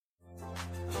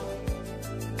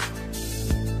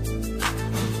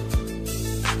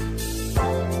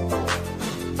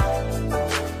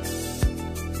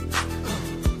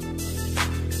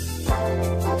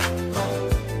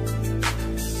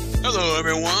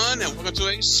everyone, and welcome to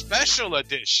a special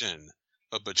edition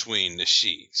of Between the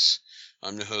Sheets.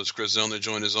 I'm your host, Chris Zellner,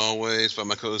 joined as always by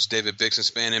my co-host, David Bix and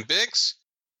Span and Bix.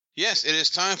 Yes, it is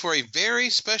time for a very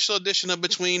special edition of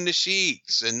Between the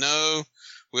Sheets. And no,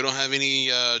 we don't have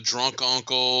any drunk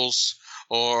uncles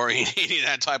or any of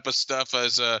that type of stuff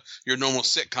as your normal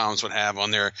sitcoms would have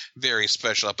on their very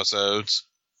special episodes.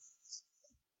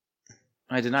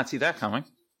 I did not see that coming.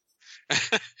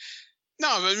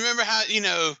 No, but remember how,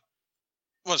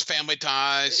 was Family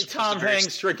Ties? Tom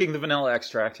Hanks drinking the vanilla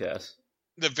extract, yes.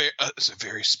 It's a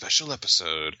very special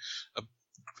episode of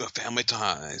Family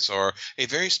Ties, or a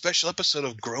very special episode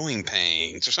of Growing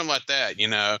Pains, or something like that,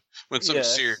 when something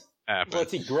serious happened.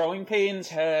 Let's see, Growing Pains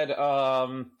had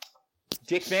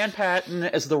Dick Van Patten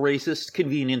as the racist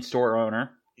convenience store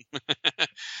owner.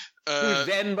 Who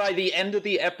then, by the end of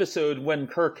the episode, when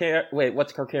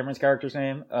what's Kirk Cameron's character's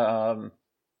name?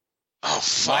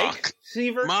 Mike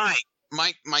Seaver?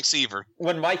 Mike Seaver.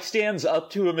 When Mike stands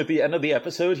up to him at the end of the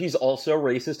episode, he's also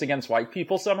racist against white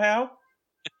people somehow?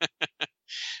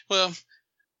 Well,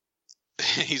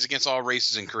 he's against all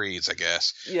races and creeds, I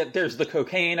guess. Yeah, there's the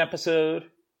cocaine episode.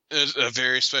 There's a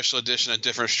very special edition of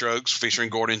Different Strokes featuring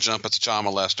Gordon Jump as a child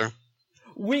molester.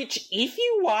 Which, if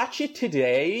you watch it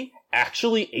today,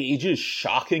 actually ages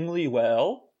shockingly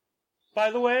well,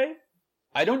 by the way.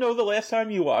 I don't know the last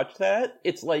time you watched that.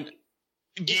 It's like...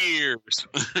 years.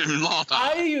 Long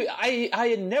time. I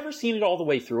had never seen it all the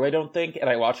way through, I don't think, and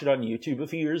I watched it on YouTube a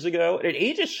few years ago, and it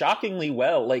ages shockingly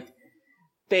well. Like,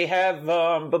 they have,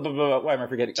 why am I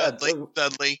forgetting?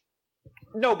 Dudley.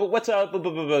 No, but what's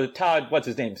Todd, what's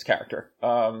his name's character?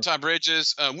 Todd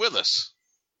Bridges, Willis.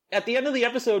 At the end of the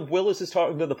episode, Willis is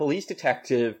talking to the police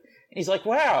detective, and he's like,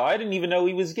 wow, I didn't even know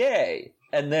he was gay.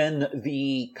 And then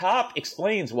the cop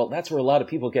explains, well, that's where a lot of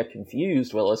people get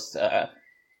confused, Willis.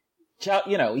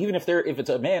 Even if it's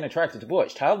a man attracted to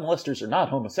boys, child molesters are not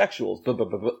homosexuals.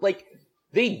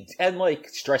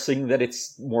 Stressing that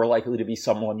it's more likely to be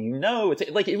someone you know. It's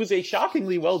like, it was a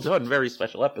shockingly well done, very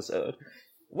special episode.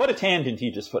 What a tangent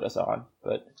he just put us on,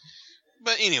 but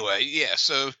anyway, yeah.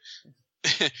 So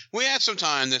we had some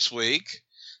time this week,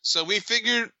 so we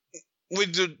figured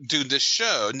we'd do this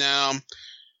show. Now,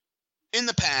 in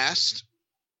the past,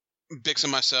 Bix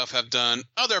and myself have done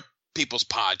other people's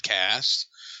podcasts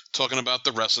talking about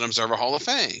the Wrestling Observer Hall of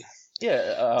Fame.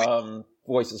 Yeah,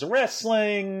 Voices of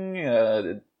Wrestling.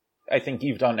 I think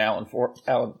you've done Alan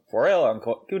Forel on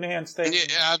Cunahan's thing.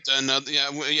 Yeah, I've done other.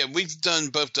 Yeah, we've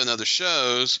both done other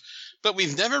shows, but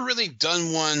we've never really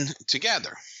done one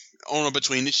together on a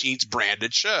Between the Sheets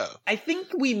branded show. I think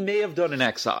we may have done an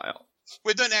Exile.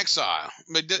 We've done Exile,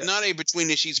 but not a Between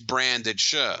the Sheets branded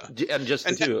show. And just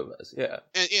the two of us, yeah.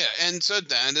 And so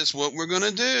that is what we're going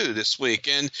to do this week.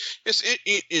 And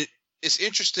it's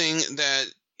interesting that,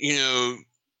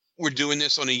 we're doing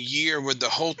this on a year where the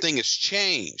whole thing has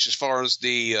changed as far as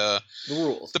the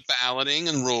rules, the balloting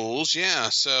and rules. Yeah.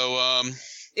 So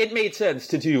it made sense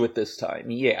to do it this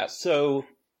time. Yeah. So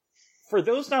for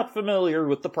those not familiar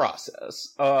with the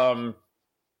process, the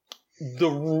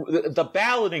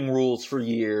balloting rules for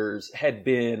years had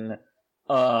been,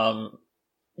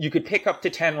 you could pick up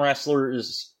to 10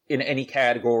 wrestlers in any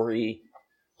category.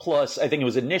 Plus, I think it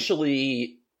was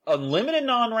initially unlimited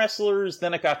non-wrestlers,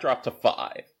 then it got dropped to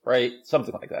 5, right?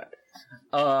 Something like that.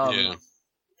 Yeah.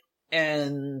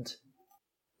 And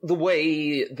the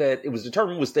way that it was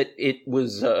determined was that it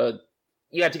was,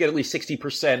 you had to get at least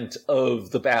 60% of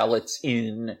the ballots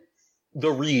in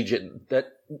the region that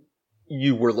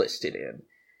you were listed in.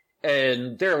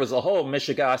 And there was a whole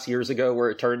mishigas years ago where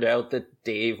it turned out that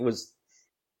Dave was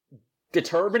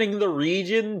determining the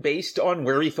region based on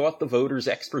where he thought the voters'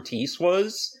 expertise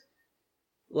was.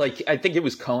 Like, I think it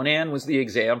was Conan was the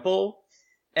example,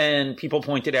 and people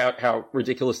pointed out how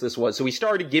ridiculous this was. So we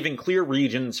started giving clear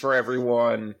regions for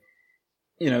everyone.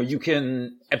 You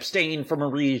can abstain from a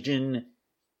region,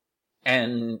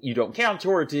 and you don't count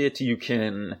towards it. You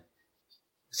can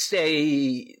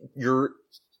say you're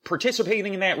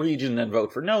participating in that region, then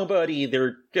vote for nobody. There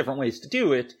are different ways to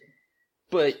do it,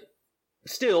 but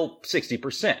still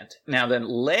 60%. Now then,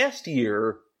 last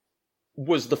year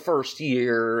was the first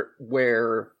year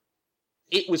where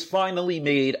it was finally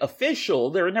made official.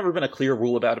 There had never been a clear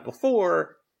rule about it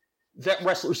before, that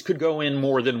wrestlers could go in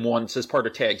more than once as part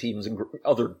of tag teams and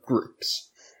other groups.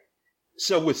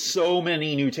 So with so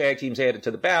many new tag teams added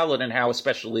to the ballot, and how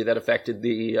especially that affected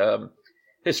the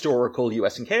historical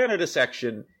US and Canada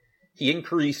section, he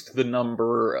increased the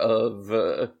number of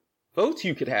votes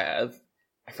you could have.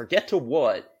 I forget to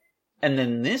what. And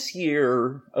then this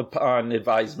year, upon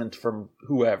advisement from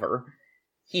whoever,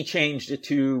 he changed it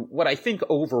to what I think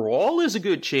overall is a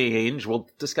good change. We'll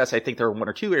discuss, I think there are one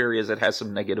or two areas that has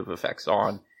some negative effects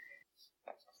on.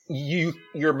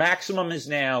 Your maximum is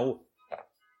now,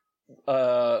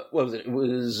 what was it? It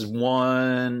was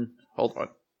one, hold on.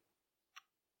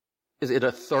 Is it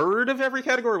a third of every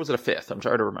category, or was it a fifth? I'm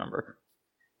trying to remember.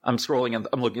 I'm scrolling and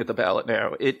I'm looking at the ballot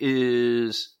now. It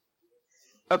is,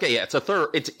 okay, yeah, it's a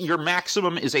third. Your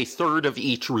maximum is a third of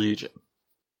each region.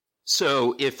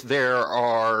 So if there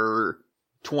are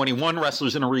 21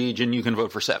 wrestlers in a region, you can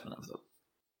vote for 7 of them.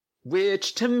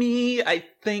 Which, to me, I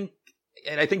think,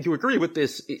 and I think you agree with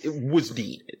this, it was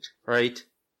needed, right?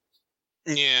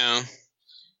 Yeah.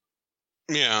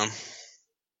 Yeah.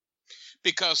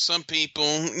 Because some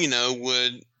people,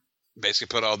 would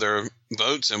basically put all their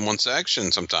votes in one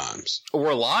section sometimes. Or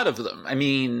a lot of them. I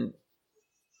mean,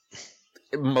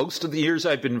 most of the years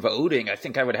I've been voting, I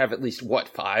think I would have at least,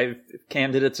 5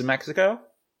 candidates in Mexico?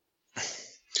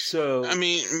 So...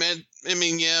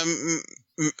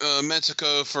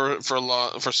 Mexico for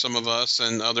some of us,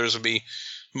 and others would be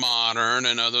modern,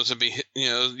 and others would be,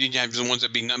 you'd have the ones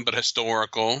that be nothing but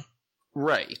historical.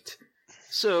 Right.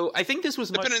 So I think this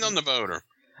was depending on the voter.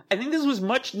 I think this was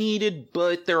much needed,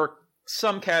 but there are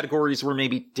some categories where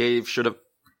maybe Dave should have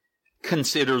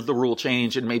considered the rule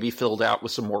change and maybe filled out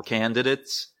with some more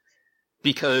candidates,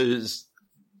 because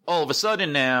all of a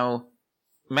sudden now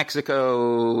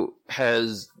Mexico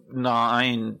has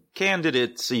 9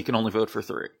 candidates, so you can only vote for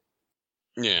 3.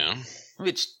 Yeah.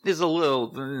 Which is a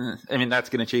little, that's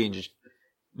going to change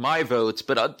my votes,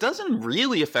 but it doesn't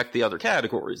really affect the other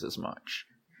categories as much.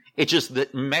 It's just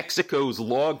that Mexico's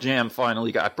logjam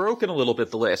finally got broken a little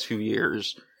bit the last few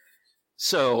years,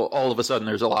 so all of a sudden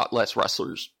there's a lot less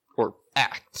wrestlers, or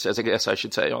acts, as I guess I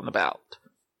should say, on the ballot.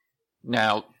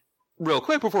 Now, real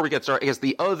quick before we get started, I guess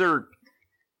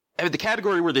the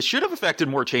category where this should have affected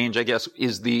more change, I guess,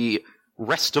 is the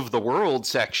rest of the world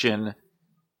section,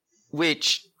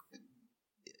 which,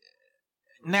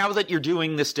 now that you're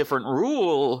doing this different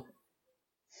rule,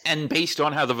 and based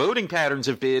on how the voting patterns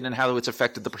have been and how it's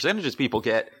affected the percentages people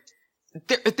get,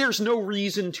 there's no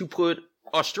reason to put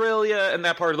Australia and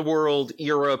that part of the world,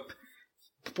 Europe,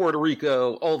 Puerto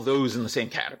Rico, all those in the same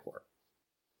category.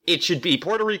 It should be,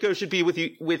 Puerto Rico should be with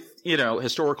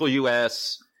historical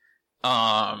US.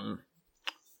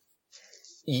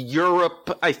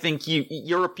 Europe, I think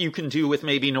Europe you can do with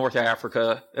maybe North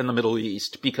Africa and the Middle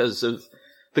East because of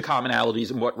the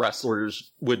commonalities and what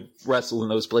wrestlers would wrestle in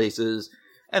those places.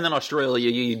 And then Australia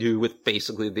you do with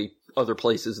basically the other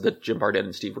places that Jim Barnett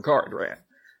and Steve Ricard ran.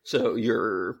 So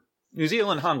your New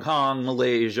Zealand, Hong Kong,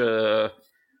 Malaysia,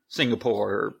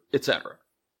 Singapore, etc.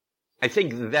 I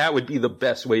think that would be the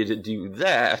best way to do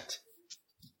that.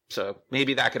 So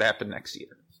maybe that could happen next year.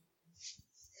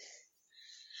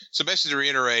 So basically, to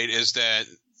reiterate, is that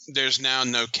there's now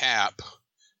no cap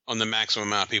on the maximum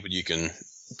amount of people you can...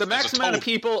 The maximum amount of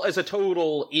people as a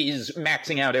total is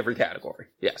maxing out every category,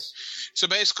 yes. So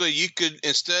basically, you could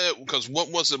instead... Because what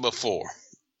was it before?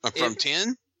 From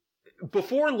 10?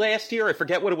 Before last year, I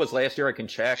forget what it was last year, I can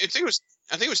check. I think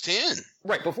it was 10.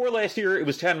 Right, before last year, it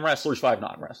was 10 wrestlers, 5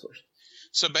 non-wrestlers.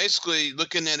 So basically,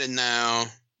 looking at it now,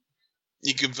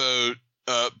 you could vote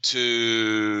up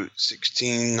to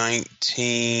 16,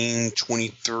 19,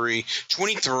 23.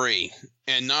 23.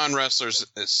 And non-wrestlers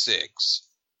is 6.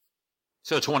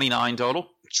 So 29 total?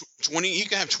 20. You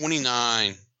can have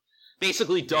 29.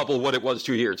 Basically double what it was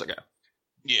 2 years ago.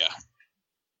 Yeah.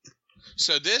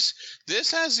 So this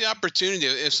has the opportunity,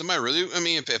 if somebody really,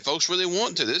 if folks really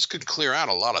want to, this could clear out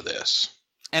a lot of this.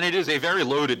 And it is a very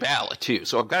loaded ballot too.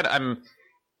 So I'm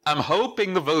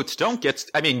hoping the votes don't get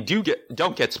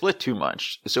split too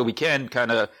much, so we can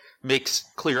kind of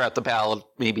clear out the ballot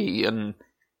maybe in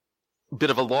a bit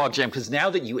of a logjam. Because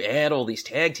now that you add all these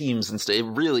tag teams and stuff,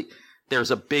 really there's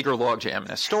a bigger logjam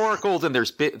in historical than there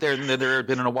had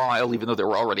been in a while. Even though there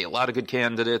were already a lot of good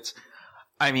candidates.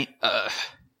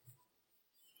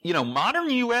 Modern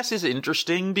U.S. is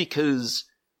interesting because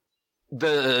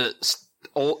the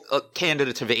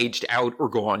candidates have aged out or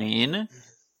gone in.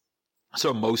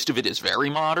 So most of it is very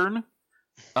modern.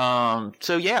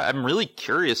 So yeah, I'm really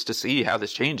curious to see how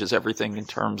this changes everything in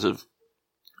terms of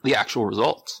the actual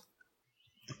results.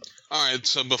 All right,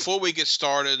 so before we get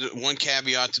started, one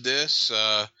caveat to this.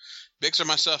 Bix or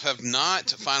myself have not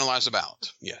finalized the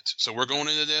ballot yet. So we're going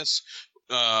into this.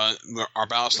 Our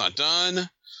ballot's not done.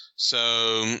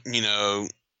 So,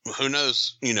 who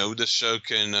knows? This show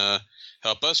can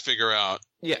help us figure out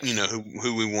Yes.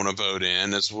 who we want to vote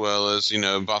in, as well as,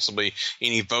 possibly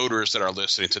any voters that are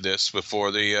listening to this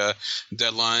before the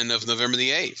deadline of November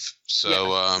the 8th. So,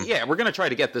 we're going to try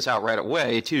to get this out right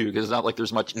away, too, because it's not like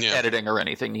there's much editing or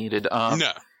anything needed.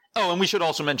 No. Oh, and we should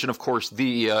also mention, of course,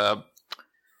 the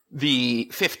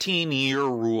 15-year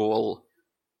rule,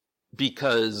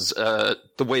 because the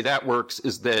way that works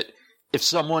is that if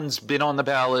someone's been on the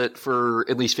ballot for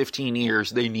at least 15 years,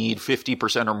 they need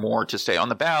 50% or more to stay on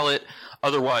the ballot.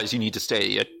 Otherwise, you need to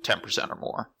stay at 10% or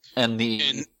more.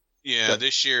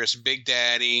 This year it's Big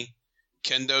Daddy,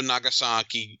 Kendo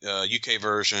Nagasaki, UK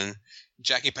version,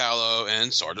 Jackie Paolo,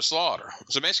 and Sergeant Slaughter.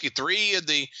 So basically 3 of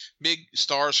the big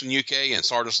stars from UK and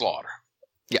Sergeant Slaughter.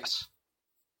 Yes.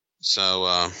 So,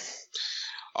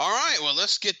 all right, well,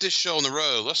 let's get this show on the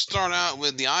road. Let's start out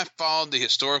with I followed the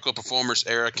historical performers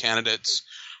era candidates,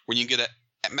 where you get a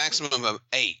maximum of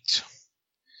 8.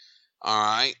 All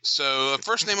right, so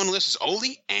first name on the list is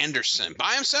Ole Anderson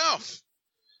by himself,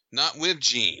 not with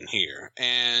Gene here.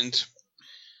 And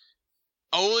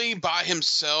Ole by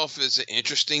himself is an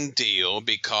interesting deal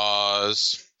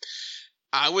because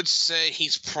I would say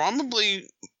he's probably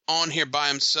on here by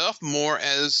himself more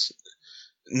as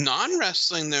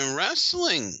non-wrestling than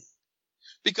wrestling,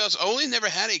 because Ole never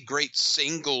had a great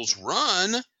singles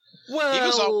run.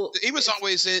 Well, he was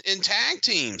always in tag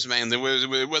teams, man. Whether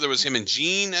it was him and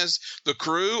Gene as the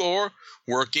Crew, or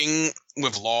working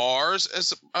with Lars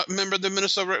as a member of the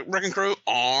Minnesota Wrecking Crew,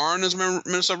 Arn as a member of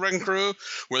the Minnesota Wrecking Crew,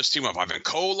 with his team of Ivan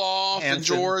Koloff in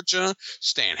Georgia,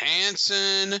 Stan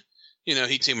Hansen.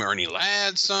 He teamed with Ernie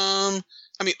Ladd some.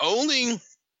 I mean, Ole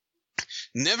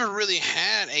never really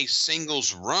had a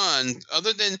singles run,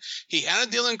 other than he had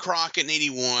a deal in Crockett in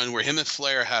 '81 where him and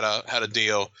Flair had a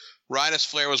deal right as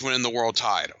Flair was winning the world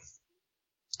title.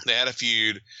 They had a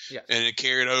feud, and it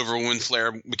carried over when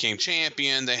Flair became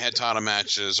champion. They had title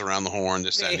matches around the horn,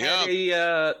 this, that, and the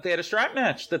other. They had a strap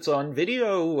match that's on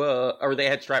video, or they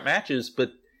had strap matches,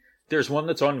 but there's one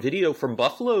that's on video from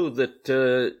Buffalo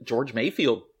that George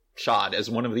Mayfield shot as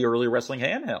one of the early wrestling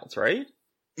handhelds, right?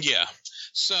 Yeah.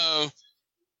 So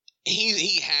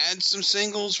he had some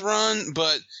singles run,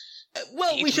 but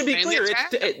well, we should be clear.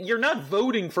 You're not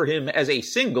voting for him as a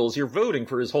singles. You're voting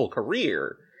for his whole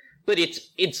career. But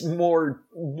it's more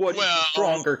what is the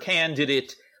stronger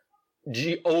candidate,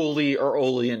 Ole or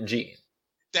Ole and Gene.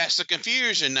 That's the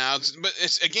confusion now. But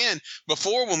it's, again,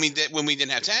 before when we didn't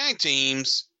have tag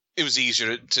teams, it was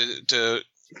easier to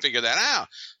figure that out.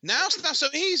 Now it's not so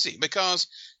easy, because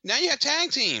now you have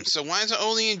tag teams. So why is it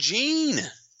Ole and Gene?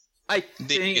 I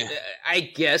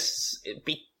guess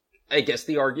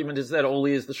the argument is that Ole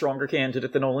is the stronger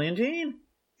candidate than Ole and Gene.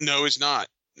 No, it's not.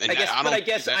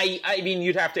 I mean,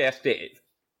 you'd have to ask Dave.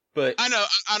 But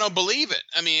I don't believe it.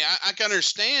 I mean, I can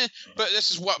understand, but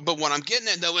but what I'm getting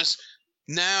at though is,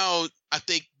 now I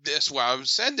think that's why I've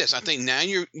said this. I think now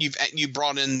you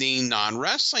brought in the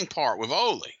non-wrestling part with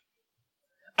Ole.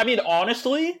 I mean,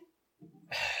 honestly,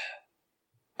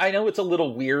 I know it's a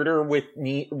little weirder with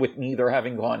neither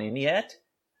having gone in yet.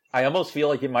 I almost feel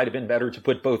like it might have been better to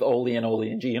put both Ole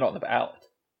and Gene on the ballot.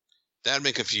 That'd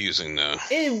be confusing, though.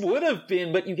 It would have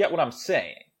been, but you get what I'm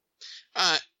saying.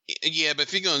 Yeah,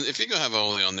 but if you're gonna have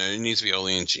Ole on there, it needs to be Ole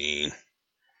and Gene.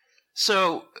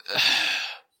 So,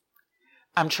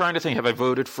 I'm trying to think. Have I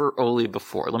voted for Ole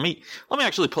before? Let me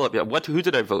actually pull up. Who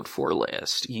did I vote for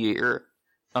last year?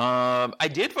 I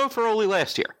did vote for Ole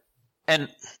last year, and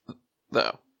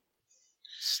though.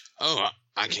 Oh,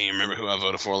 I can't remember who I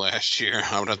voted for last year.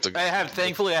 I would have to.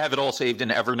 Thankfully, I have it all saved in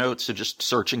Evernote, so just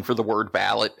searching for the word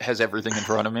ballot has everything in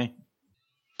front of me.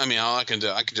 I mean, all I can do,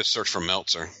 I can just search for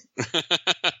Meltzer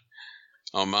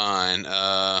on mine.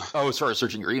 As far as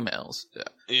searching your emails.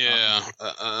 Yeah.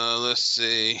 Let's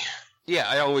see. Yeah,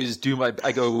 I always do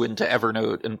I go into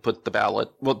Evernote and put the ballot.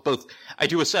 Well, I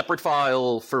do a separate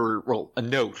file for, a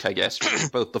note, I guess, for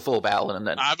both the full ballot and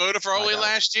then. I voted for Ole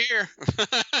last year.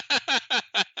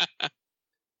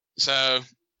 So,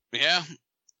 yeah,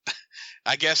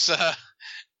 I guess I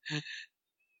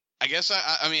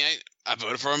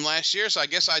voted for him last year, so I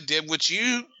guess I did what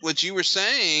you were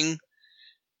saying,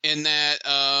 in that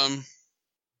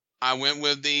I went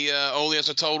with the Ole as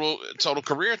a total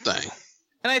career thing.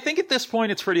 And I think at this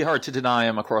point it's pretty hard to deny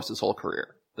him across his whole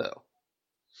career, though.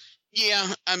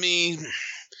 Yeah, I mean,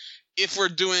 if we're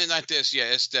doing it like this, yeah,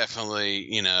 it's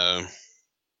definitely,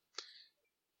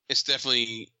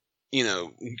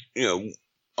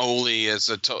 Ole as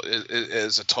a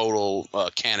total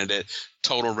candidate,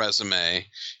 total resume.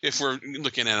 If we're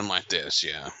looking at him like this,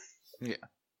 yeah. Yeah.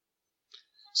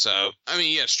 So, I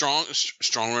mean, yeah, strong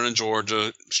run in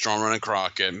Georgia, strong run in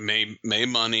Crockett, made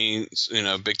money,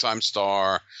 big time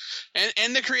star,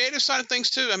 and the creative side of things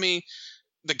too. I mean,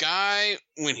 the guy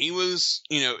when he was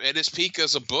at his peak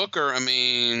as a booker, I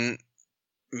mean,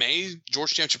 made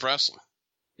George Championship Wrestling.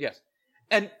 Yes,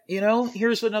 and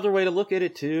here's another way to look at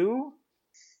it too,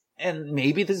 and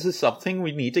maybe this is something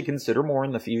we need to consider more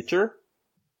in the future.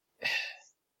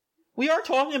 We are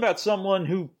talking about someone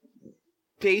who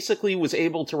basically was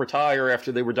able to retire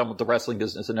after they were done with the wrestling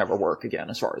business and never work again,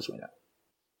 as far as we know.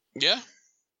 Yeah.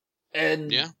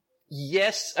 And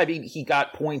yes, I mean, he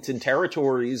got points in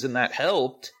territories and that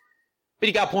helped, but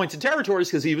he got points in territories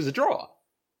because he was a draw.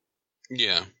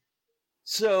 Yeah.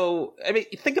 So, I mean,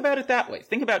 think about it that way.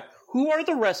 Think about who are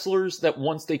the wrestlers that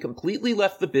once they completely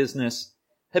left the business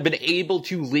have been able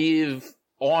to live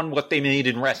on what they made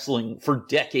in wrestling for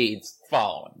decades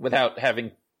following without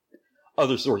having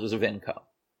other sources of income.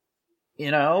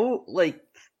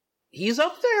 He's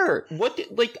up there.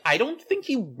 I don't think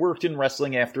he worked in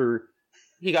wrestling after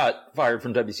he got fired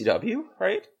from WCW,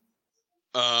 right?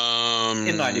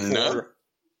 In 94.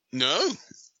 No,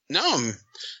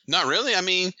 not really. I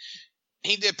mean,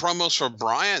 he did promos for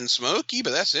Bryant and Smokey,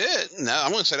 but that's it. No, I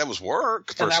wouldn't say that was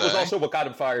work. And that was also what got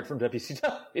him fired from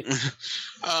WCW.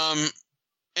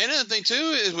 And another thing too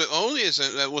is with Ole is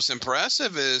that what's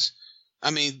impressive is,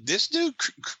 I mean, this dude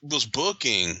was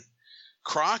booking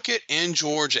Crockett and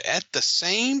Georgia at the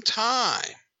same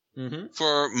time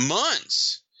for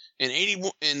months in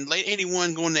late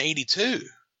 81 going to 82.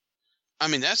 I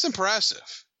mean, that's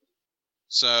impressive.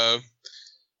 So,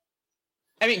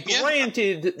 I mean,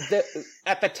 granted that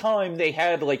at the time they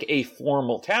had a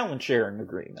formal talent sharing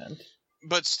agreement.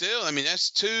 But still, I mean, that's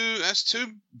two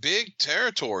big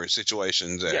territory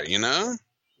situations there,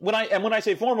 When I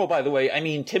say formal, by the way, I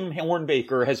mean Tim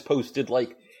Hornbaker has posted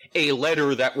a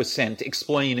letter that was sent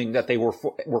explaining that they were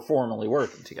formally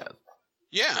working together.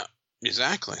 Yeah,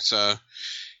 exactly. So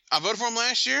I voted for him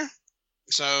last year,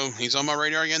 so he's on my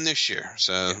radar again this year.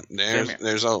 So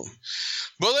there's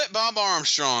Bullet Bob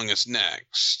Armstrong is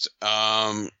next.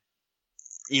 A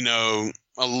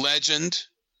legend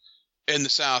in the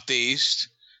Southeast.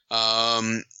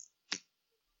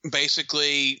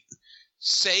 Basically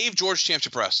saved George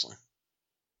Championship Wrestling.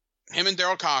 Him and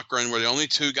Daryl Cochran were the only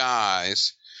two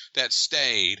guys that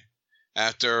stayed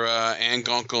after Ann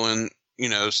Gunkel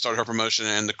started her promotion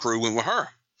and the crew went with her.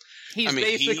 He's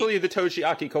basically the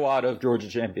Toshiaki Kawada of Georgia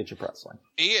Championship Wrestling.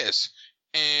 He is.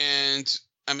 And,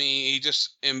 I mean, he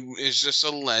just is just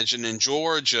a legend in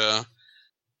Georgia,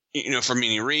 for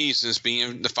many reasons,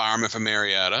 being the fireman from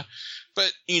Marietta.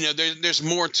 But, there's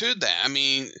more to that. I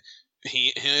mean,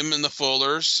 him and the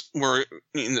Fullers were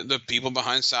the people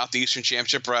behind Southeastern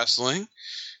Championship Wrestling,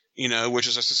 which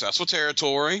is a successful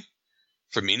territory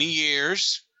for many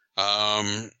years.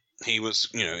 He was,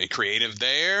 creative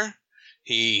there.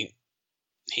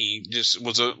 He just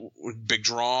was a big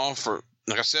draw for,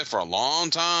 like I said, for a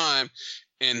long time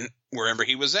in wherever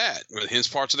he was at, with his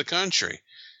parts of the country.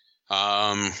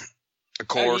 Of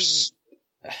course.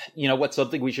 What's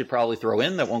something we should probably throw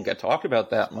in that won't get talked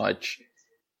about that much?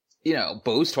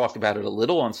 Bo's talked about it a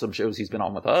little on some shows he's been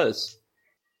on with us.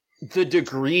 The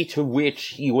degree to which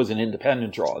he was an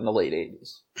independent draw in the late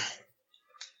 80s.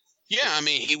 Yeah, I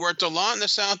mean, he worked a lot in the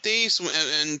Southeast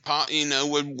and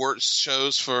would work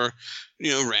shows for,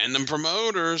 random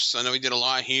promoters. I know he did a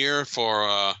lot here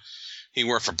for, he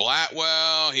worked for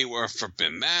Blackwell, he worked for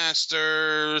Ben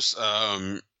Masters,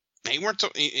 he worked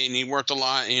a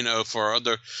lot, for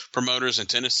other promoters in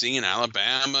Tennessee and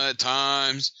Alabama at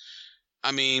times.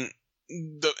 I mean,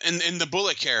 the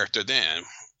Bullet character then.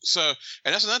 So,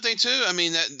 and that's another thing too. I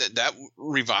mean, that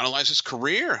revitalized his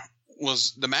career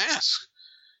was the Mask,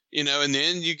 and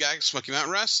then you got Smoky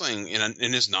Mountain Wrestling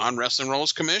in his non-wrestling role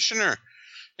as commissioner,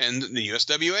 and the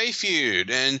USWA feud,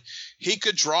 and he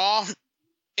could draw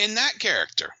in that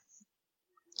character.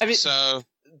 I mean, so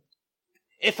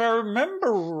if I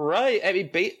remember right, I mean,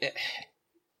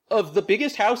 of the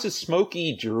biggest houses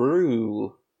Smokey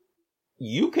drew,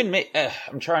 you can make.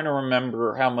 I'm trying to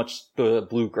remember how much the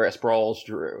Bluegrass Brawls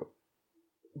drew,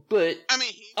 but I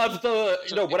mean,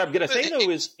 what I'm gonna say though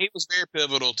is he was very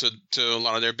pivotal to a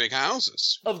lot of their big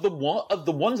houses. Of the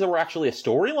ones that were actually a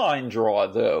storyline draw,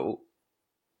 though,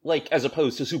 as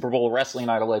opposed to Super Bowl Wrestling,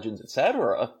 Night of Legends,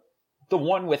 etc. The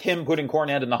one with him putting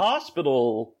Cornette in the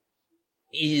hospital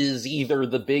is either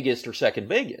the biggest or second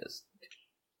biggest,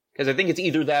 because I think it's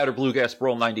either that or Bluegrass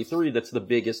Brawl '93 that's the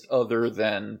biggest, other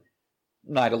than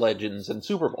Night of Legends and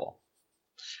Super Bowl.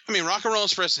 I mean, Rock and Roll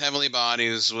Express Heavenly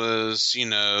Bodies was,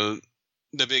 the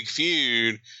big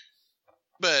feud,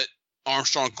 but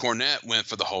Armstrong Cornette went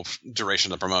for the whole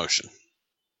duration of the promotion.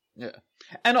 Yeah.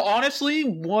 And honestly,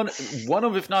 one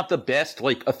of, if not the best,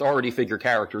 like, authority figure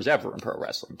characters ever in pro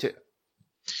wrestling, too.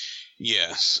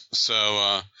 Yes.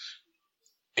 So,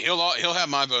 he'll have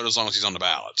my vote as long as he's on the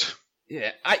ballot.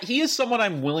 Yeah. He is someone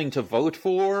I'm willing to vote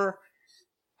for.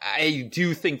 I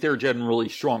do think they're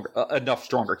generally enough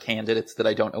stronger candidates that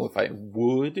I don't know if I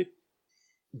would.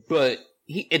 But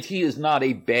he is not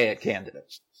a bad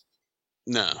candidate.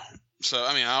 No. So,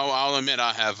 I mean, I'll admit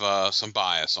I have some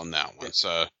bias on that one.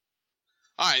 So,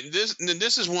 all right,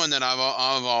 this is one that I've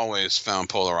always found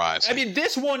polarizing. I mean,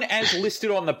 this one, as listed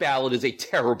on the ballot, is a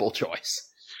terrible choice.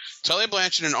 Tully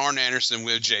Blanchard and Arn Anderson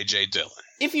with J.J. Dillon.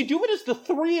 If you do it as the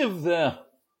three of them,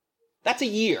 that's a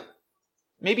year.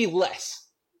 Maybe less.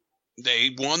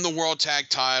 They won the World Tag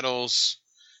Titles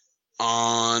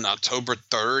on October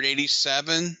 3rd,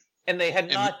 87. And they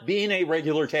had not been a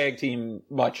regular tag team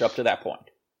much up to that point.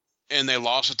 And they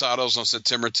lost the titles on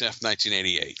September 10th,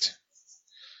 1988.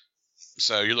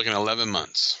 So you're looking at 11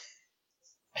 months.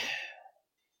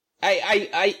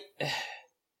 I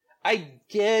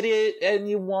get it, and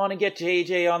you want to get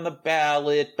JJ on the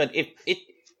ballot, but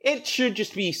it should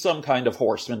just be some kind of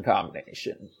horseman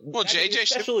combination. Well,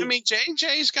 JJ's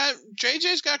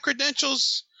got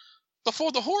credentials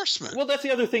before the Horseman. Well, that's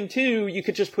the other thing too. You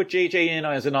could just put JJ in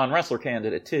as a non-wrestler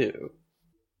candidate too.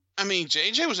 I mean,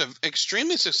 JJ was an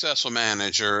extremely successful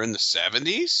manager in the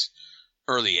 70s,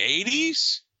 early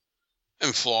 80s,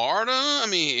 in Florida. I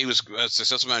mean, he was a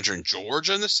successful manager in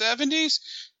Georgia in the 70s,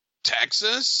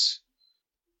 Texas.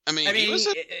 I mean he was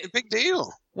a big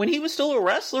deal. When he was still a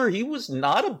wrestler, he was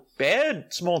not a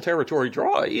bad small territory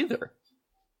draw either.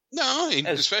 No,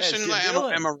 especially in like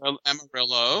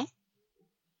Amarillo.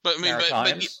 But I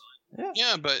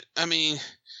mean, but I mean,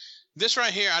 this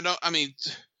right here, I don't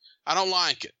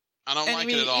like it. I don't like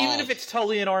it at all. Even if it's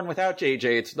Tully and Arn without JJ,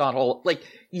 it's not all like.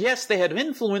 Yes, they had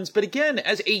influence, but again,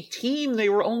 as a team, they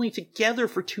were only together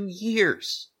for 2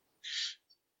 years.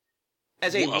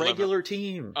 As a regular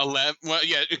team. 11. Well,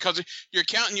 yeah, because you're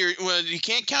counting you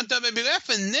can't count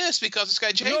WWF in this because it's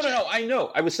got JJ. No, I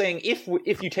know. I was saying if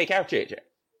you take out JJ.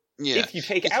 Yeah. If you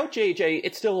take out JJ,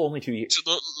 it's still only 2 years. It's a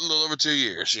little over 2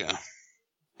 years, yeah.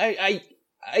 I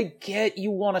get you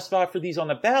want a spot for these on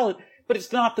the ballot, but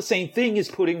it's not the same thing as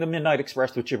putting the Midnight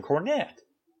Express with Jim Cornette.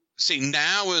 See,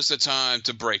 now is the time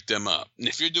to break them up. And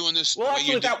if you're doing this, well,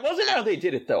 actually, that wasn't how they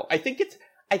did it, though. I think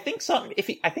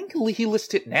he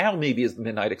lists it now maybe as the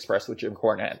Midnight Express with Jim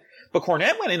Cornette, but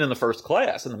Cornette went in the first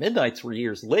class, and the Midnights were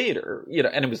years later.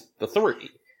 And it was the three.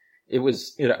 It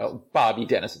was Bobby,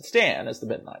 Dennis, and Stan as the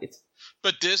Midnights.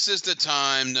 But this is the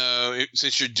time, though,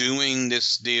 since you're doing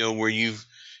this deal where you've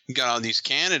got all these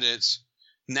candidates.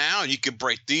 Now you could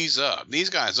break these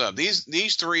guys up.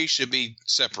 These three should be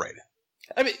separated.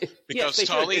 I mean, because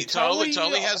Tully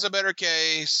has a better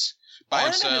case by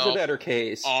himself. Arn has a better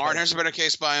case. Arn has a better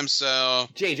case by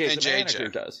himself.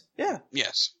 JJ does. Yeah.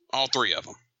 Yes, all three of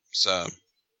them. So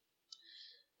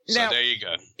now, there you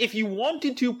go. If you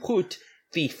wanted to put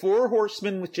the Four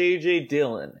Horsemen with JJ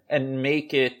Dillon and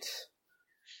make it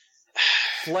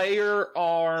Flair,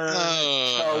 Arn,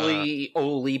 Tully,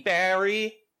 Ole,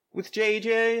 Barry with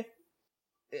JJ,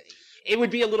 it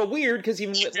would be a little weird because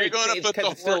even if you're going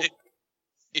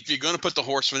to put the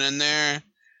Horsemen in there,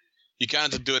 you kind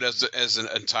of have to do it as an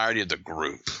entirety of the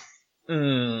group.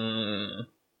 And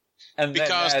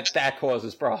because that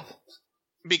causes problems.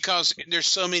 Because there's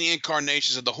so many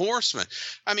incarnations of the Horsemen.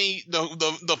 I mean,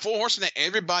 the Four Horsemen that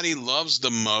everybody loves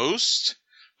the most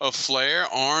of Flair,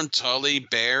 Arn, Tully,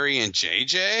 Barry, and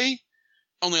JJ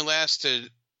only lasted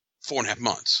 4.5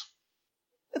 months.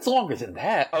 It's longer than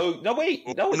that. Oh, no, wait.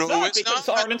 No, it's not. It's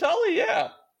Arn and Tully,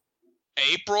 yeah.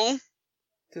 April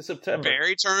to September.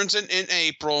 Barry turns in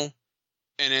April,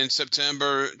 and then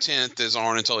September 10th is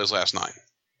Arn and Tully's last night.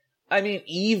 I mean,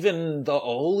 even the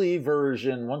Ole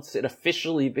version, once it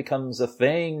officially becomes a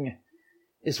thing,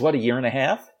 is what, 1.5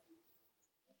 years?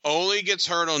 Ole gets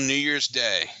hurt on New Year's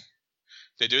Day.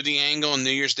 They do the angle on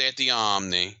New Year's Day at the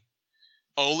Omni.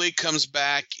 Ole comes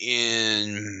back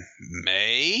in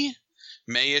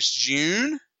May-ish,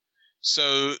 June.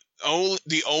 So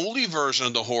the Ole version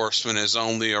of the Horseman is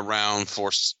only around for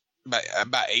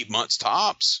about 8 months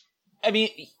tops. I mean,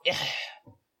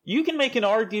 you can make an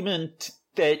argument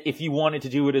that if you wanted to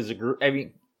do it as a group, I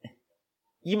mean,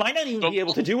 you might not even be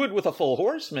able to do it with a full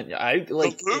Horseman.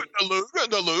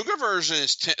 The Luger version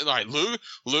is 10. Like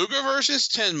Luger version is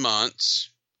 10 months.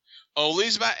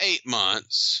 Ole's about 8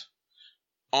 months.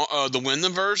 The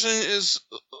Wyndham version is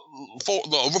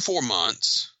over 4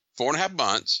 months, 4.5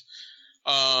 months.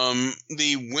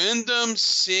 The Wyndham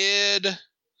Sid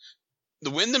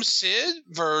the Wyndham Sid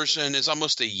version is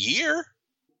almost a year.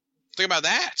 Think about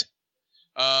that.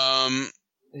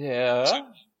 Yeah.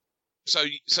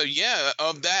 So yeah,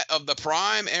 of the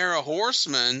Prime era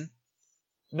Horsemen.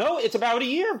 No, it's about a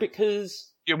year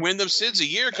because Wyndham Sid's a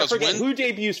year because who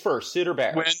debuts first, Sid or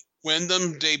Barry?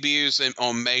 Wyndham debuts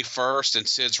on May 1st, and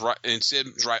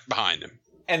Sid's right behind him.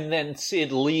 And then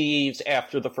Sid leaves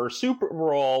after the first Super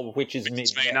Bowl, which is May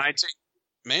 19th.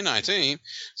 May 19th.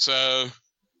 So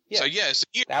yeah, it's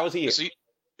a year. That was a year.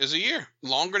 It's a year.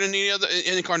 Longer than any other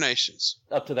incarnations.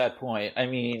 Up to that point. I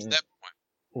mean,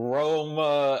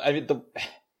 Roma,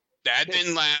 that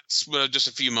didn't last just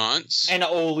a few months. And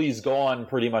Ole's gone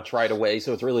pretty much right away,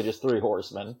 so it's really just 3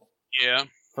 horsemen. Yeah.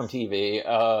 From TV.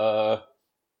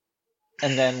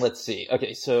 And then, let's see.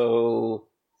 Okay, so...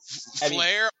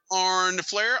 Flair, Arn,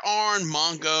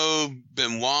 Mongo,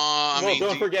 Benoit.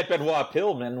 Don't forget Benoit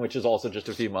Pillman, which is also just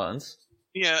a few months.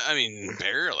 Yeah,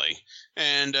 barely.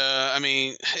 And,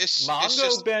 it's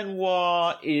just...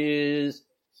 Benoit is...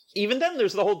 Even then,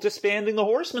 there's the whole disbanding the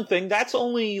Horsemen thing. That's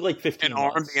only like 15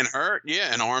 months. Arn being hurt.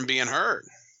 Yeah, an arm being hurt.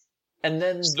 And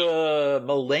then the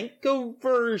Malenko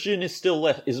version is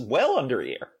is well under a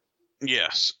year.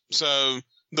 Yes. So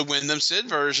the Wyndham Sid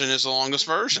version is the longest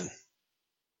version.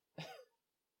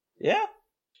 Yeah.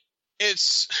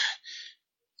 It's...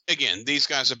 Again, these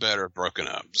guys are better broken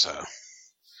up, so...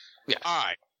 Yeah. All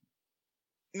right.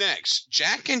 Next,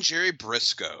 Jack and Jerry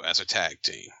Briscoe as a tag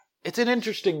team. It's an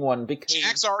interesting one because...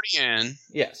 Jack's already in.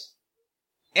 Yes.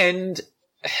 And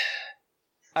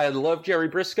I love Jerry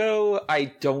Briscoe.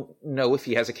 I don't know if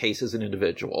he has a case as an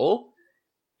individual.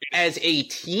 As a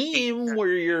team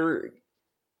where you're...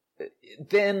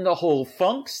 Then the whole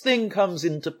Funks thing comes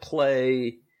into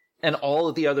play and all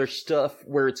of the other stuff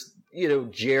where it's,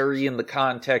 Jerry in the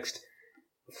context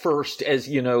first as,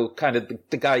 kind of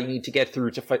the guy you need to get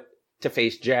through to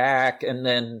face Jack, and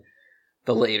then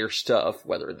the later stuff,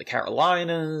 whether in the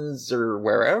Carolinas or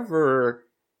wherever.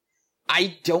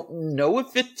 I don't know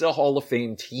if it's a Hall of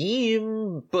Fame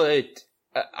team, but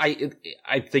I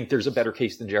think there's a better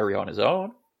case than Jerry on his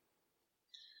own.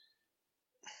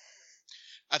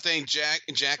 I think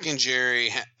Jack and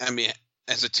Jerry,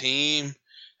 as a team,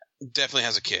 definitely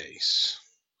has a case.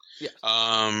 Yeah.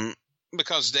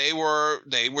 Because they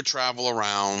would travel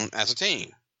around as a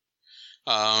team.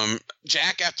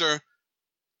 Jack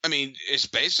it's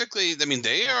basically,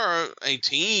 they are a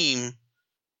team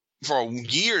for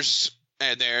years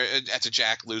there after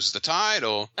Jack loses the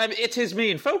title. It's his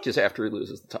main focus after he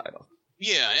loses the title.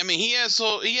 Yeah, he has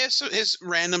his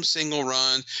random single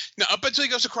run. Now, up until he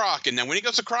goes to Crockett. Now, when he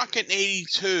goes to Crockett in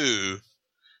 82,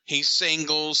 he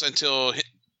singles until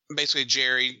basically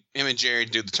him and Jerry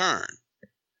do the turn.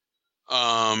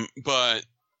 But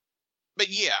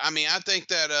yeah, I think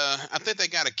that they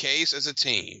got a case as a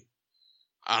team.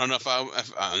 I don't know if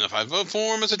I vote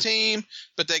for them as a team,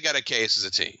 but they got a case as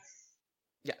a team.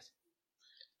 Yes,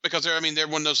 because they're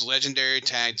one of those legendary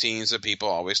tag teams that people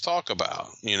always talk about.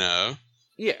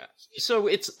 Yeah. So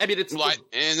it's like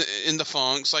in the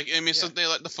Funks, so they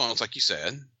like the Funks, like you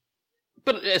said.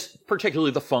 But it's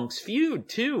particularly the Funks feud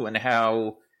too, and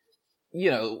how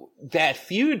that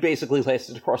feud basically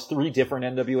lasted across 3 different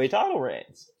NWA title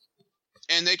reigns.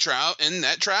 And that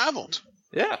traveled.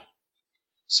 Yeah.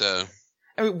 So,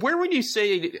 where would you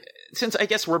say, since I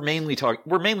guess we're mainly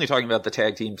talking about the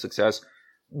tag team success,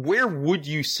 where would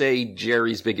you say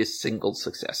Jerry's biggest single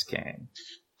success came?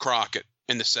 Crockett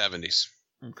in the 70s.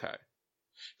 Okay.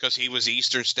 Because he was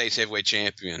Eastern States Heavyweight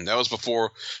Champion. That was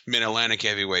before Mid-Atlantic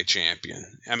Heavyweight Champion.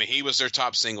 He was their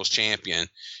top singles champion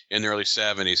in the early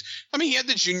 70s. He had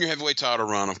the Junior Heavyweight title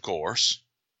run, of course.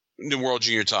 The World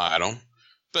Junior title.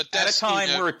 But that's, at a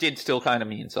time where it did still kind of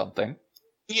mean something.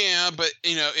 Yeah, but,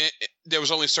 there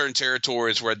was only certain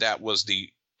territories where that was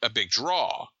a big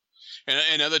draw. And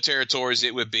in other territories,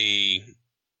 it would be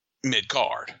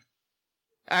mid-card.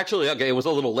 Actually, okay, it was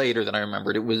a little later than I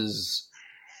remembered. It was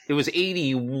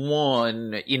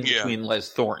 81 in between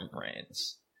Les Thornton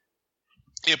reigns.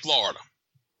 In Florida.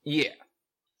 Yeah.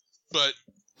 But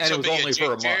it was only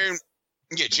for a month.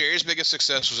 Yeah, Jerry's biggest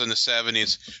success was in the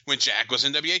 70s when Jack was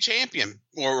NWA champion,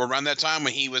 or around that time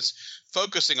when he was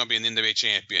focusing on being the NWA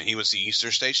champion. He was the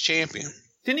Eastern States champion.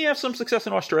 Didn't he have some success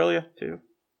in Australia too?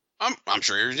 I'm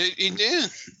sure he did.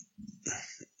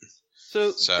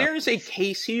 So there's a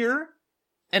case here,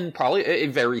 and probably a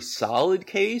very solid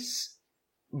case,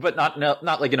 but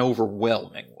not like an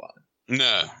overwhelming one.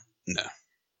 No.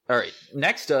 All right,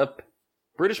 next up,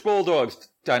 British Bulldogs,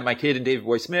 Dynamite Kid and Davey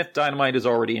Boy Smith. Dynamite is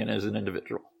already in as an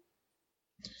individual.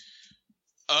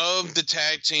 Of the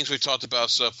tag teams we've talked about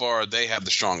so far, they have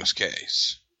the strongest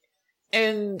case.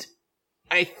 And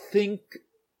I think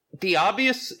the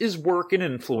obvious is work and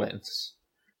influence.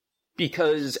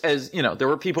 Because, as, you know, there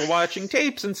were people watching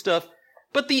tapes and stuff,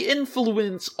 but the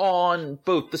influence on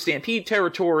both the Stampede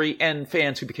territory and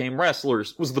fans who became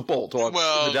wrestlers was the Bulldogs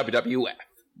in the WWF.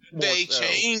 They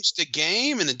changed the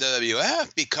game in the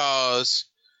WWF because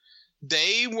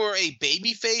they were a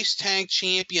babyface tag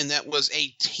champion that was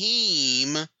a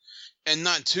team and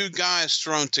not two guys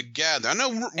thrown together. I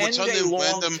know Rotunda and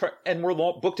Wyndham... and were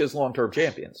booked as long-term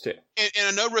champions, too. And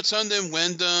I know Rotunda and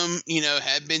Wyndham, you know,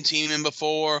 had been teaming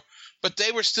before, but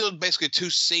they were still basically two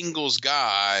singles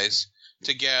guys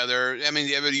together. I mean,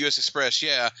 the U.S. Express,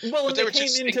 yeah. Well, but they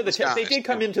did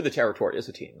come into the territory as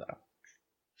a team, though.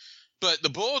 But the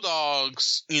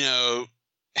Bulldogs, you know,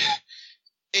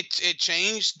 it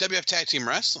changed WF Tag Team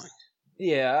Wrestling.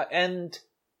 Yeah, and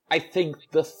I think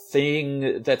the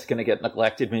thing that's going to get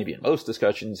neglected maybe in most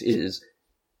discussions is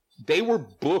they were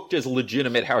booked as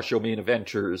legitimate house show main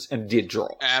eventers and did draw.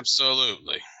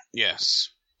 Absolutely. Yes.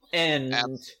 And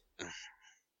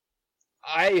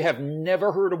I have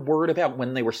never heard a word about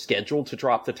when they were scheduled to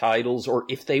drop the titles or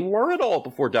if they were at all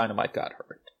before Dynamite got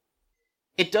hurt.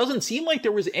 It doesn't seem like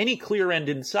there was any clear end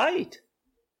in sight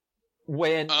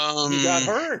when he got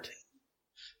hurt.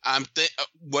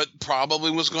 What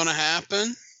probably was going to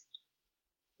happen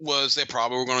was they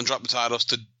probably were going to drop the titles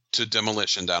to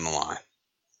Demolition down the line.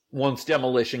 Once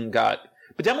Demolition got...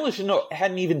 But Demolition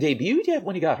hadn't even debuted yet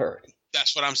when he got hurt.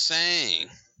 That's what I'm saying.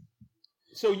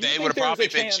 So you think there's a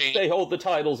chance they hold the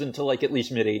titles until like at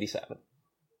least mid-'87?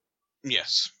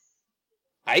 Yes.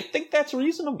 I think that's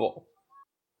reasonable.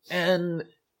 And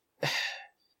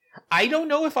I don't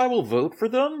know if I will vote for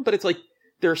them, but it's like,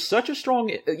 they're such a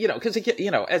strong, you know, because,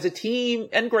 you know, as a team,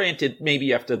 and granted, maybe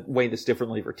you have to weigh this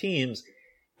differently for teams,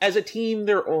 as a team,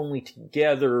 they're only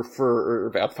together for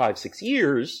about 5-6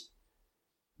 years,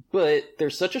 but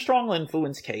there's such a strong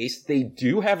influence case. They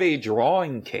do have a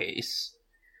drawing case,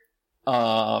 you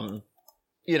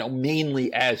know,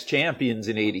 mainly as champions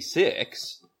in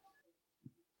 86,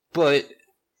 but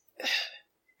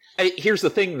here's the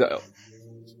thing, though.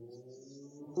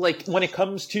 Like, when it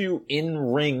comes to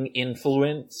in-ring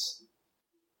influence,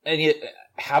 and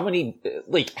how many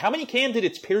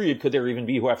candidates, period, could there even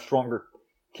be who have stronger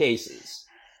cases?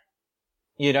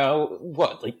 You know,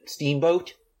 what, like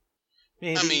Steamboat?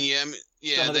 Maybe? I mean,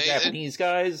 yeah. Some of the Japanese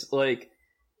guys, like,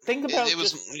 think about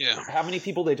how many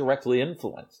people they directly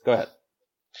influenced. Go ahead.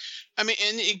 I mean,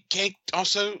 and it can't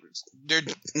also, they're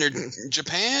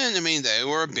Japan. I mean, they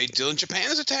were a big deal in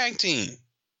Japan as a tag team.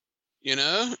 You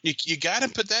know, you got to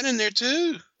put that in there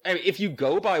too. I mean, if you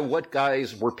go by what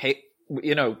guys were paid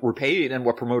and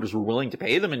what promoters were willing to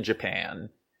pay them in Japan,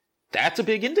 that's a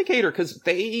big indicator because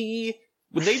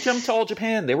when they jumped to All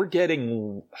Japan, they were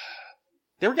getting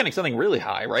something really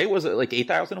high, right? Was it like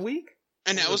 $8,000 a week?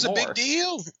 And that was a big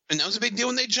deal. And that was a big deal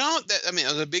when they jumped. It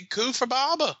was a big coup for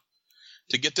Baba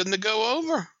to get them to go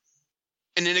over.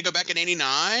 And then they go back in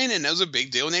 89, and that was a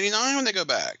big deal in 89 when they go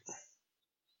back.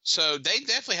 So they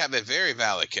definitely have a very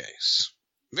valid case.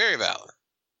 Very valid.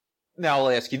 Now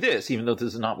I'll ask you this, even though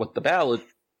this is not what the ballot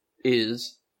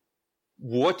is.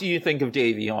 What do you think of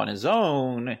Davey on his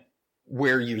own,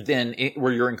 where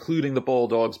you're including the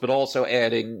Bulldogs, but also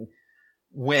adding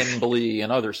Wembley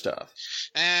and other stuff?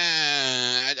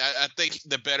 I think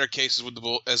the better case is with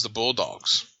the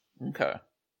Bulldogs. Okay.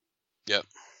 Yep.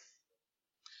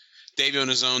 Davey on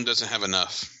his own doesn't have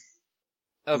enough.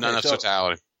 Okay, not enough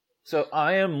totality. So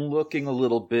I am looking a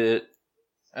little bit.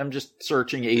 I'm just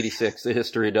searching 86, the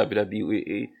history of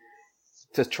WWE,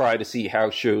 to try to see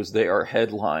how shows they are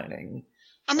headlining.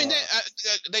 I mean,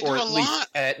 they do a lot. Or at least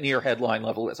at near headline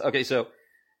level. Okay, so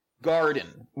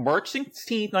Garden, March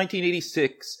 16th,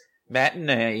 1986,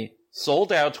 matinee,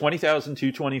 sold out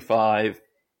 20,225.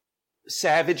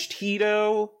 Savage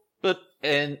Tito,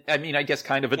 I guess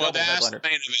kind of a double headliner. That's the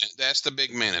main event. That's the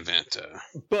big main event.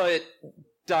 But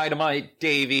Dynamite,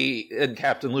 Davey, and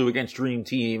Captain Lou against Dream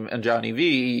Team and Johnny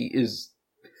V is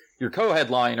your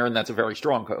co-headliner, and that's a very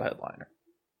strong co-headliner.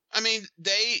 I mean,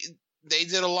 they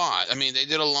did a lot. I mean, they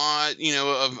did a lot, you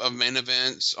know, of main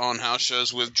events on house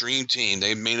shows with Dream Team.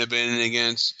 They main evented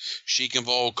against Sheik and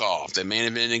Volkov. They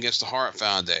main evented against the Hart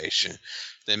Foundation.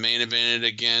 They main evented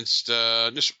against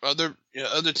just other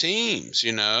teams,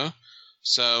 you know.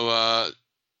 So,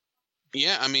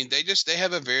 yeah, I mean, they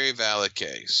have a very valid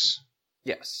case.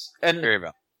 Yes. And very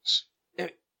valid.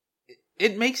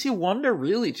 It makes you wonder,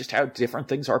 really, just how different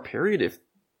things are, period, if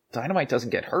Dynamite doesn't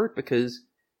get hurt, because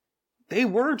they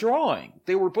were drawing.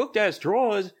 They were booked as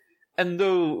draws, and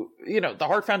though, you know, the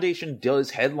Hart Foundation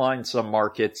does headline some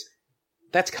markets,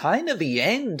 that's kind of the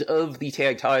end of the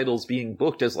tag titles being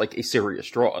booked as, like, a serious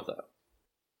draw, though.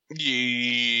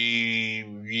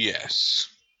 Yes.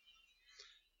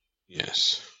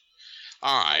 Yes.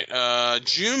 All right.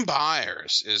 June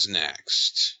Byers is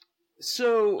next.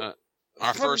 So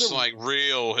our first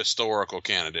real historical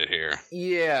candidate here.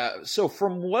 Yeah. So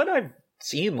from what I've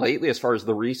seen lately, as far as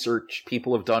the research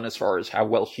people have done, as far as how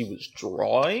well she was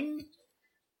drawing,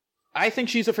 I think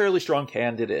she's a fairly strong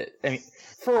candidate. I mean,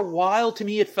 for a while, to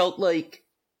me, it felt like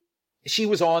she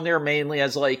was on there mainly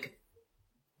as like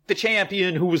the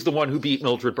champion who was the one who beat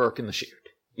Mildred Burke in the shoot.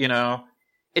 You know?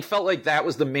 It felt like that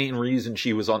was the main reason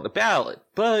she was on the ballot.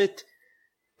 But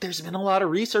there's been a lot of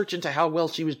research into how well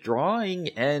she was drawing,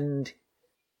 and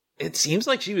it seems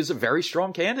like she was a very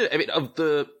strong candidate. I mean, of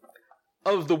the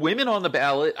women on the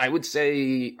ballot, I would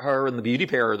say her and the Beauty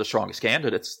Pair are the strongest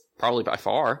candidates, probably by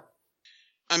far.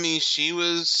 I mean, she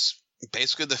was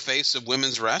basically the face of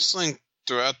women's wrestling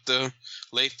throughout the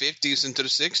late 50s into the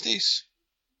 60s.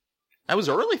 That was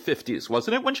early 50s,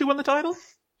 wasn't it, when she won the title?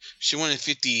 She won in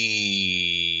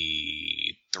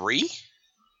 53?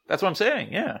 That's what I'm saying,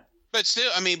 yeah. But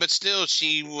still,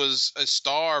 she was a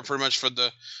star pretty much for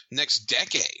the next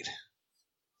decade.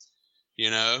 You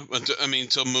know?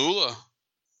 Until Moolah,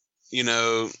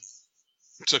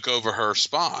 took over her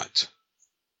spot.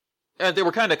 They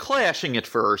were kind of clashing at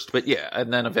first, but yeah,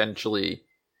 and then eventually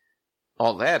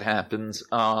all that happens.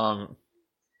 But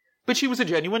she was a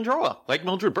genuine draw. Like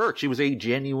Mildred Burke, she was a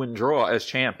genuine draw as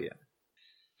champion.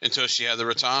 Until she had to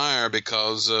retire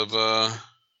because of, car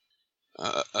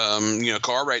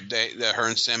wreck date that her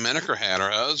and Sam Menaker had,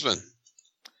 her husband.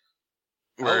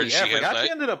 I forgot she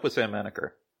ended up with Sam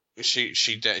Menaker. She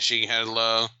had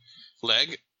a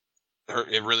leg.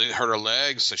 It really hurt her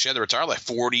legs, so she had to retire like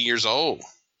 40 years old.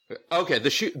 Okay,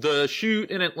 the shoot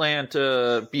in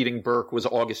Atlanta beating Burke was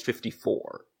August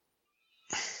 54.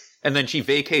 And then she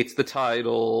vacates the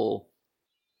title.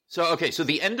 So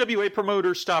the NWA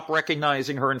promoters stopped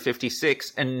recognizing her in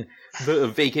 56, and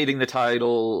vacating the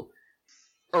title,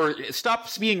 or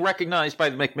stops being recognized by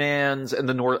the McMahons and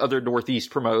the other Northeast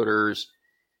promoters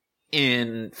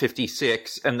in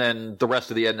 56, and then the rest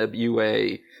of the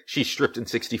NWA, she stripped in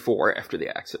 64 after the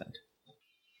accident.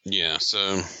 Yeah,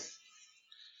 so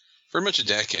pretty much a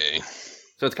decade.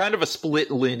 So it's kind of a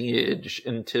split lineage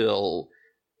until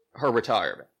her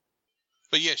retirement.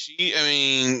 But yeah,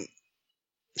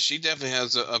 she definitely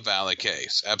has a valid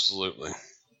case. Absolutely.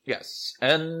 Yes.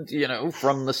 And,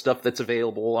 from the stuff that's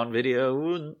available on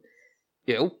video,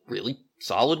 really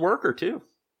solid worker, too.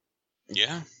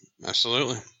 Yeah,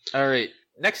 absolutely. All right.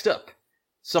 Next up,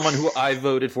 someone who I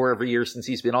voted for every year since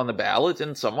he's been on the ballot,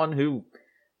 and someone who,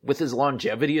 with his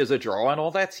longevity as a draw and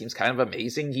all that, seems kind of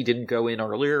amazing he didn't go in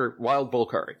earlier. Wild Bull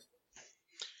Curry.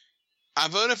 I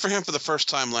voted for him for the first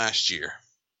time last year.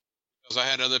 Because I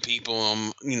had other people,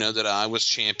 that I was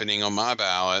championing on my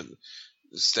ballot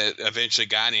that eventually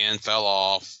got in, fell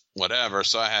off, whatever.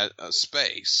 So I had a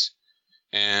space.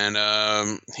 And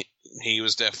he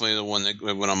was definitely the one that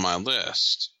went on my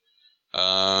list.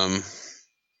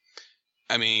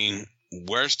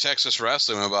 Where's Texas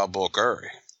wrestling about Bull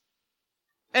Curry?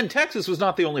 And Texas was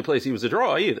not the only place he was a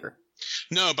draw either.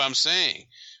 No, but I'm saying,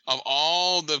 of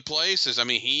all the places,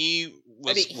 he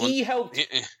was... he helped...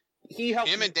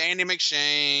 Him and Danny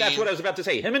McShane. That's what I was about to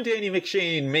say. Him and Danny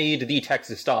McShane made the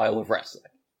Texas style of wrestling.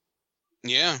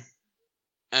 Yeah.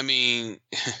 They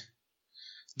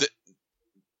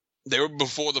were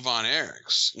before the Von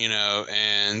Erichs,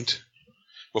 and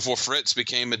before Fritz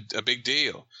became a big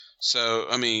deal. So,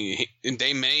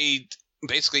 they made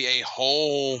basically a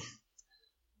whole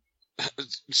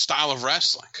style of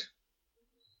wrestling,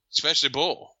 especially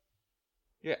Bull.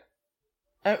 Yeah.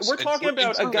 We're talking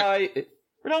about a guy...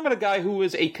 We're talking about a guy who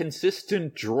was a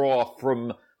consistent draw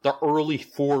from the early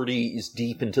 40s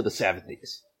deep into the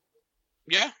 70s.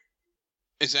 Yeah,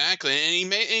 exactly.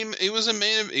 And he was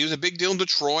a big deal in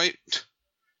Detroit,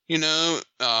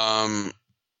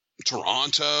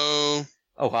 Toronto,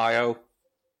 Ohio.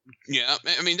 Yeah,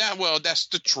 that's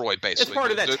Detroit basically. It's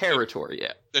part of that territory,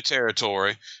 yeah. The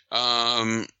territory.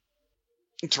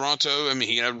 Toronto,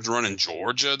 he had run in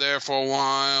Georgia there for a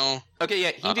while. Okay,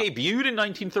 yeah, he debuted in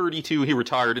 1932, he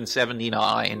retired in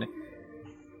 79,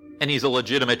 and he's a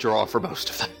legitimate draw for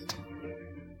most of that.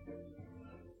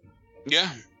 Yeah.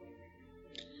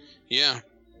 Yeah.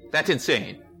 That's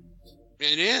insane.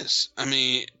 It is.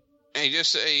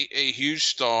 Just a huge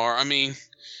star.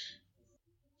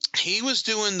 He was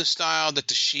doing the style that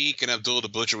the Sheik and Abdullah the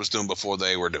Butcher was doing before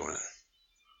they were doing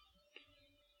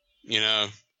it.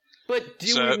 But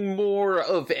doing more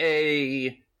of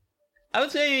I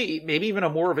would say maybe even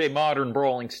more of a modern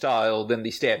brawling style than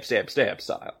the stab, stab, stab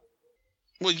style.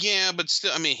 Well, yeah, but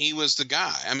still, he was the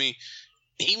guy.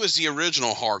 he was the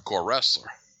original hardcore wrestler.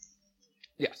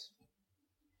 Yes.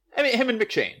 I mean, him and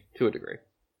McShane, to a degree.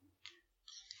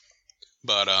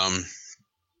 But,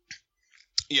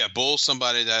 yeah, Bull's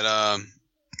somebody that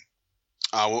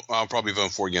I'll probably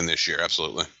vote for again this year,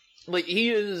 absolutely. Like, he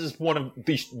is one of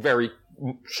the very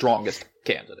strongest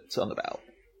candidates on the ballot.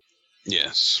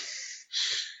 Yes.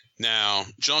 Now,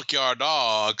 Junkyard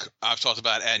Dog, I've talked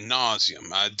about ad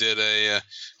nauseum. I did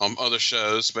on other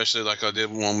shows, especially like I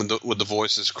did one with the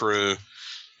Voices crew,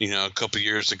 a couple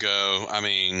years ago. I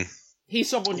mean, he's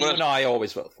someone you and I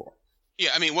always vote for.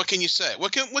 Yeah, I mean, what can you say?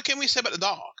 What can we say about the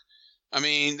dog? I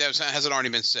mean, that hasn't already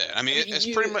been said. I mean, it's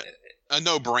pretty much a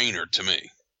no-brainer to me.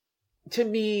 To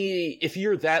me, if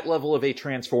you're that level of a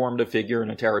transformative figure in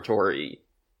a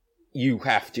you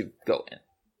have to go in.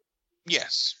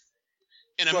 Yes.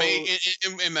 In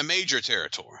a major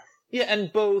territory. Yeah,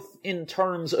 and both in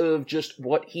terms of just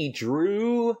what he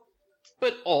drew,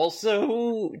 but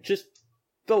also just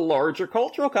the larger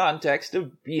cultural context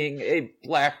of being a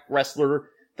black wrestler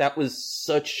that was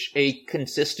such a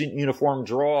consistent, uniform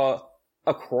draw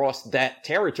across that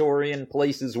territory in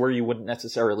places where you wouldn't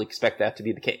necessarily expect that to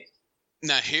be the case.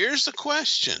 Now, here's the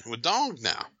question with Dog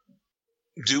now.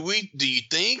 Do you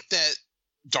think that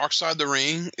Dark Side of the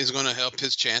Ring is going to help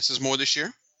his chances more this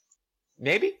year?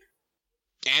 Maybe.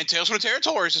 And Tales from the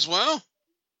Territories as well.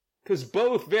 Because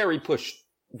both very much,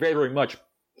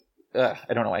 I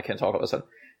don't know why I can't talk about this.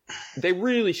 They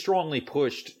really strongly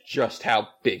pushed just how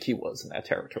big he was in that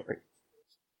territory.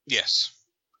 Yes.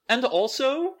 And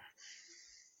also,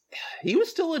 he was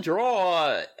still a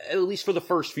draw, at least for the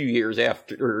first few years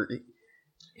after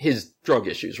his drug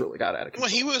issues really got out of control.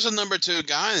 Well, he was a number 2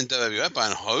 guy in WWF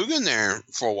behind Hogan there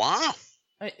for a while.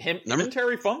 Him and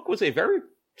Terry Funk was a very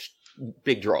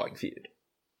big drawing feud.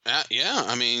 Yeah,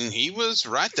 I mean, he was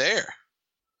right there.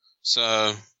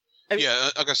 So, yeah,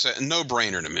 like I said,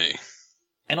 no-brainer to me.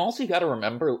 And also you got to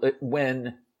remember,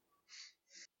 when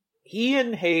he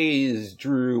and Hayes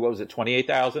drew,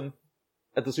 28,000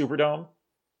 at the Superdome?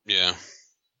 Yeah.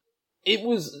 It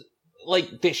was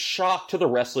like this shock to the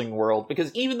wrestling world,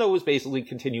 because even though it was basically a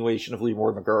continuation of Lee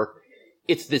Moore McGurk,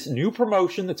 it's this new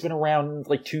promotion that's been around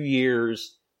like 2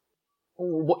 years.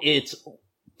 It's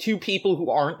 2 people who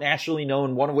aren't nationally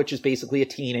known, one of which is basically a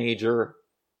teenager.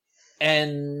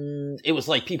 And it was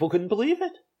like people couldn't believe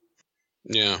it.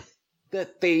 Yeah.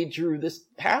 That they drew this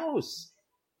house.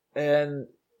 And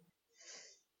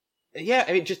yeah,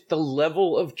 I mean, just the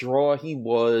level of draw he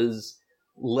was,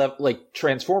 like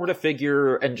transformative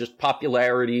figure and just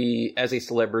popularity as a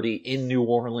celebrity in New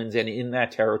Orleans and in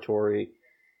that territory.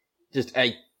 Just,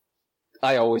 I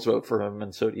always vote for him,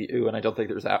 and so do you, and I don't think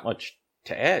there's that much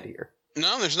to add here.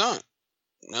 No, there's not.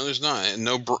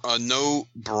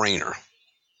 No-brainer.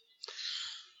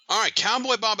 All right,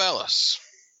 Cowboy Bob Ellis.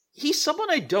 He's someone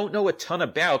I don't know a ton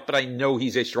about, but I know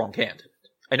he's a strong candidate.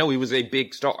 I know he was a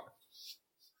big star.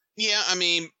 Yeah, I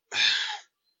mean,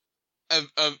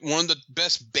 one of the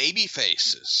best baby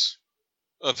faces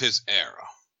of his era.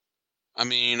 I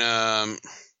mean,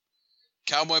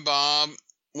 Cowboy Bob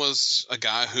was a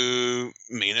guy who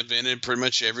main evented pretty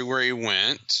much everywhere he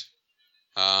went.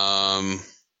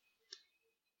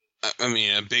 I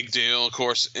mean, a big deal, of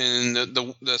course, in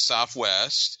the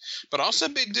Southwest, but also a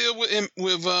big deal in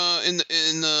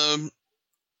the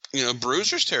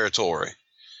Bruiser's territory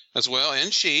as well,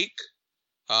 and Sheik.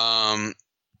 He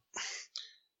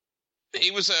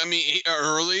was, one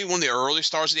of the early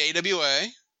stars of the AWA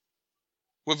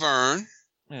with Vern.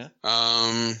 Yeah.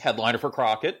 Headliner for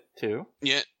Crockett too.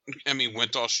 Yeah, I mean,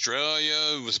 went to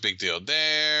Australia. It was a big deal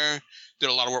there. Did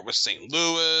a lot of work with St.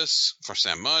 Louis for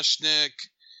Sam Mushnick.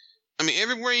 I mean,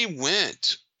 everywhere he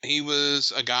went, he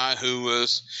was a guy who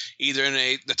was either in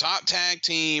the top tag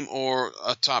team or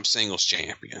a top singles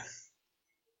champion.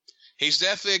 He's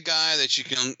definitely a guy that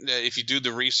if you do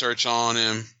the research on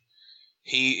him,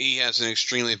 he has an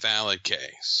extremely valid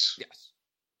case. Yes.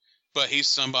 But he's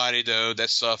somebody, though,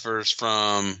 that suffers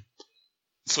from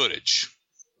footage.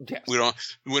 Yes. We don't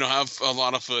have a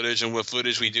lot of footage, and what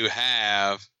footage we do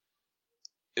have,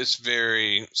 it's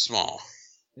very small.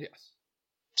 Yes.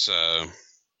 So,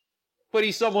 but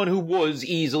he's someone who was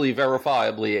easily,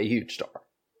 verifiably a huge star.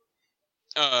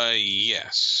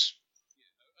 Yes,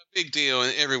 a big deal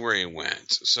everywhere he went.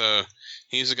 So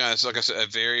he's a guy that's, like I said, a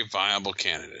very viable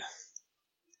candidate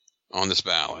on this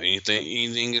ballot.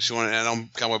 Anything else you want to add on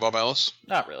Cowboy Bob Ellis?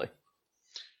 Not really.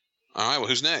 All right. Well,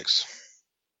 who's next?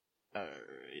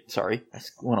 Sorry, I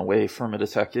went away from it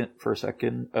for a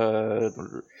second.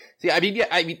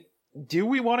 Do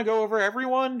we want to go over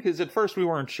everyone? Because at first we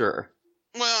weren't sure.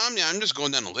 Well, I'm just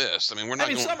going down the list. I mean, we're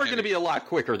not. Some are going to be a lot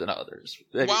quicker than others.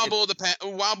 Wild Bull of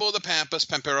the Pampas,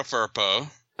 Pampero Firpo.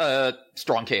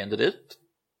 Strong candidate.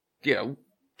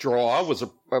 Draw was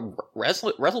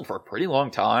wrestled for a pretty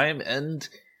long time, and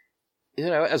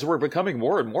as we're becoming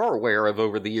more and more aware of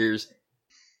over the years,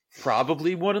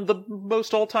 probably one of the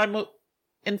most all-time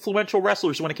influential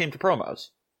wrestlers when it came to promos.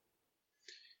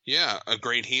 Yeah, a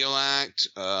great heel act,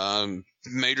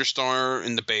 major star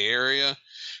in the Bay Area,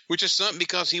 which is something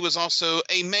because he was also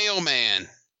a mailman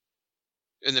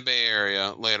in the Bay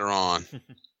Area later on.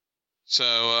 So,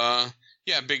 a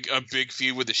big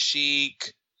feud with the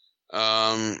Sheik.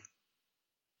 Again,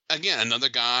 another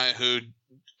guy who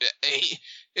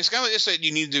it's kind of just that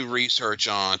you need to do research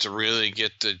on to really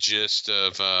get the gist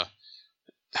of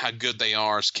how good they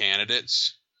are as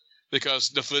candidates. Because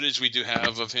the footage we do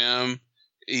have of him,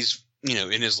 he's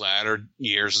in his latter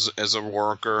years as a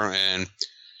worker,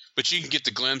 but you can get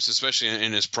the glimpse, especially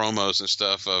in his promos and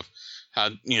stuff, of how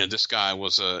this guy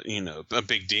was a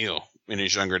big deal in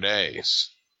his younger days.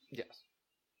 Yes.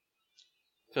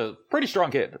 So pretty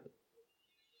strong kid.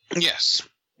 Yes.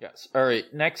 Yes. All right.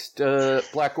 Next,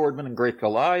 Black Gordman and Great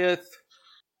Goliath.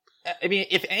 I mean,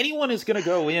 if anyone is going to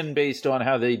go in based on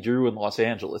how they drew in Los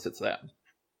Angeles, it's them.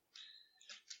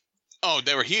 Oh,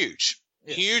 they were huge.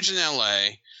 Yeah. Huge in LA,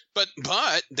 but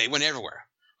they went everywhere.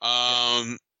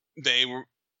 They were,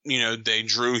 they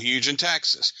drew huge in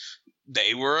Texas.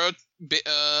 They were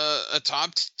a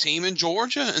top team in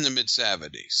Georgia in the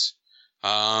mid-'70s.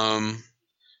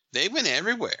 They went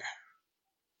everywhere.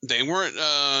 They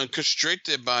weren't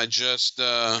constricted by just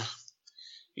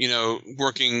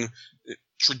working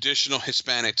traditional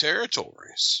Hispanic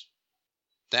territories.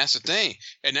 That's the thing,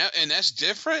 and that's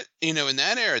different. In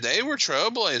that era, they were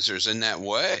trailblazers in that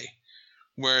way,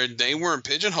 where they weren't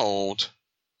pigeonholed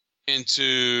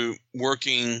into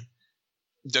working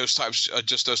those types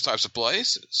of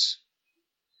places.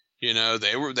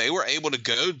 They were able to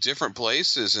go different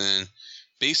places and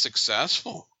be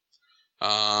successful. But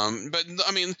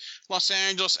I mean, Los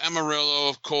Angeles, Amarillo,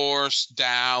 of course,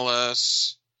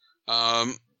 Dallas.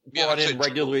 Brought in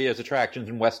regularly as attractions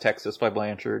in West Texas by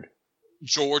Blanchard.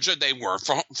 Georgia, they were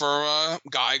for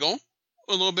Geigel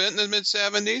a little bit in the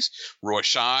mid-'70s. Roy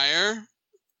Shire,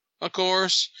 of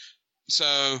course.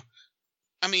 So,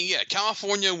 I mean, yeah,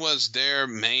 California was their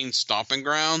main stomping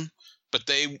ground, but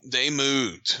they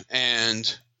moved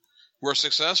and were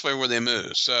successful where they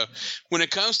moved. So, when it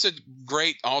comes to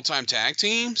great all-time tag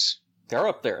teams, they're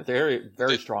up there. They're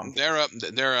very strong. They're up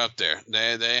there.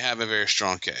 They have a very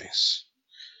strong case.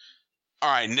 All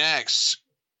right, next,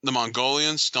 the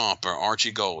Mongolian Stomper,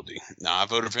 Archie Goldie. Now, I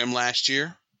voted for him last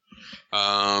year.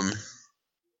 I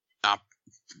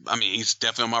mean, he's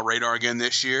definitely on my radar again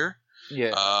this year.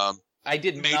 Yeah. I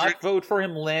did not vote for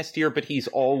him last year, but he's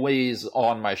always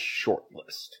on my short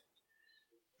list.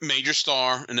 Major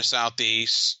star in the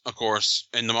Southeast, of course,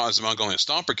 as the Mongolian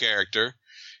Stomper character,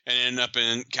 and ended up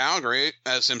in Calgary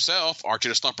as himself, Archie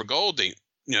the Stomper Goldie.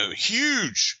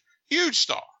 Huge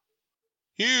star.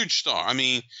 Huge star. I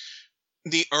mean,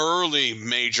 the early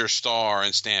major star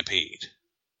in Stampede.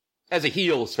 As a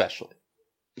heel, especially.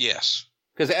 Yes.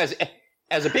 Because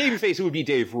as a babyface, it would be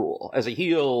Dave Rule. As a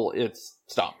heel, it's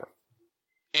Stomper.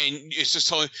 And it's just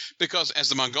totally because as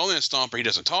the Mongolian Stomper, he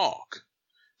doesn't talk.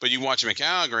 But you watch him in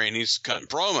Calgary, and he's cutting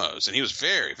promos, and he was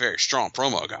very, very strong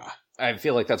promo guy. I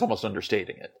feel like that's almost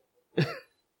understating it.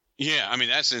 Yeah, I mean,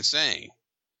 that's insane.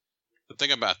 But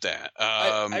think about that.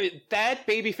 I mean, that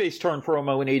babyface turn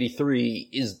promo in '83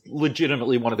 is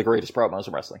legitimately one of the greatest promos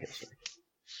in wrestling history.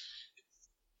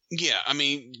 Yeah, I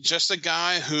mean, just a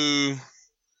guy who,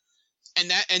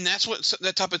 and that's what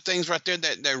that type of things right there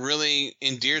that really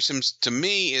endears him to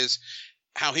me is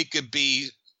how he could be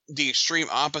the extreme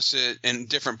opposite in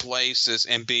different places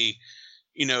and be,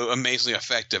 amazingly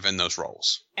effective in those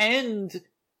roles. And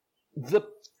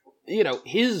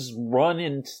his run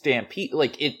in Stampede,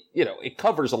 it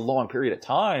covers a long period of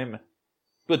time,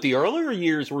 but the earlier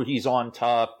years where he's on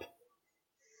top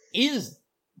is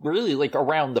really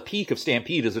around the peak of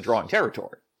Stampede as a drawing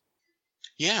territory.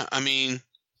 Yeah, I mean,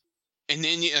 and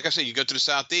then, like I said, you go to the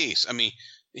Southeast. I mean,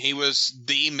 he was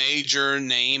the major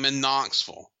name in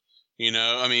Knoxville.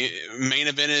 I mean, main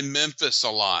event in Memphis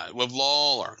a lot with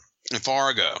Lawler and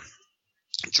Fargo.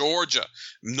 Georgia,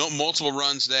 multiple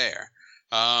runs there.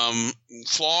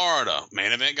 Florida,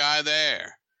 main event guy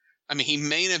there. I mean, he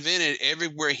main evented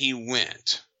everywhere he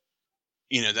went.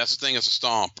 That's the thing as a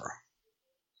Stomper.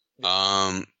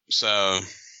 So,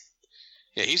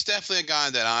 yeah, he's definitely a guy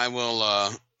that I will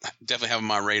definitely have on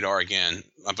my radar again.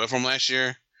 I voted for him last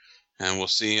year, and we'll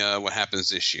see what happens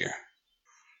this year.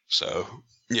 So,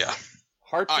 yeah.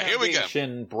 Hart All right, here we go.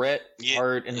 Foundation, Bret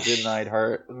Hart and Jim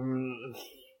Neidhart.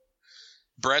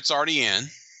 Bret's already in.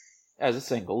 As a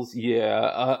singles,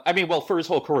 yeah. I mean, well, for his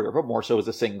whole career, but more so as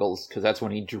a singles, because that's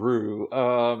when he drew.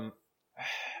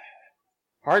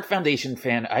 Hart Foundation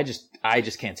fan, I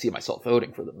just can't see myself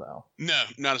voting for them, though. No,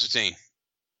 not as a team.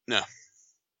 No.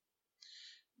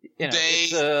 You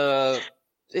know,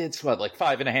 it's what, like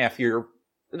 5.5 year,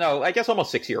 no, I guess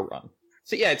almost 6 year run.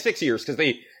 So yeah, it's 6 years,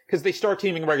 because they start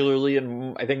teaming regularly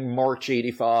in, I think, March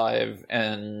 85,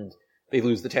 and they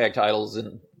lose the tag titles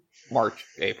in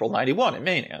April 91 in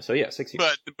Mania. So yeah, 6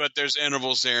 years. But there's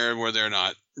intervals there where they're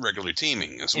not regularly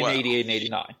teaming as well. In 88 and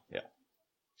 89, yeah.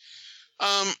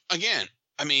 Again,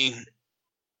 I mean,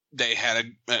 they had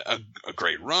a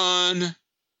great run,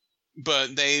 but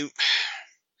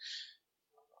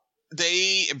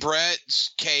Bret's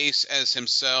case as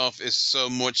himself is so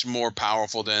much more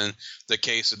powerful than the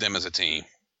case of them as a team.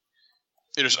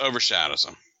 It just overshadows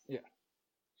them. Yeah.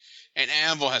 And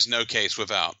Anvil has no case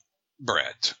without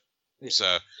Bret. Yeah.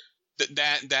 So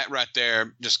that right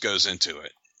there just goes into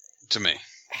it to me.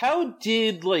 How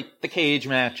did, like, the cage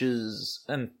matches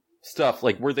and stuff,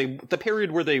 like, were they the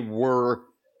period where they were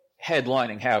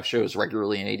headlining house shows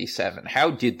regularly in 87,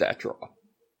 how did that draw?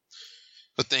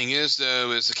 The thing is,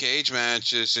 though, is the cage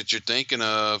matches that you're thinking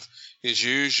of is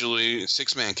usually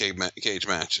 6-man cage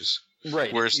matches.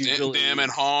 Right. Whereas them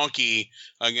and Honky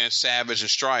against Savage and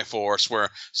Strikeforce, where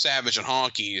Savage and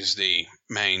Honky is the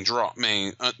main draw.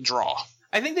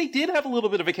 I think they did have a little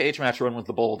bit of a cage match run with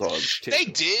the Bulldogs, too. They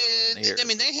did. I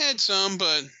mean, they had some,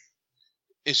 but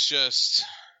it's just...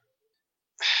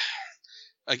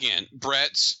 Again,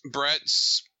 Bret's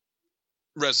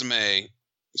resume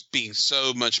being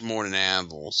so much more than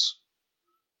Anvil's,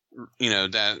 you know,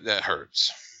 that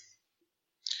hurts.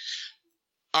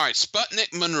 All right,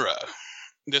 Sputnik Monroe.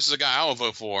 This is a guy I'll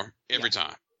vote for every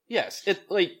time. Yes,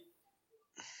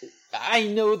 I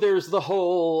know there's the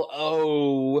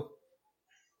whole,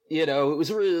 you know, it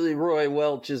was really Roy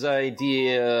Welch's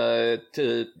idea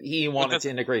he wanted to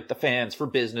integrate the fans for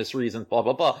business reasons, blah,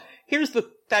 blah, blah.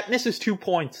 That misses 2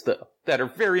 points, though, that are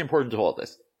very important to all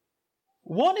this.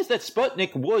 One is that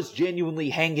Sputnik was genuinely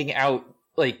hanging out,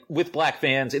 like, with black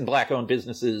fans in black-owned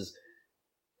businesses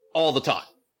all the time.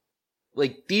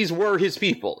 Like, these were his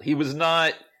people. He was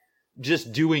not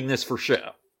just doing this for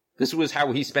show. This was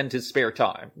how he spent his spare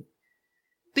time.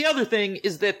 The other thing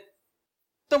is that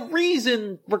the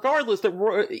reason, regardless,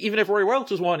 that even if Roy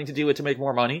Welch was wanting to do it to make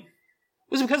more money,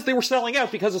 was because they were selling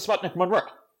out because of Sputnik Monroe.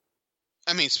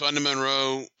 I mean, Sputnik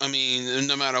Monroe, I mean,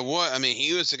 no matter what, I mean,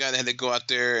 he was the guy that had to go out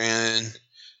there and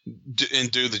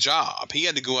do the job. He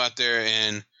had to go out there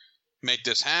and make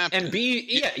this happen. And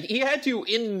he had to,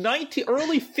 in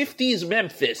early 50s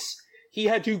Memphis, he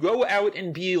had to go out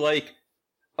and be like,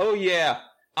 oh yeah,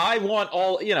 I want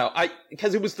all, you know,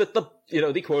 because it was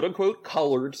the quote-unquote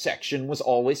colored section was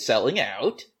always selling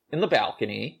out in the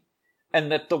balcony,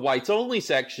 and that the whites-only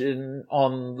section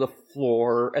on the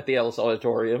floor at the Ellis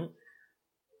Auditorium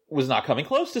was not coming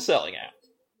close to selling out.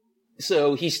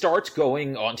 So he starts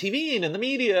going on TV and in the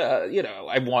media, you know,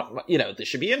 I want, you know, this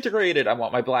should be integrated. I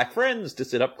want my black friends to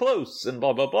sit up close and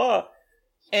blah, blah, blah.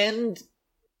 And,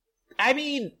 I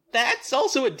mean, that's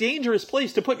also a dangerous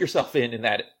place to put yourself in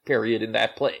that period, in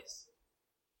that place.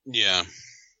 Yeah.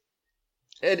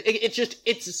 And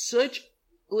it's such,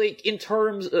 like, in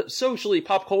terms of socially,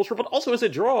 pop culture, but also as a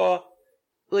draw,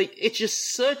 like, it's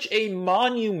just such a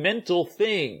monumental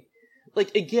thing.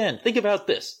 Like, again, think about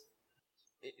this.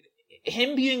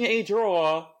 Him being a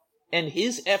draw, and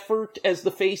his effort as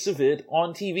the face of it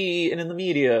on TV and in the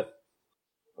media,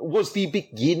 was the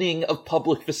beginning of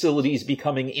public facilities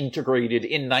becoming integrated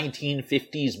in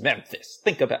 1950s Memphis.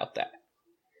 Think about that.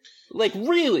 Like,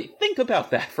 really, think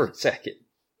about that for a second.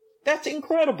 That's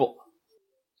incredible.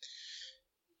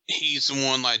 He's the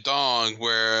one like Dog,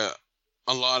 where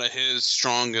a lot of his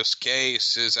strongest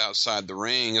case is outside the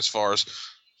ring as far as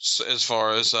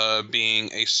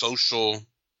being a social,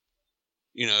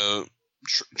 you know,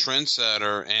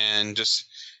 trendsetter and just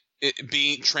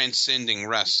being transcending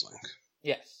wrestling.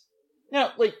 Yes.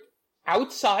 Now, like,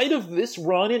 outside of this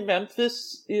run in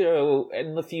Memphis, you know,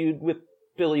 and the feud with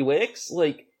Billy Wicks,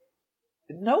 like,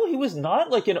 no, he was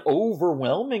not, like, an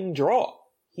overwhelming draw.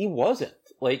 He wasn't.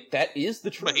 Like, that is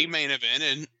the truth. But he main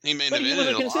evented. He was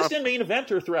a consistent main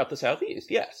eventer throughout the Southeast,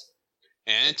 yes.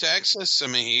 And in Texas, I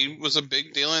mean, he was a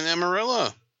big deal in Amarillo.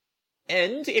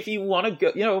 And if you want to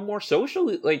go, you know, more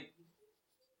socially, like,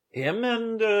 him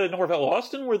and Norvell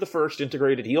Austin were the first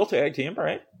integrated heel tag team,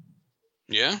 right?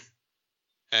 Yeah.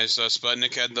 And so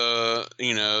Sputnik had the,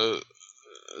 you know,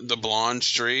 the blonde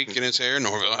streak in his hair.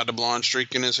 Norvell had a blonde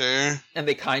streak in his hair. And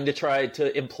they kind of tried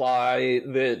to imply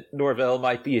that Norvell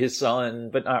might be his son,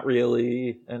 but not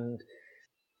really. And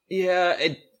yeah,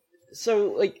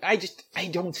 so like I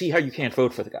don't see how you can't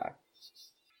vote for the guy.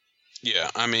 Yeah,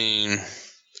 I mean,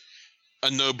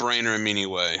 a no-brainer in many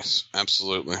ways.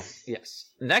 Absolutely. Yes.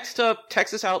 Next up,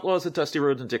 Texas Outlaws with Dusty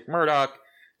Rhodes and Dick Murdoch.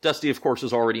 Dusty, of course,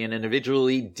 was already in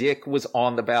individually. Dick was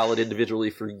on the ballot individually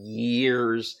for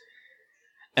years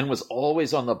and was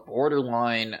always on the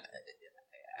borderline.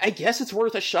 I guess it's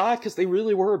worth a shot because they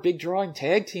really were a big drawing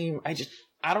tag team. I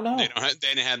don't know. They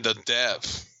didn't have the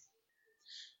depth.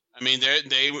 I mean,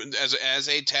 they as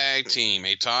a tag team,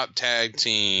 a top tag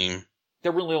team.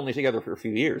 They were really only together for a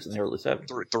few years in the early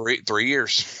 70s. 3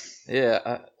 years.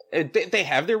 Yeah. They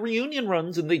have their reunion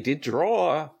runs and they did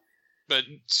draw. But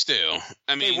still,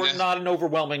 I mean, they were not an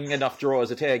overwhelming enough draw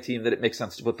as a tag team that it makes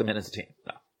sense to put them in as a team.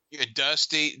 No. Yeah,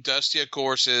 Dusty, of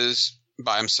course, is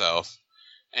by himself,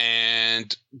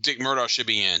 and Dick Murdoch should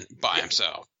be in by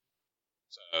himself.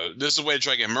 So this is a way to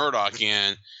try to get Murdoch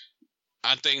in.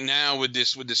 I think now with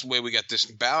this way we got this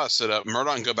ballot set up,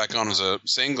 Murdoch can go back on as a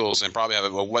singles and probably have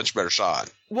a much better shot.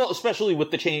 Well, especially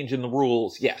with the change in the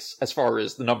rules, yes. As far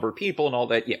as the number of people and all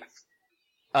that,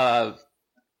 yeah.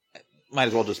 Might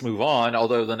as well just move on,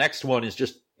 although the next one is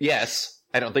just, yes,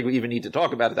 I don't think we even need to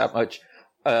talk about it that much.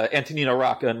 Antonino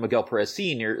Rocca and Miguel Perez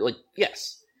Sr., like,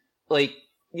 yes. Like,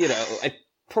 you know,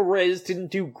 Perez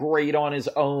didn't do great on his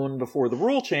own before the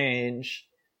rule change,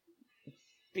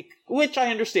 which I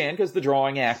understand, because the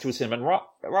drawing act was him and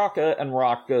Rocca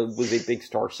was a big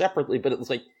star separately, but it was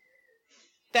like,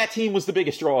 that team was the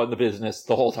biggest draw in the business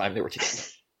the whole time they were together.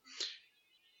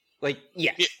 Like,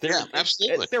 yes. Yeah,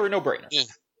 absolutely. They were no-brainer.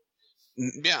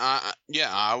 Yeah,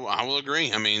 I will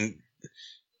agree. I mean,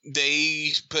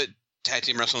 they put tag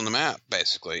team wrestling on the map,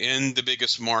 basically, in the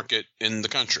biggest market in the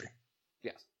country.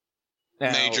 Yes.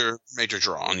 Now, major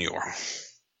draw on your.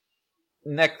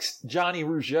 Next, Johnny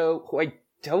Rougeau, who I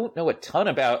don't know a ton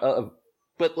about,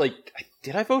 but, like,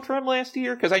 did I vote for him last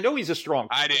year? Because I know he's a strong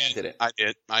candidate.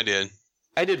 I did.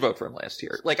 I did vote for him last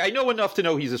year. Like, I know enough to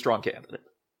know he's a strong candidate.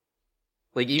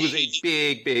 Like, he was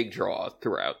a big draw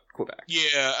throughout Quebec.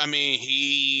 Yeah, I mean,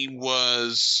 he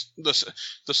was the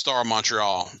star of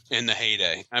Montreal in the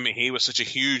heyday. I mean, he was such a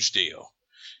huge deal.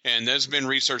 And there's been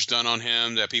research done on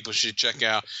him that people should check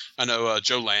out. I know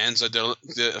Joe Lanza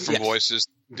from Voices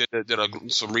did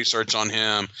some research on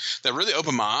him that really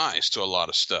opened my eyes to a lot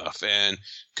of stuff and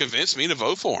convinced me to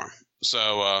vote for him.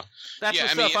 So that's the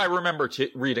stuff I remember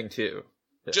reading too.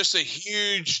 Yeah. Just a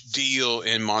huge deal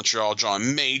in Montreal,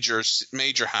 drawing major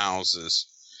houses,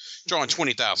 drawing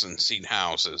 20,000 seat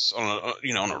houses on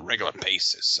a regular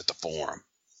basis at the Forum.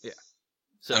 Yeah,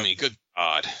 so I mean, good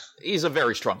God, he's a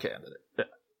very strong candidate.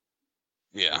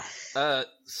 Yeah.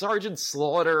 Sergeant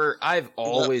Slaughter, I've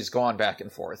always gone back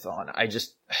and forth on.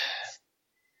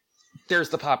 There's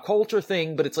the pop culture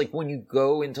thing, but it's like when you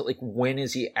go into like when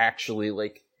is he actually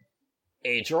like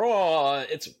a draw?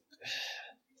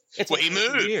 He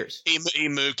moved. Years. He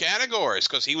moved categories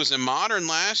because he was in modern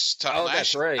last time. Oh,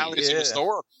 that's right. Now he's in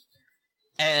historical.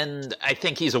 And I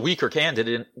think he's a weaker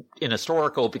candidate in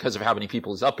historical because of how many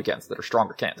people he's up against that are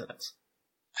stronger candidates.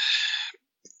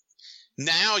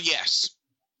 Now, yes.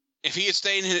 If he had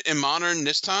stayed in modern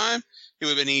this time, it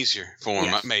would have been easier for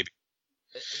him, maybe.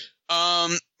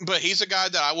 But he's a guy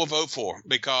that I will vote for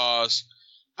because,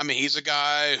 I mean, he's a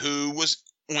guy who was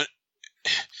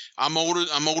I'm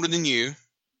older than you.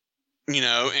 You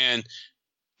know, and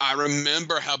I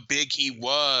remember how big he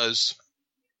was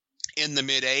in the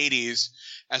mid-'80s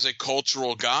as a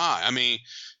cultural guy. I mean,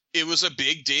 it was a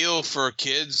big deal for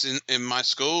kids in my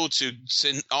school to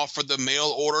offer the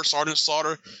mail order Sergeant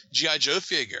Slaughter G.I. Joe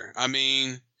figure. I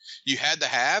mean, you had to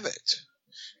have it.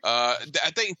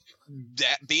 I think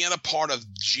that being a part of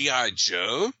G.I.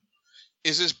 Joe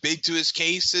is as big to his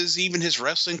case as even his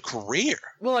wrestling career.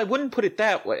 Well, I wouldn't put it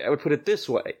that way. I would put it this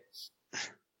way.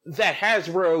 That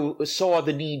Hasbro saw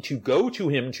the need to go to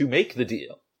him to make the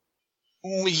deal.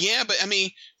 Well, yeah, but I mean,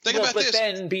 think about this. But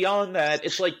then beyond that,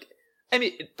 it's like, I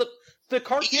mean, the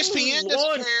cartoon ESPN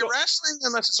doesn't carry wrestling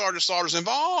unless the Sergeant Slaughter's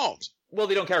involved. Well,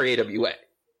 they don't carry AWA.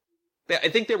 I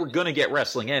think they were going to get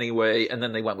wrestling anyway, and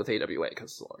then they went with AWA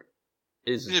because Slaughter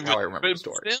is how I remember the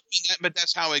story. But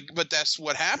that's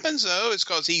what happens though. It's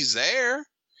because he's there.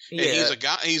 Yeah, and he's a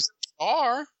guy. He's a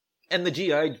star. And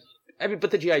the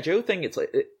but the G.I. Joe thing, it's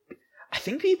like, I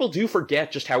think people do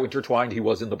forget just how intertwined he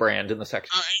was in the brand in the second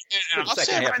half of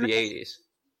the 80s.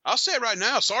 I'll say it right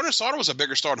now. Sergeant Slaughter was a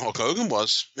bigger star than Hulk Hogan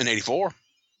was in 84.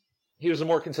 He was a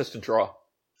more consistent draw.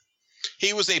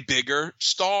 He was a bigger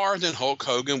star than Hulk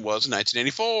Hogan was in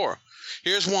 1984.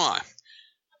 Here's why.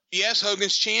 Yes,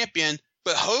 Hogan's champion,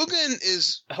 but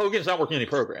Hogan's not working any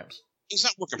programs. He's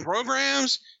not working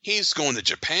programs. He's going to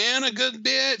Japan a good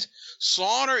bit.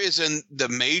 Slaughter is in the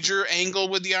major angle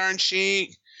with the Iron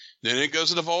Sheik. Then it goes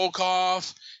to the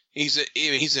Volkov. He's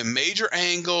in major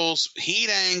angles, heat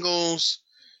angles.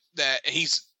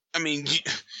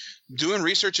 Doing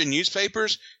research in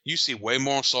newspapers, you see way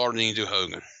more Slaughter than you do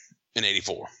Hogan in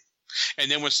 '84.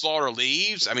 And then when Slaughter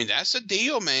leaves, that's a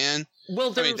deal, man.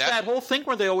 Well, there was that whole thing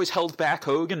where they always held back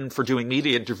Hogan for doing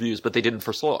media interviews, but they didn't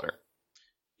for Slaughter.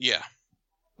 Yeah.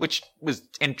 Which was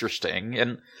interesting.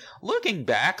 And looking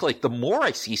back, the more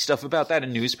I see stuff about that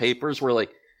in newspapers where,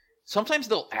 sometimes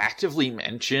they'll actively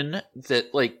mention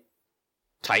that,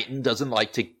 Titan doesn't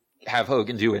like to have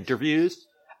Hogan do interviews.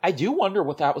 I do wonder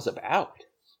what that was about.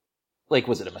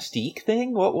 Was it a Mystique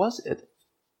thing? What was it?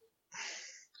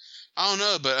 I don't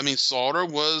know, but Slaughter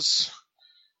was,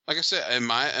 like I said, in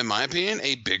my opinion,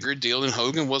 a bigger deal than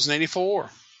Hogan was in '84.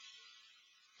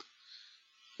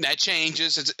 That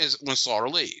changes is when Slaughter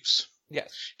leaves.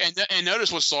 Yes. And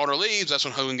notice when Slaughter leaves, that's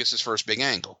when Hogan gets his first big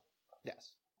angle.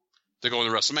 Yes. They're going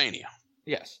to WrestleMania.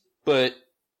 Yes. But,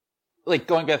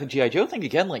 going back to the G.I. Joe thing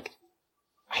again,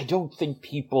 I don't think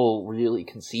people really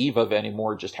conceive of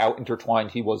anymore just how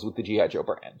intertwined he was with the G.I. Joe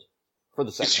brand for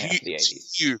the second half of the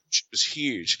 80s. It was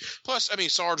huge. Plus,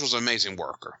 Sarge was an amazing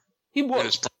worker. He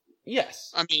was.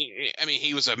 Yes.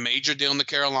 He was a major deal in the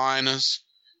Carolinas.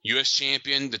 U.S.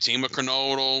 champion, the team with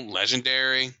Kernodle,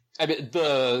 legendary.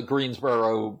 The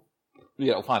Greensboro,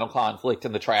 final conflict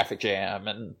and the traffic jam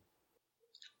and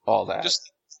all that.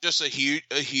 Just a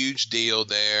huge deal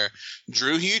there.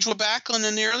 Drew Hughes with Backlund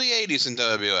in the early 80s in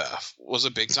WWF. Was a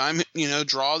big time,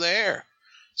 draw there.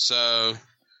 So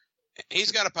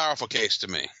he's got a powerful case to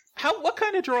me. What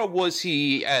kind of draw was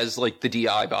he as the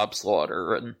DI Bob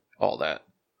Slaughter and all that?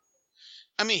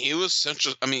 He was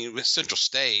with Central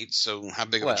State, so how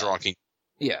big of a draw can...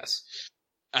 Yes.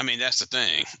 That's the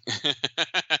thing.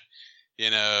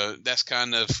 That's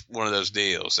kind of one of those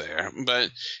deals there. But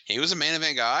he was a main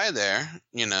event guy there,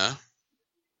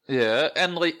 Yeah,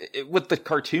 and with the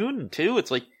cartoon, too, it's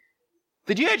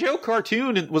the G.I. Joe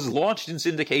cartoon was launched in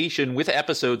syndication with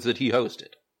episodes that he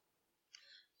hosted.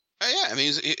 Yeah,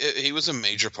 he was a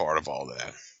major part of all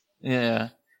that. Yeah.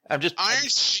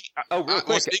 Real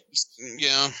quick.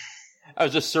 Yeah. I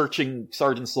was just searching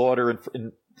Sergeant Slaughter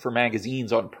for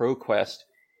magazines on ProQuest,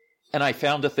 and I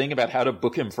found a thing about how to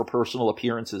book him for personal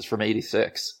appearances from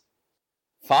 '86.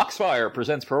 Foxfire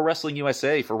presents Pro Wrestling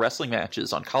USA for wrestling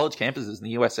matches on college campuses in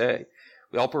the USA.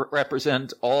 We all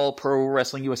represent all Pro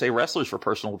Wrestling USA wrestlers for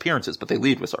personal appearances, but they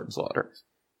lead with Sergeant Slaughter.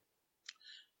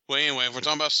 Well, anyway, if we're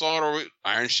talking about Slaughter,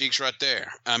 Iron Sheik's right there.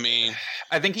 I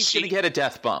think he's going to get a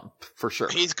death bump, for sure.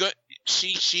 He's good.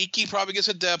 Sheiky probably gets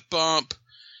a death bump.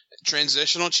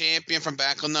 Transitional champion from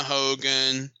Backlund to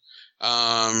Hogan.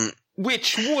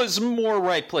 Which was more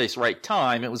right place, right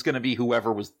time. It was going to be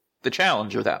whoever was the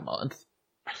challenger that month.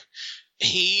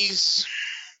 He's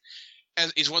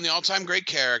one of the all-time great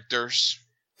characters.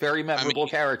 Very memorable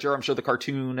character. I'm sure the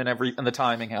cartoon and the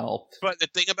timing helped. But the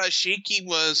thing about Sheiky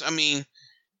was,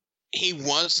 he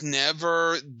was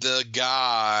never the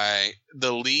guy,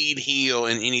 the lead heel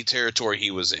in any territory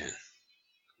he was in.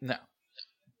 No.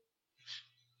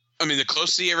 The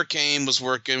closest he ever came was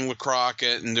working with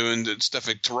Crockett and doing the stuff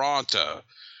at Toronto.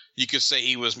 You could say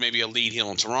he was maybe a lead heel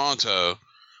in Toronto,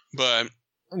 but...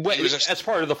 as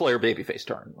part of the Flair babyface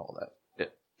turn and all that.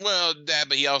 Yeah. Well,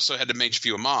 but he also had the major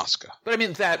feud with Mosca. But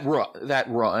that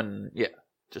run, yeah.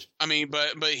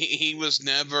 But he was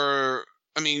never...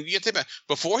 you think about it,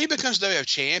 before he becomes WWF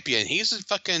champion, he's a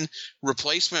fucking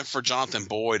replacement for Jonathan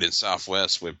Boyd in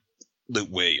Southwest with Luke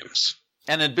Williams.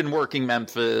 And had been working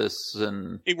Memphis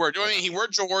and... He worked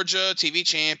Georgia, TV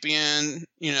champion.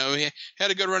 He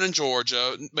had a good run in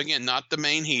Georgia. But again, not the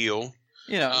main heel.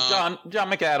 John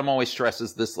McAdam always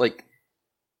stresses this,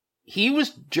 he was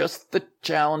just the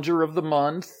challenger of the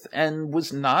month and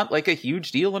was not, a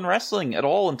huge deal in wrestling at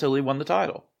all until he won the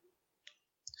title.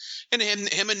 And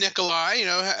him and Nikolai,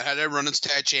 had a run as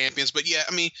tag champions. But yeah,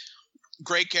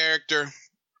 great character,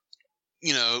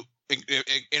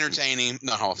 entertaining,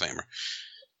 not Hall of Famer.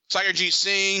 Tiger G.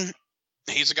 Singh,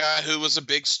 he's a guy who was a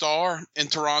big star in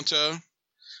Toronto,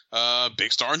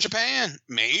 big star in Japan,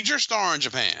 major star in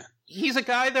Japan. He's a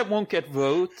guy that won't get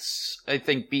votes, I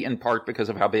think, in part because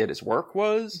of how bad his work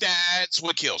was. That's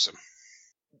what kills him.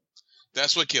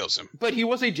 But he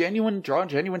was a genuine star.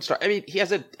 He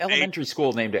has an elementary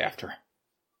school named after him.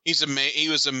 He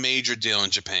was a major deal in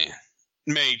Japan.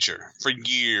 Major. For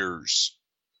years.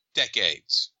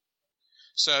 Decades.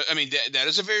 So, that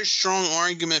is a very strong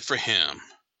argument for him.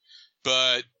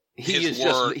 But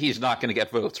He's not going to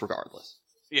get votes regardless.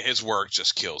 Yeah, his work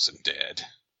just kills him dead.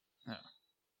 Yeah.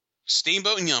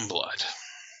 Steamboat and Youngblood.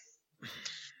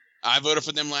 I voted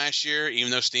for them last year,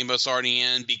 even though Steamboat's already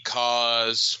in,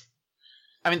 because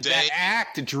that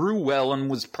act drew well and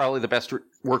was probably the best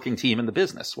working team in the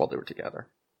business while they were together.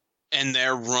 And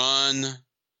their run,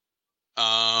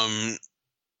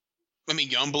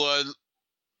 Youngblood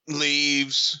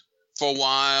leaves for a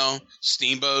while.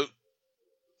 Steamboat,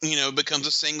 becomes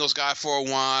a singles guy for a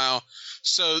while.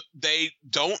 So they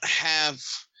don't have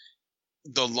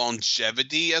the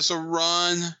longevity as a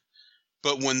run,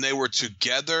 but when they were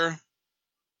together,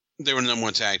 they were the number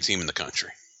one tag team in the country.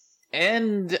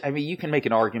 And, you can make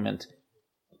an argument.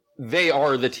 They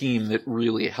are the team that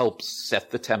really helps set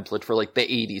the template for, the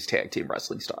 80s tag team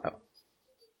wrestling style.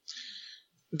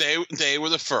 They were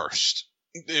the first.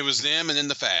 It was them and then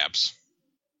the Fabs.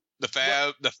 The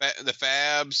Fabs, the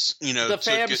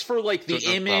Fabs for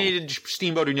the image,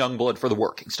 Steamboat and Youngblood for the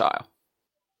working style.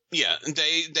 Yeah,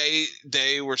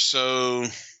 they were so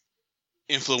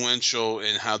influential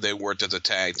in how they worked as a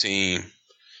tag team,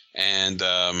 and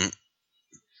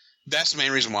that's the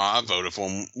main reason why I voted for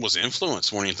them, was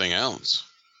influence more than anything else.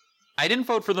 I didn't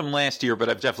vote for them last year, but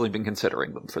I've definitely been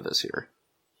considering them for this year.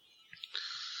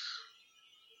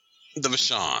 The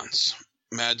Vachons.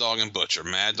 Mad Dog and Butcher.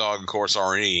 Mad Dog, of course,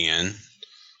 already in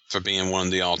for being one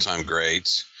of the all-time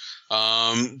greats.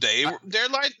 They're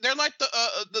like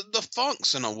the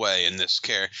Funks in a way in this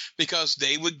character, because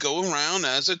they would go around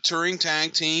as a touring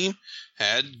tag team,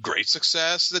 had great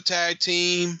success the tag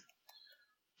team,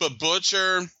 but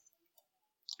Butcher,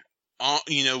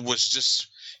 was just,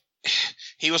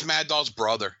 he was Mad Dog's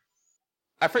brother.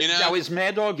 Now is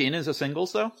Mad Dog in as a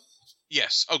singles though?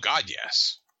 Yes. Oh God,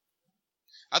 yes.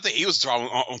 I think he was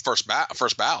on first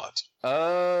ballot.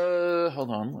 Hold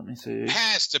on, let me see.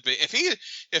 Has to be.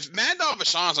 If Mad Dog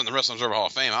Vachon's on the Wrestling Observer Hall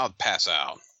of Fame, I would pass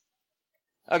out.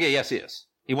 Okay, yes, he is.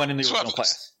 He went in the original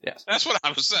class. Yes, that's what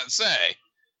I was going to say.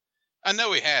 I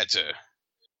know he had to.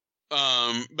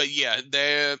 But yeah,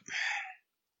 they're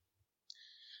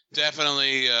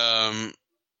definitely.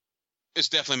 It's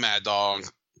definitely Mad Dog.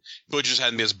 Butcher's had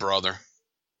to be his brother.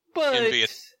 But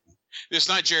it's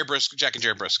not Jack and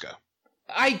Jerry Briscoe.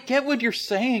 I get what you're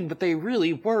saying, but they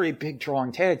really were a big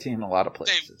drawing tag team in a lot of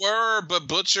places. They were, but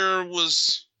Butcher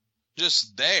was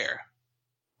just there.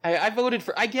 I voted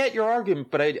for. I get your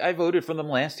argument, but I voted for them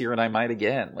last year, and I might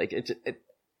again.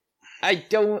 I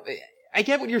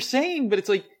get what you're saying, but it's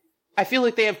I feel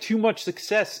like they have too much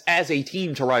success as a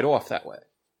team to write off that way.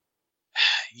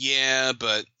 Yeah,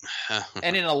 but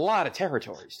and in a lot of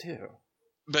territories too.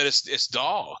 But it's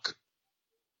Dog.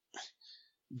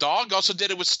 Dog also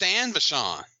did it with Stan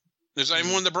Vachon. There's not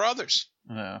even one of the brothers.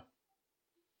 Yeah.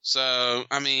 So,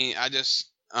 I just...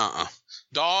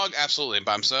 Dog, absolutely,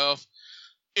 by himself.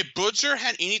 If Butcher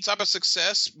had any type of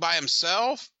success by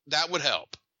himself, that would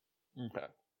help. Okay.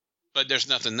 But there's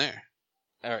nothing there.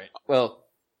 All right. Well,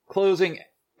 closing...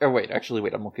 I'm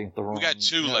looking at the wrong... We got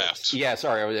two left. Yeah,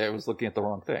 sorry, I was looking at the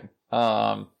wrong thing.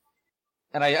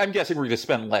 And I'm guessing we're going to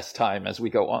spend less time as we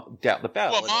go on down the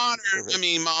ballot. Well,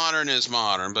 modern is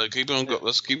modern, but keep on going.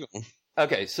 Let's keep going.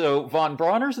 Okay, so Von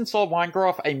Brauners and Saul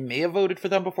Weingroff, I may have voted for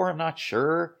them before, I'm not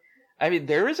sure.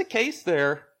 There is a case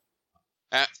there.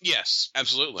 Yes,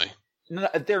 absolutely.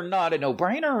 They're not a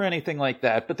no-brainer or anything like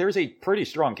that, but there's a pretty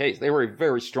strong case. They were a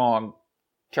very strong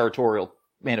territorial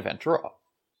main event draw.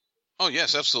 Oh,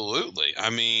 yes, absolutely.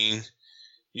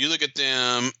 You look at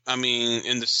them,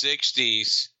 in the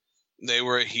 60s, they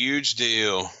were a huge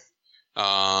deal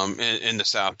in the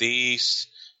Southeast.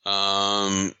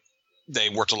 They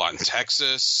worked a lot in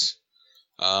Texas.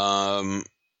 A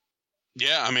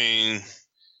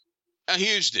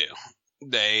huge deal.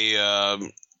 They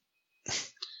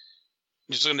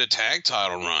just looking at the tag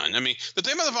title run. The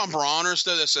thing about the Von Brauners,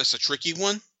 though, that's a tricky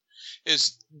one,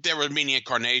 is there were many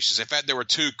incarnations. In fact, there were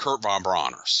two Kurt Von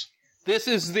Brauners. This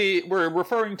is we're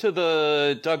referring to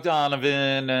the Doug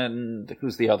Donovan and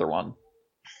who's the other one?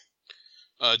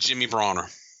 Jimmy Bronner.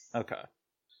 Okay.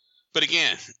 But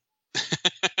again,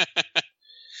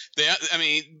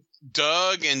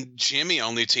 Doug and Jimmy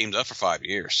only teamed up for 5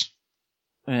 years.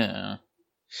 Yeah.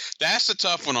 That's the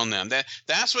tough one on them.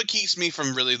 That's what keeps me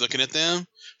from really looking at them,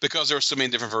 because there are so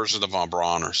many different versions of the Von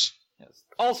Brauners. Yes.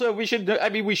 Also, we should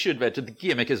mention the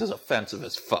gimmick is as offensive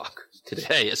as fuck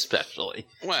today, especially.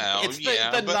 Well, it's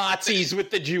the Nazis with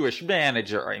the Jewish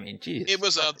manager. Geez. It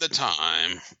was of the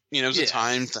time. It was a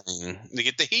time thing to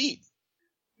get the heat.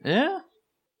 Yeah.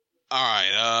 All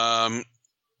right.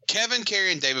 Kevin,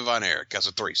 Kerry, and David Von Erich as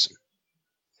a threesome.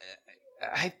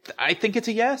 I think it's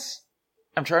a yes.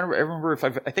 I'm trying to remember if I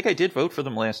think I did vote for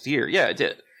them last year. Yeah, I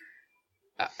did.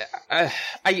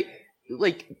 I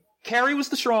like Carey was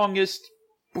the strongest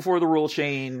before the rule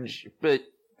change,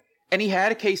 and he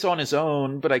had a case on his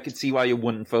own, but I could see why you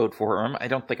wouldn't vote for him. I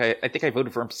think I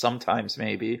voted for him sometimes,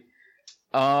 maybe.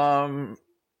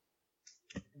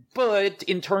 But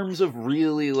in terms of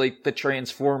really, like, the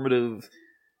transformative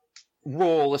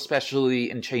role,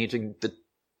 especially in changing the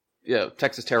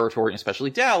Texas territory, and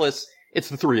especially Dallas, it's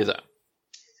the three of them.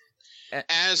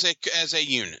 As a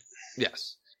unit.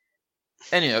 Yes.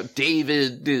 And,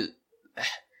 David,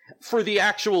 for the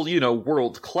actual,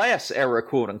 world-class era,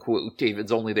 quote-unquote,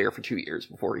 David's only there for 2 years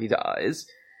before he dies.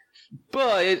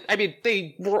 But, I mean,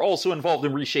 they were also involved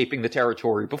in reshaping the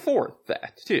territory before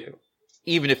that, too.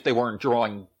 Even if they weren't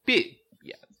drawing big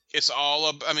yet. It's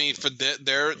all for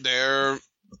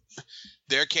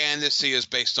their candidacy is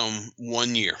based on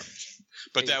 1 year.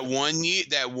 But that one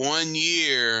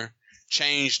year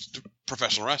changed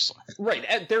professional wrestling. Right.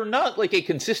 And they're not like a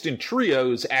consistent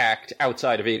trios act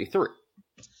outside of 83.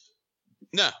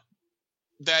 No.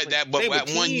 That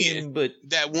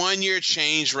 1 year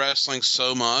changed wrestling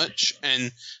so much,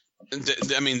 and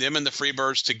them and the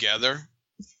Freebirds together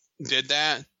did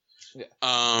that. Yeah.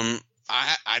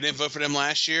 I didn't vote for them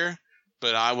last year,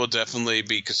 but I will definitely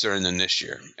be considering them this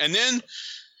year. And then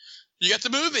you got the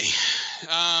movie.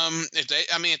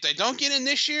 If they don't get in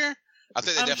this year, I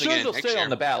think they definitely get in next year. I'm sure they'll stay on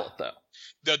the ballot, though.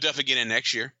 They'll definitely get in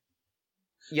next year.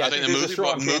 Yeah, I think the movie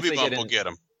bump will get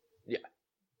them. Yeah.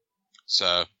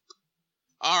 So,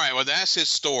 all right. Well, that's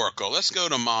historical. Let's go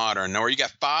to modern, where you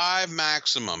got 5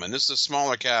 maximum, and this is a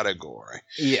smaller category.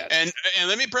 Yeah. And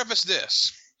let me preface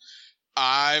this.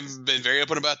 I've been very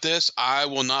open about this. I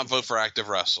will not vote for active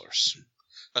wrestlers,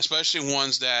 especially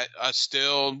ones that are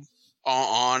still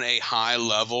on a high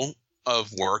level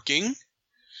of working.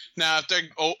 Now, if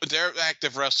they're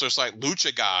active wrestlers like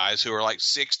lucha guys who are like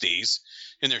 60s,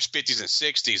 in their 50s and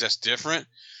 60s, that's different.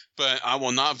 But I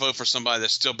will not vote for somebody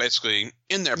that's still basically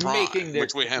in their prime,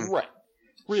 which we have. Right.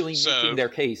 Really making their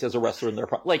case as a wrestler in their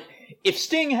prime. Like, if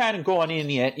Sting hadn't gone in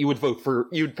yet, you'd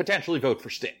potentially vote for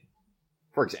Sting,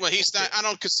 for example. Well, he's not. I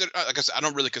don't consider. Like I said, I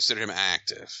don't really consider him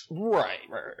active. Right.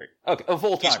 Okay, a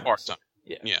full-time. He's part-time.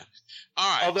 Yeah. All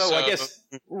right. Although I guess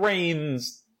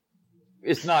Reigns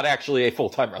is not actually a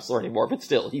full-time wrestler anymore, but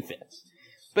still, he fits.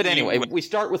 But anyway, we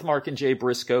start with Mark and Jay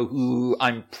Briscoe, who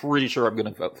I'm pretty sure I'm going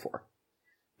to vote for.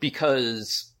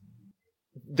 Because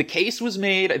the case was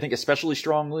made, I think especially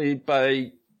strongly,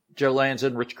 by Joe Lanza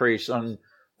and Rich Krace on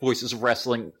Voices of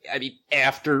Wrestling. I mean,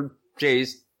 after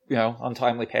Jay's,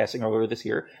 untimely passing earlier this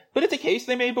year. But it's a case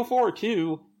they made before,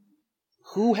 too.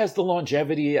 Who has the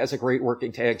longevity as a great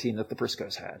working tag team that the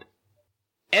Briscoes had?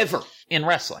 Ever in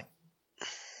wrestling.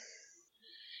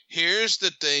 Here's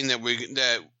the thing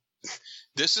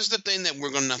this is the thing that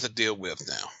we're going to have to deal with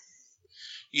now.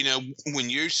 When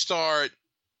you start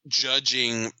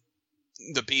judging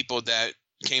the people that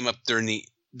came up during the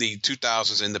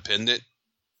 2000s independent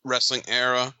wrestling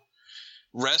era,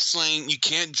 you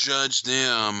can't judge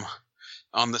them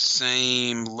on the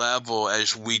same level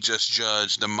as we just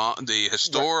judged the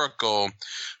historical,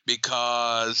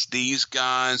 because these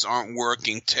guys aren't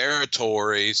working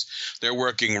territories. They're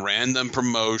working random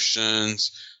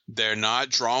promotions. They're not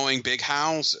drawing big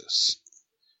houses.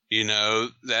 It's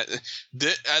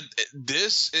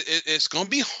going to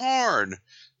be hard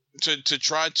to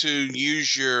try to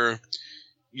use your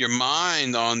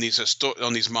mind on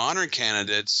these modern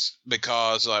candidates,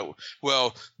 because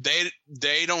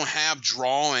they don't have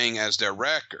drawing as their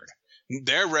record.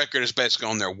 Their record is basically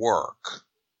on their work.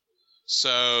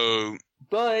 So,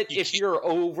 but if you're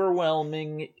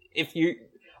overwhelming,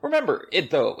 remember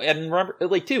it though, and remember,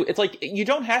 too, it's like you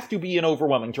don't have to be an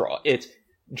overwhelming draw. It's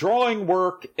drawing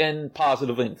work and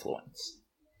positive influence.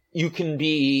 You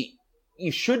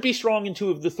should be strong in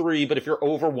 2 of the 3, but if you're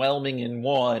overwhelming in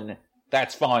 1,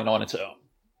 that's fine on its own.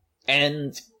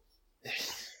 And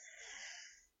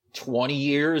 20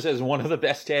 years as one of the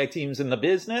best tag teams in the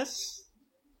business?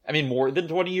 I mean, more than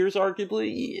 20 years,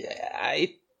 arguably?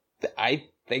 I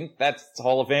think that's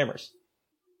Hall of Famers.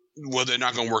 Well, they're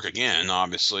not going to work again,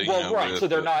 obviously. Well, right, so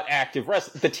they're not active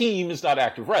wrestlers. The team is not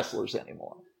active wrestlers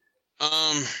anymore.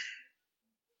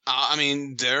 I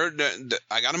mean,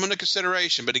 I got them under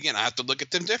consideration, but again, I have to look at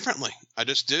them differently. I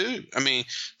just do. I mean,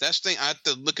 that's the thing. I have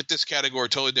to look at this category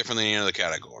totally different than any other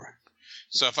category.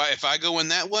 So if I go in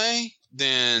that way,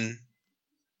 then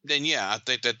yeah, I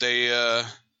think that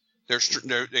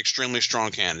they're extremely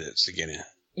strong candidates to get in.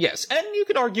 Yes, and you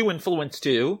could argue influence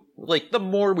too. Like, the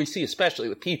more we see, especially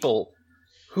with people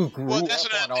who grew up on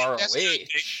ROH.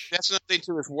 That's another thing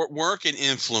too, is work and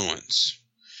influence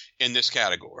in this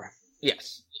category.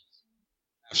 Yes.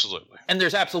 Absolutely. And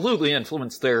there's absolutely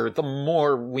influence there. The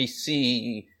more we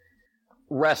see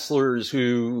wrestlers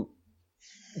who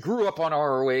grew up on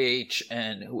ROH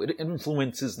and who it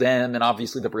influences them, and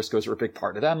obviously the Briscoes are a big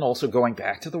part of that, and also going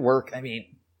back to the work. I mean,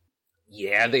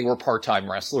 yeah, they were part-time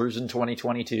wrestlers in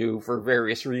 2022 for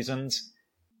various reasons.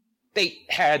 They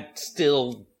had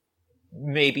still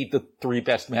maybe the 3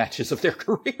 best matches of their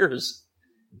careers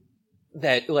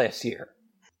that last year.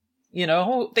 You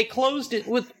know, they closed it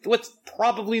with what's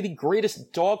probably the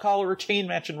greatest dog collar chain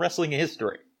match in wrestling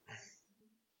history.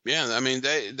 Yeah, I mean,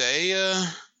 they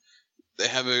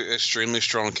have an extremely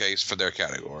strong case for their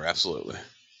category. Absolutely.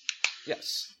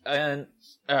 Yes. And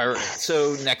all right,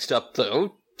 so next up,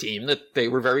 though, team that they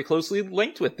were very closely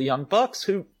linked with, the Young Bucks,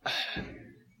 who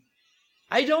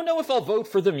I don't know if I'll vote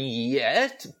for them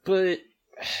yet, but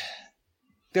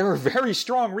there are very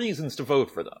strong reasons to vote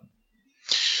for them.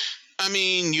 I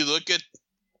mean, you look at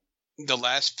the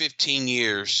last 15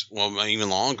 years, well,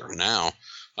 even longer now,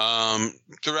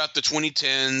 throughout the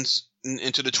 2010s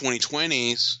into the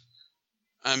 2020s,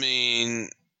 I mean,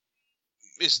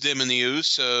 it's them and the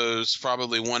Usos,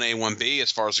 probably 1A, 1B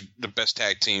as far as the best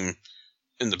tag team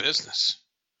in the business.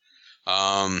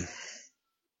 I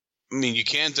mean, you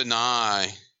can't deny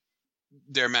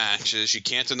their matches. You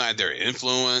can't deny their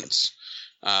influence.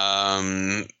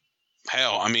 Hell,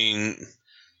 I mean,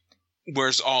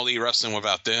 where's All Elite Wrestling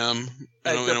without them,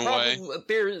 in a way?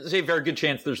 There's a very good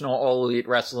chance there's no All Elite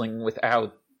Wrestling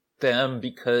without them,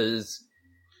 because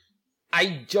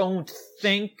I don't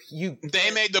think you...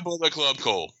 They made the Bullet Club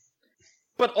cool.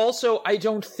 But also, I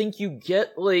don't think you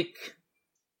get, like...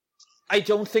 I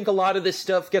don't think a lot of this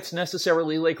stuff gets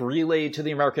necessarily, like, relayed to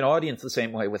the American audience the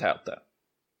same way without them.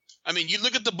 I mean, you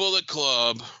look at the Bullet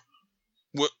Club,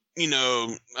 you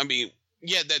know, I mean...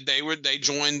 Yeah, that they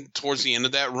joined towards the end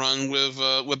of that run with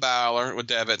Balor, with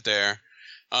Devitt there,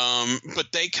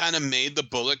 but they kind of made the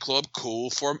Bullet Club cool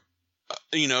for,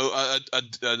 you know,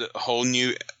 a whole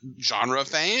new genre of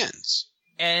fans.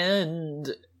 And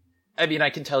I mean,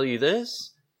 I can tell you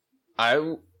this: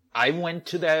 I went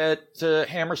to that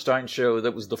Hammerstein show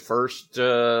that was the first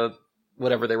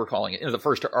whatever they were calling it, the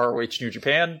first ROH New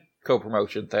Japan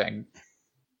co-promotion thing.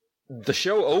 The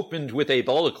show opened with a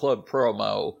Bullet Club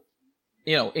promo,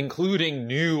 you know, including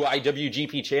new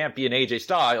IWGP champion AJ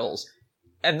Styles,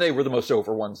 and they were the most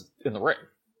over ones in the ring.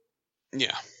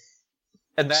 Yeah.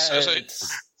 And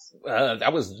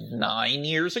that was 9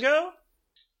 years ago?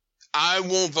 I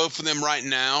won't vote for them right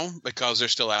now because they're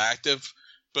still active,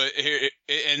 but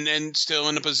and then still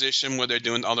in a position where they're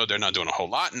doing, although they're not doing a whole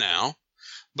lot now,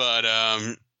 but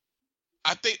I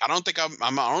don't think I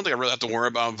really have to worry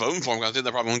about voting for them, because I think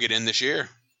they're probably going to get in this year.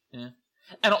 Yeah.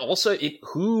 And also,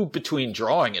 who between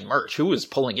drawing and merch, who was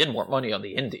pulling in more money on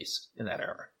the indies in that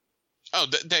era? Oh,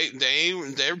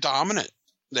 they're dominant.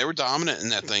 They were dominant in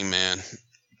that thing, man.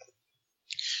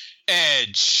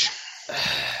 Edge.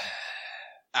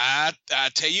 I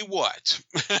tell you what.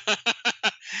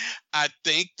 I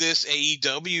think this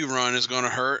AEW run is going to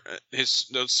hurt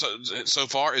so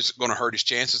far is going to hurt his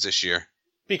chances this year.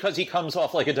 Because he comes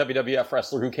off like a WWF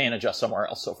wrestler who can't adjust somewhere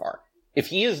else so far. If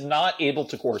he is not able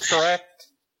to course correct,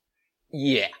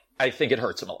 yeah, I think it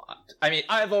hurts him a lot. I mean,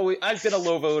 I've been a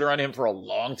low voter on him for a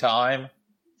long time,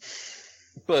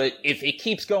 but if it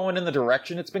keeps going in the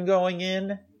direction it's been going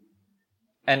in,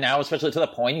 and now especially to the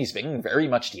point he's been very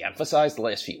much de-emphasized the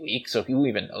last few weeks, so who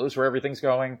even knows where everything's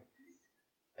going?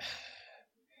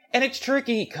 And it's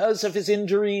tricky because of his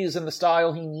injuries and the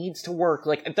style he needs to work.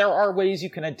 Like, there are ways you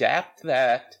can adapt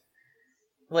that.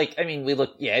 Like, I mean,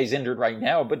 he's injured right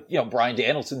now, but, you know, Bryan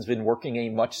Danielson's been working a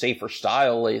much safer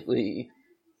style lately,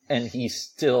 and he's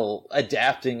still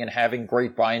adapting and having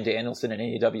great Bryan Danielson and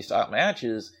AEW style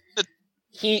matches.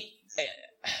 He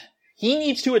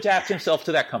needs to adapt himself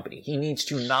to that company. He needs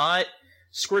to not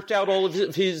script out all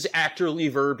of his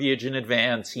actorly verbiage in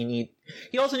advance. He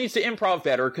also needs to improv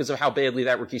better because of how badly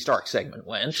that Ricky Stark segment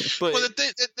went. But, well,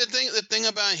 the thing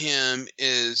about him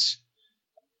is,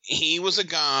 he was a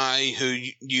guy who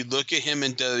you look at him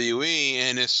in WWE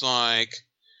and it's like,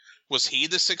 was he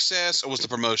the success or was the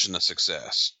promotion the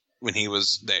success when he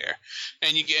was there?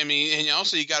 And and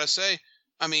also you got to say,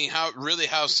 I mean,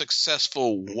 how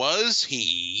successful was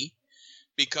he?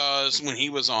 Because when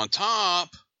he was on top,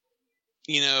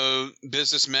 you know,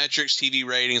 business metrics, TV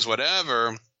ratings,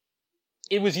 whatever,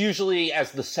 it was usually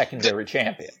as the secondary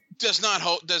champion. Does not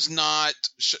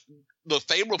look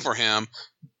favorable for him.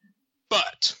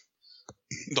 But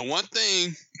the one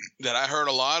thing that I heard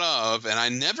a lot of, and I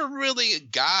never really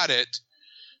got it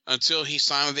until he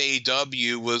signed with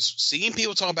AEW, was seeing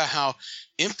people talk about how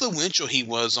influential he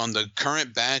was on the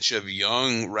current batch of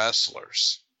young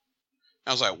wrestlers.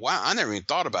 I was like, wow, I never even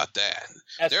thought about that.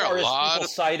 As There far are a as lot people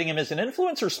of citing him as an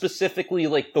influencer, specifically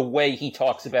like the way he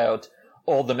talks about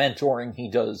all the mentoring he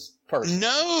does personally.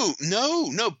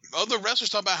 no. Other wrestlers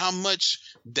talk about how much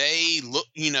they look,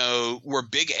 were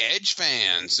big Edge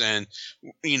fans, and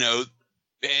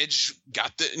Edge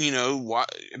got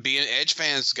being Edge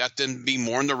fans got them to be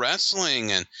more into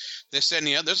wrestling, and this and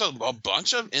the other. There's a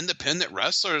bunch of independent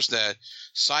wrestlers that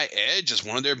cite Edge as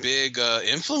one of their big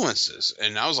influences,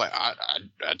 and I was like,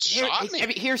 that shot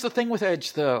me. Here's the thing with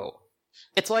Edge, though.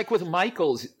 It's like with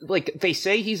Michaels. Like, they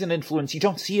say he's an influence. You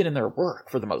don't see it in their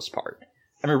work for the most part.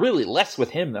 I mean, really less with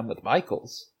him than with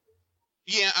Michaels.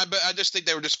 Yeah, but I just think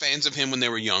they were just fans of him when they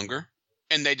were younger,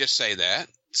 and they just say that.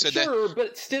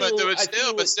 But still,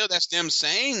 that's them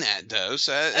saying that, though.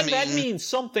 So that means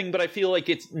something, but I feel like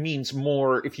it means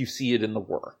more if you see it in the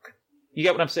work. You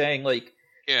get what I'm saying? Like,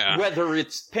 yeah. Whether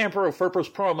it's Pampero, Furpo's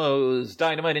promos,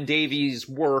 Dynamite and Davies'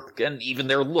 work, and even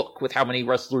their look with how many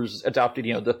wrestlers adopted,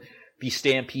 the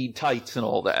Stampede tights and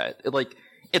all that. Like,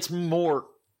 it's more,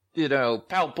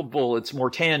 palpable, it's more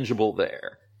tangible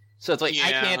there. So it's like,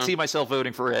 I can't see myself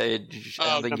voting for Edge.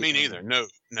 Me neither. No.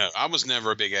 I was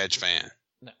never a big Edge fan.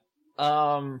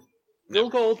 No. Bill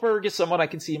Goldberg is someone I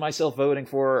can see myself voting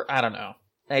for. I don't know.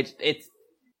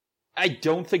 I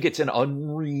don't think it's an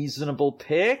unreasonable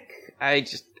pick. I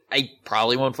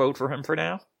probably won't vote for him for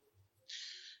now.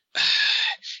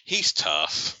 He's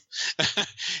tough.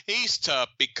 He's tough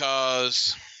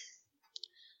because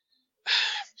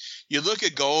you look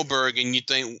at Goldberg and you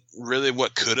think, really,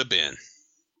 what could have been?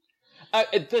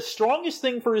 The strongest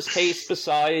thing for his case,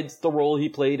 besides the role he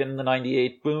played in the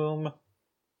 98 Boom,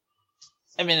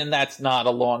 I mean, and that's not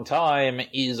a long time,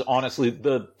 is honestly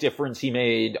the difference he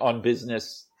made on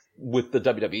business with the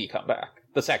WWE comeback.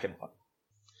 The second one.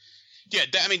 Yeah,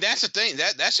 that's the thing.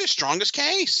 That's his strongest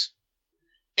case.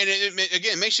 And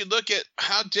it makes you look at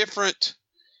how different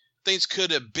things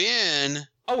could have been.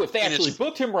 Oh, if they actually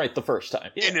booked him right the first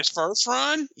time. Yeah. In his first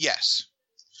run, yes.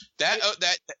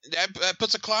 That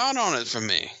puts a cloud on it for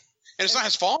me. And it's not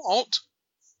his fault.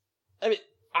 I mean,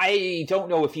 I don't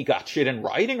know if he got shit in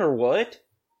writing or what.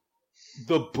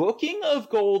 The booking of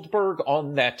Goldberg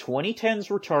on that 2010's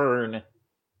return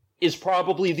is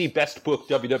probably the best booked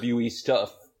WWE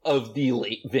stuff of the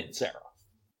late Vince era.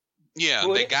 Yeah,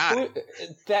 they got it.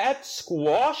 That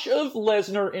squash of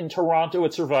Lesnar in Toronto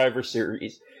at Survivor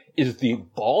Series is the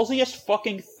ballsiest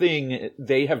fucking thing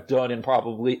they have done in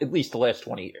probably at least the last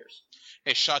 20 years.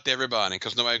 It shocked everybody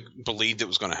because nobody believed it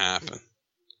was going to happen.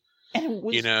 And it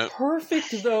was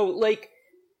perfect, though. Like,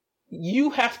 you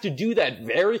have to do that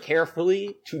very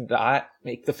carefully to not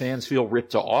make the fans feel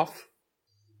ripped off.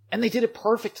 And they did it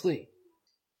perfectly.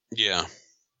 Yeah.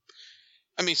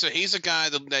 I mean, so he's a guy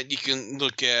that you can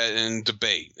look at and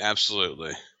debate.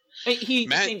 Absolutely. He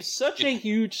became such a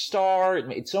huge star. It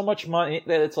made so much money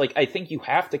that it's like, I think you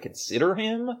have to consider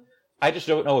him. I just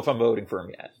don't know if I'm voting for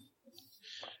him yet.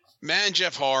 Matt and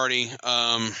Jeff Hardy.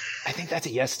 I think that's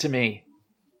a yes to me.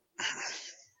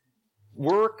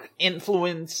 Work,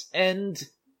 influence, and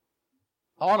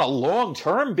on a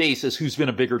long-term basis, who's been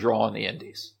a bigger draw in the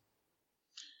Indies?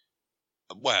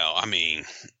 Well, I mean,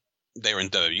 they were in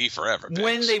WWE forever. Biggs.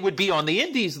 When they would be on the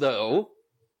Indies, though,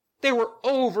 they were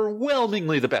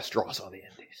overwhelmingly the best draws on the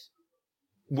Indies.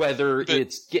 Whether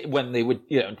it's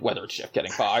Jeff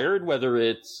getting fired, whether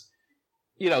it's,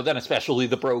 then especially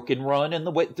the broken run and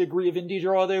the degree of indie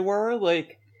draw they were,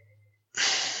 like.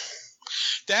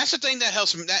 That's the thing that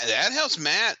helps. That helps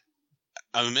Matt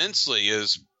immensely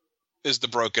is the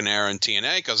broken era in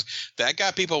TNA, because that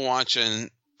got people watching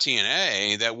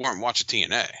TNA that weren't watching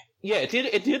TNA. Yeah,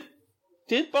 it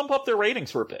did bump up their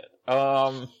ratings for a bit.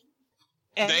 And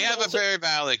they have a very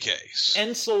valid case.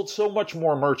 And sold so much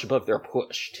more merch above their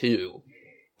push, too.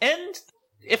 And,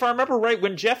 if I remember right,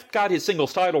 when Jeff got his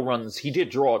singles title runs, he did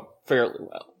draw fairly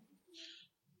well.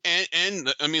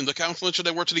 And I mean, look how influential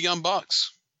they were to the Young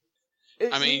Bucks.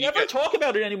 We never talk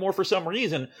about it anymore for some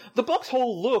reason. The Bucks'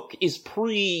 whole look is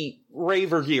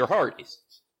pre-Raver Gear Hardys.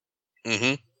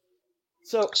 Mm-hmm.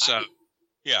 So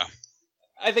yeah.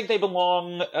 I think they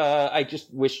belong. I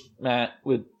just wish Matt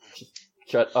would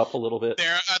shut up a little bit.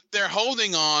 They're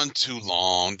holding on too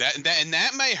long.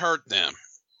 That may hurt them.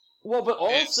 Well, but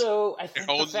also I think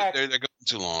they're going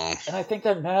too long. And I think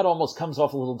that Matt almost comes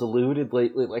off a little deluded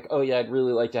lately. Like, oh yeah, I'd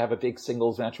really like to have a big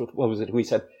singles match with, what was it? Who he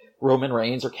said, Roman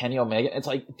Reigns or Kenny Omega. It's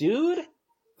like, dude,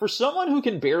 for someone who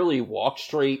can barely walk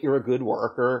straight, you're a good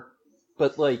worker.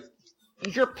 But like,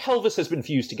 your pelvis has been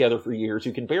fused together for years.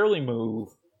 You can barely move.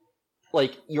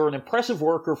 Like, you're an impressive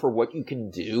worker for what you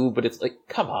can do, but it's like,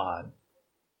 come on.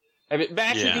 I mean,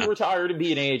 Matt should be retired and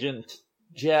be an agent.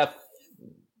 Jeff,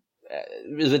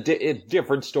 is a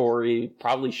different story.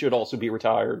 Probably should also be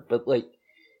retired, but like,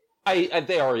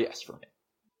 they are a yes for me.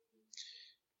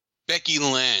 Becky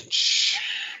Lynch.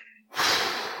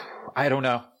 I don't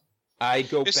know. I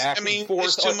go back and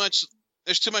forth.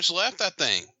 There's too much left, I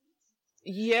think.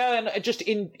 Yeah, and just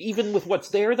even with what's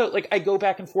there, though, like I go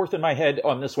back and forth in my head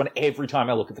on this one every time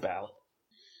I look at the ballot.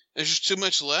 There's just too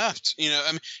much left,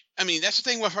 I mean that's the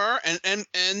thing with her, and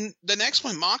the next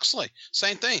one, Moxley,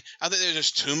 same thing. I think there's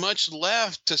just too much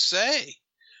left to say.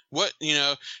 What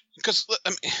because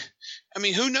I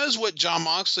mean, who knows what Jon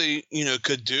Moxley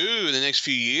could do in the next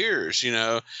few years?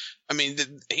 I mean,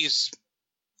 he's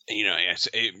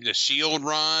the Shield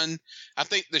run. I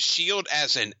think the Shield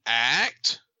as an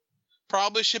act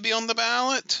probably should be on the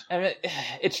ballot. I mean,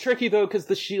 it's tricky though because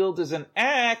the Shield as an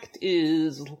act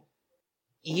is,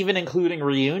 even including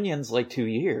reunions, like 2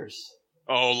 years.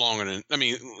 Oh, longer than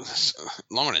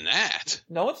that.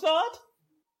 No, it's not.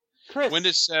 Chris, when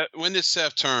did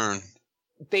Seth turn?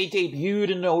 They debuted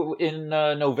in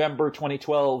November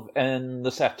 2012, and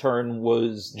the Seth turn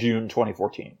was June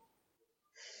 2014.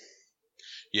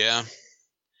 Yeah,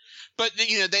 but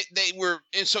they were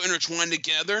so intertwined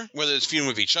together, whether it's feuding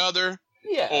with each other,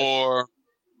 or.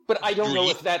 But I don't know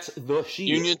if that's the Shield.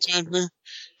 Union time thing.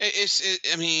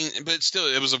 But still,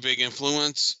 it was a big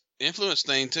influence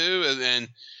thing too, and then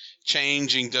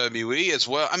changing WWE as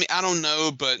well. I mean, I don't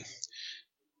know, but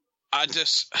I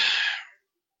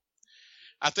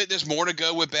think there's more to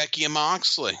go with Becky and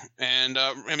Moxley, and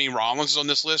Rollins is on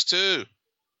this list too.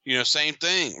 Same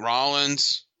thing.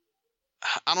 Rollins.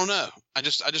 I don't know. I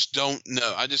just don't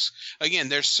know. Again,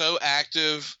 they're so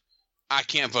active. I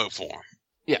can't vote for them.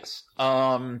 Yes.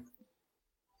 And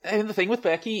the thing with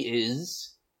Becky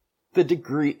is the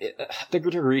degree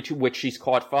to which she's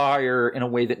caught fire in a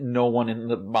way that no one in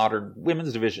the modern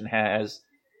women's division has.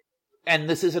 And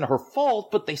this isn't her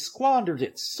fault, but they squandered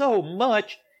it so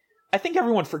much. I think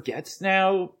everyone forgets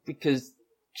now because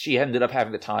she ended up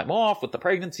having the time off with the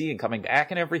pregnancy and coming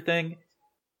back and everything.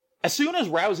 As soon as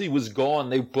Rousey was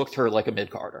gone, they booked her like a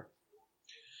mid-carder.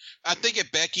 I think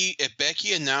if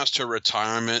Becky announced her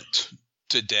retirement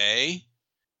today,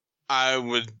 I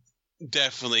would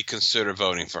definitely consider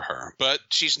voting for her, but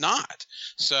she's not.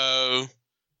 So,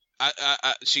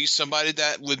 she's somebody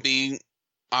that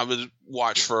I would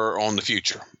watch for on the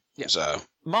future. Yeah. So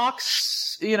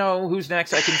Mox, who's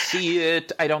next? I can see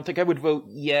it. I don't think I would vote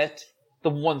yet.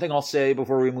 The one thing I'll say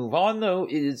before we move on, though,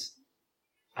 is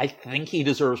I think he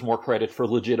deserves more credit for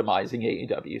legitimizing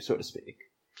AEW, so to speak.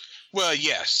 Well,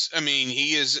 yes. I mean,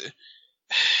 he is.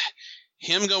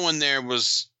 Him going there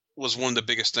was one of the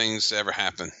biggest things to ever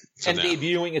happen for them.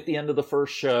 Debuting at the end of the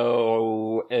first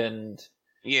show, and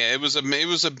yeah, it was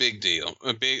a big deal,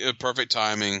 a perfect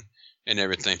timing and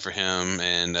everything for him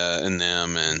and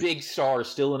them, and big star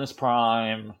still in his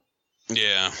prime.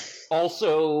 Yeah.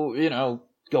 Also,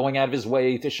 going out of his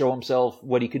way to show himself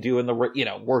what he could do in the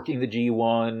working the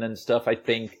G1 and stuff. I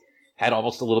think had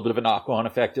almost a little bit of a knock-on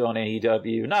effect on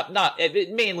AEW.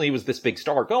 It mainly was this big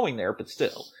star going there, but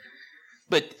still.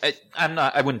 But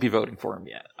I wouldn't be voting for him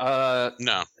yet.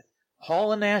 No.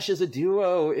 Hall and Nash as a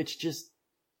duo, it's just,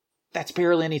 that's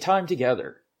barely any time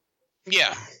together.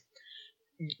 Yeah.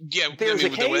 Yeah. There's a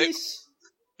case.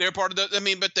 They're part of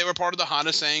but they were part of the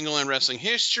hottest angle in wrestling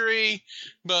history.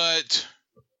 But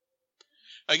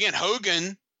again,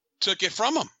 Hogan took it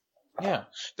from him. Yeah.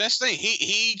 That's the thing.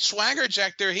 He swagger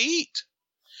jacked their heat.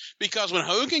 Because when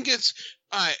Hogan gets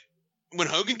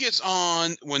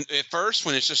on, when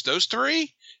it's just those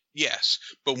three, yes.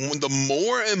 But when the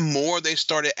more and more they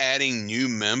started adding new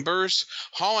members,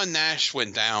 Hall and Nash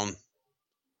went down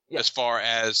as far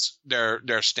as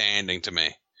their standing to me.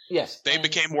 Yes. They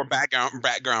became more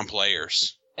background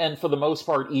players. And for the most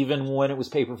part, even when it was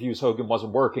pay-per-views Hogan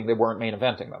wasn't working, they weren't main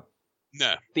eventing them.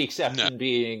 No. The exception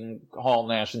being Hall,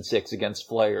 Nash, and Syxx against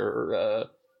Flair.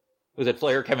 Was it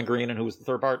Flair, Kevin Green, and who was the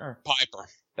third partner? Piper.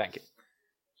 Thank you.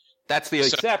 That's the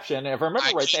exception. If I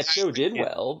remember right, that show did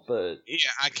well, but yeah,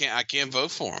 I can't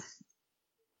vote for him.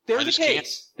 There's a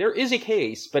case. There is a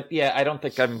case, but yeah, I don't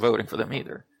think I'm voting for them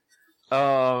either.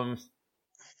 Paul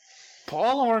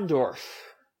Orndorff.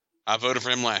 I voted for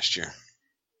him last year.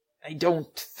 I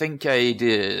don't think I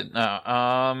did.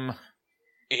 No.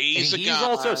 He's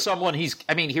also someone. Here's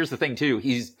the thing too.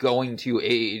 He's going to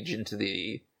age into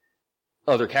the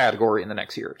other category in the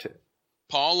next year or two.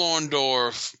 Paul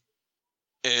Orndorff.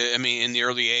 In the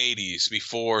early 80s,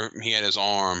 before he had his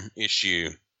arm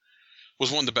issue,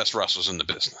 was one of the best wrestlers in the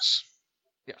business.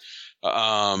 Yeah.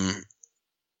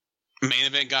 Main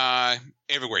event guy,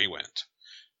 everywhere he went.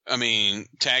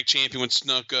 Tag champion with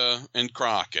Snuka and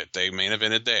Crockett. They main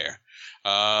evented there.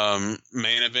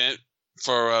 Main event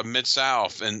for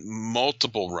Mid-South and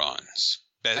multiple runs.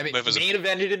 I mean, main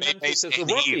evented in Memphis as a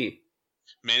rookie.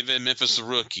 Main event Memphis as a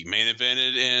rookie. Main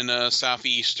evented in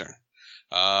Southeastern.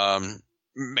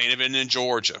 Main event in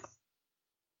Georgia.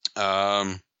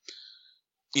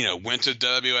 Went to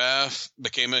WF,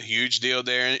 became a huge deal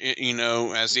there,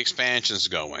 as the expansion's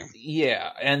going.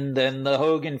 Yeah, and then the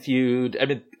Hogan feud. I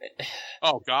mean,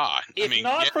 oh God! If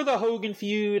not for the Hogan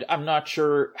feud, I'm not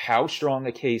sure how strong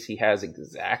a case he has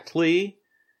exactly.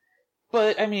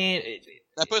 But I mean,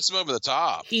 that puts him over the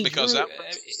top because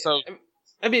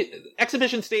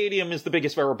Exhibition Stadium is the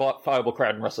biggest verifiable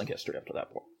crowd in wrestling history up to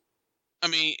that point. I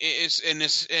mean,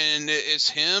 it's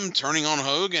him turning on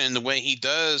Hogan and the way he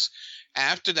does.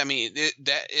 After that, I mean,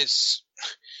 it's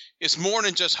more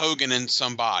than just Hogan and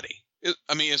somebody.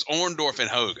 It's Orndorff and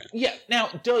Hogan. Yeah. Now,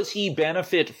 does he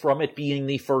benefit from it being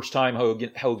the first time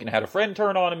Hogan had a friend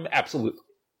turn on him? Absolutely.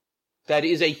 That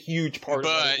is a huge part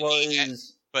of it.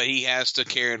 But he has to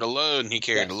carry the load, and he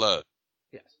carried the load.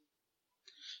 Yes.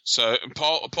 So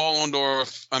Paul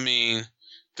Orndorff, I mean,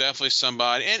 definitely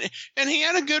somebody, and he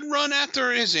had a good run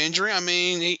after his injury. I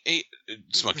mean, he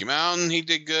Smoky Mountain, he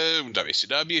did good.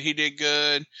 WCW, he did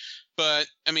good. But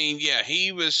I mean, yeah,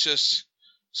 he was just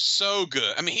so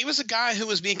good. I mean, he was a guy who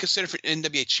was being considered for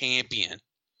NWA champion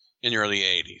in the early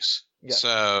 '80s. Yeah.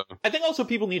 So I think also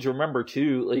people need to remember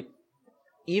too, like,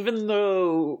 even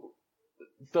though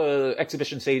the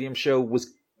Exhibition Stadium show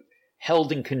was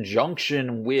held in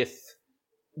conjunction with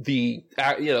the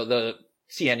the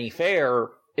CNE Fair,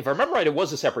 if I remember right, it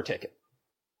was a separate ticket.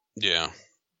 Yeah.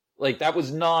 Like, that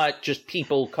was not just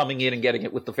people coming in and getting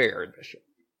it with the fair admission.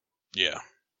 Yeah.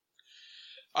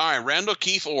 All right, Randall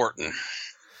Keith Orton.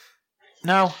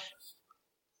 No.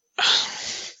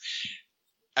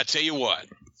 I tell you what.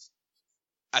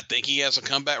 I think he has a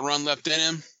comeback run left in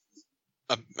him.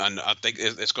 I think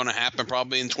it's going to happen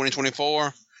probably in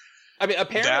 2024. I mean,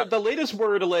 apparently, the latest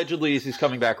word allegedly is he's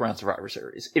coming back around Survivor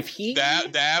Series. If he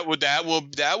that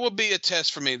will be a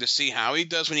test for me to see how he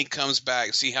does when he comes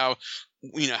back. See how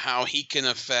he can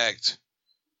affect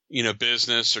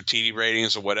business or TV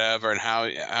ratings or whatever, and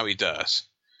how he does,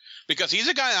 because he's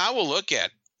a guy I will look at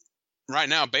right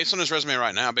now based on his resume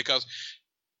right now, because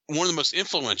one of the most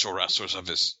influential wrestlers of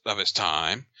his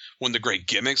time, one of the great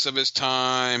gimmicks of his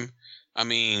time. I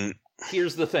mean,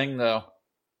 here's the thing though.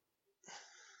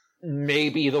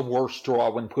 Maybe the worst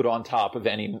draw when put on top of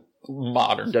any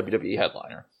modern WWE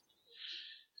headliner.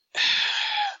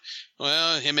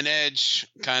 Well, him and Edge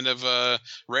kind of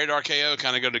Radar KO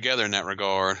kind of go together in that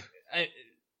regard.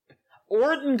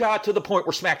 Orton got to the point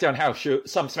where some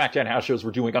SmackDown house shows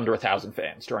were doing under 1,000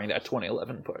 fans during that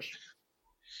 2011 push.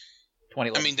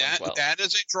 2011. I mean, that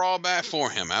is a drawback for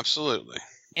him, absolutely.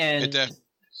 And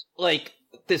like,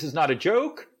 this is not a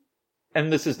joke. And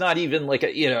this is not even like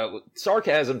a,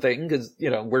 sarcasm thing, because,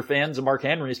 we're fans of Mark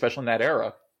Henry, especially in that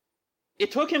era.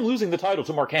 It took him losing the title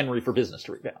to Mark Henry for business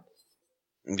to rebound.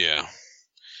 Yeah.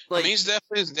 Like, I mean, he's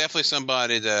definitely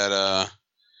somebody that,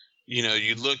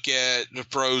 you look at the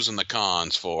pros and the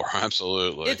cons for,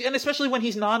 absolutely. And especially when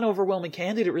he's not an overwhelming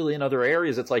candidate really in other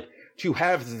areas, it's like, to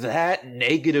have that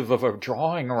negative of a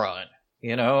drawing run,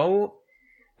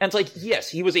 And it's like, yes,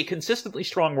 he was a consistently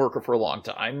strong worker for a long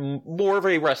time. More of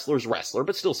a wrestler's wrestler,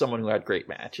 but still someone who had great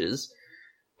matches.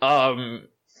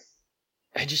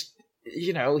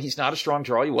 He's not a strong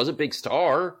draw. He was a big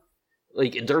star.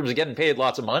 Like, in terms of getting paid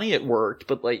lots of money, it worked,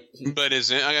 but like... But I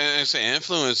say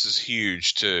influence is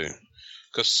huge, too.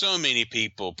 Because so many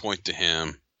people point to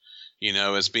him,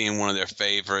 as being one of their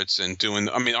favorites and doing...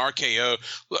 I mean, RKO...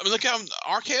 Look how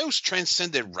RKO's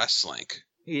transcended wrestling.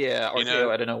 Yeah,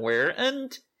 RKO out of nowhere.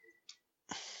 And...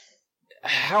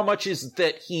 how much is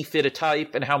that he fit a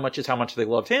type, and how much is how much they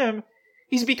loved him?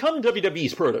 He's become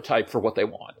WWE's prototype for what they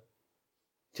want.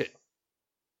 Too.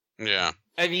 Yeah.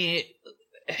 I mean,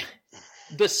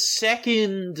 the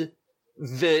second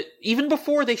that, even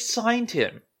before they signed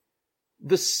him,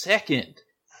 the second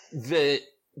that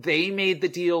they made the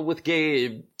deal with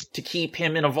Gabe to keep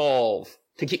him in Evolve,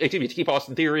 to keep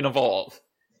Austin Theory in Evolve,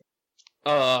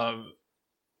 and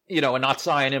not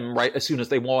sign him right as soon as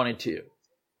they wanted to,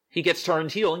 he gets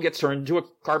turned heel and gets turned into a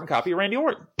carbon copy of Randy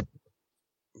Orton.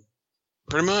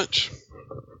 Pretty much.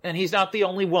 And he's not the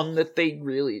only one that they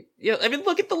really...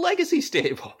 look at the Legacy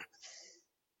stable.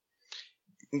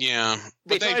 Yeah.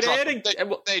 They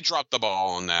dropped the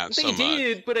ball on that so much. They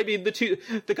did, but I mean,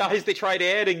 the guys they tried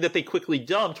adding that they quickly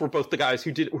dumped were both the guys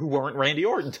who weren't Randy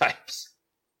Orton types.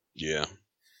 Yeah.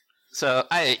 So,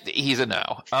 he's a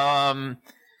no.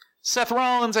 Seth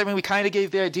Rollins, I mean, we kind of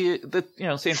gave the idea that,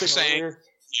 same thing earlier.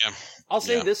 Yeah. I'll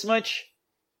say this much.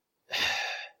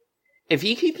 if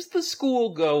he keeps the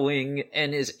school going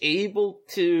and is able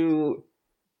to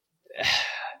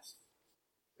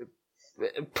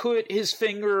put his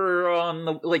finger on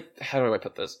the, like, how do I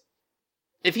put this?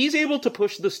 If he's able to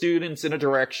push the students in a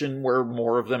direction where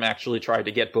more of them actually try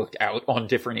to get booked out on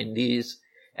different indies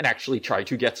and actually try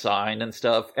to get signed and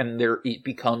stuff, and it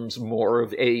becomes more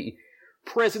of a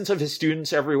presence of his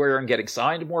students everywhere and getting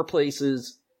signed to more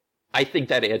places, I think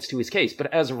that adds to his case.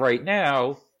 But as of right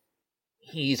now,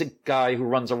 he's a guy who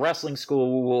runs a wrestling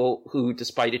school who,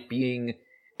 despite it being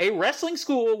a wrestling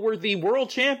school where the world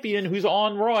champion who's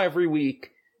on Raw every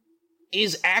week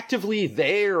is actively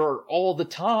there all the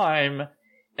time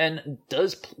and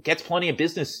gets plenty of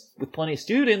business with plenty of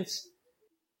students,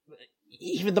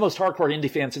 even the most hardcore indie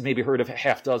fans have maybe heard of a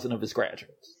half dozen of his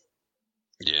graduates.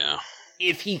 Yeah.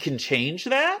 If he can change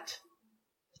that,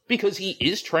 because he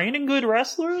is training good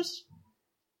wrestlers,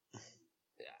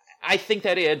 I think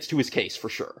that adds to his case for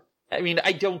sure. I mean,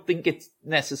 I don't think it's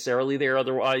necessarily there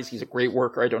otherwise. He's a great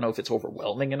worker. I don't know if it's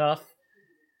overwhelming enough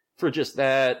for just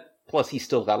that. Plus, he's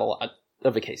still got a lot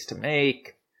of a case to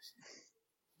make.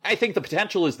 I think the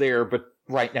potential is there, but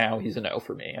right now he's a no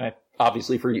for me. And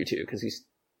obviously for you too, because he's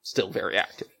still very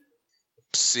active.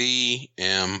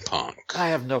 CM Punk. I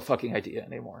have no fucking idea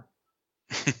anymore.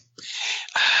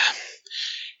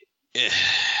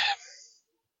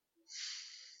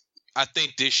 I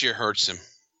think this year hurts him.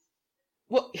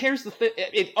 Well, here's the thing.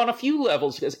 On a few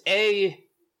levels, because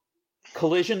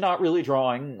Collision not really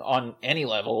drawing on any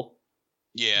level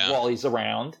while he's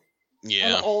around.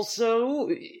 Yeah. And also,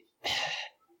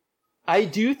 I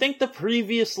do think the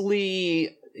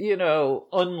previously,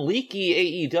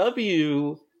 unleaky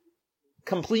AEW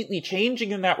completely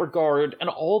changing in that regard, and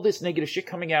all this negative shit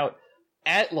coming out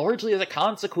largely as a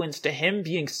consequence to him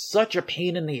being such a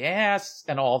pain in the ass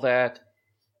and all that,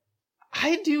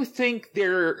 I do think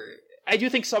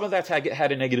some of that's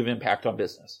had a negative impact on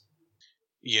business.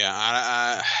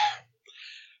 Yeah,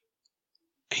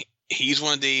 he's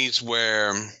one of these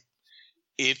where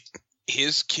if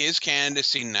his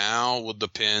candidacy now will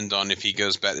depend on if he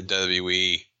goes back to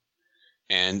WWE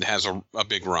and has a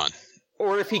big run.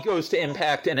 Or if he goes to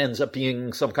Impact and ends up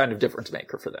being some kind of difference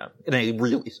maker for them in a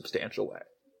really substantial way.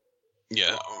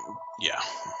 Yeah.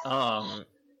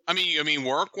 I mean,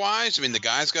 work-wise, the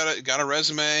guy's got a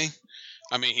resume.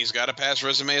 I mean, he's got a past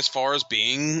resume as far as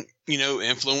being,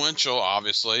 influential,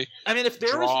 obviously. I mean, if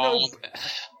there was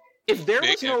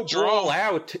no brawl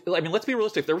out, let's be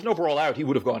realistic. If there was no brawl out, he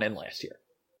would have gone in last year.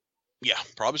 Yeah,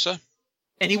 probably so.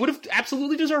 And he would have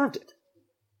absolutely deserved it.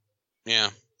 Yeah.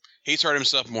 He's hurt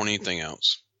himself more than anything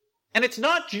else. And it's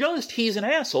not just he's an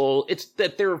asshole, it's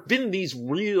that there have been these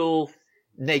real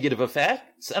negative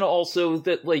effects, and also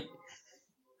that,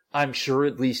 I'm sure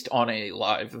at least on a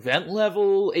live event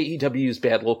level, AEW's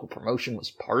bad local promotion was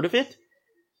part of it,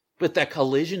 but that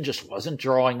Collision just wasn't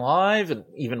drawing live, and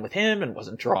even with him, and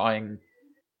wasn't drawing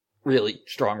really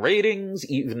strong ratings,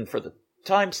 even for the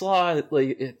time slot. But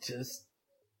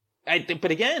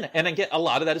again, a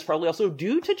lot of that is probably also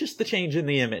due to just the change in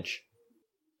the image.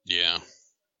 Yeah.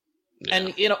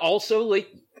 And, also,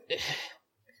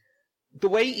 the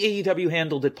way AEW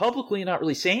handled it publicly and not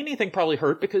really saying anything probably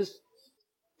hurt, because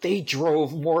they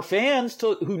drove more fans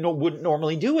who wouldn't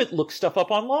normally do it, look stuff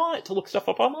up online.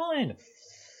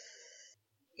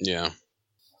 Yeah.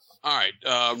 All right.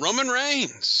 Roman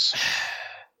Reigns.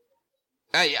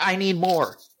 I need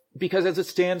more. Because as it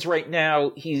stands right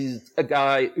now, he's a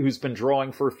guy who's been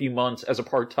drawing for a few months as a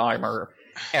part-timer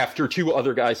after two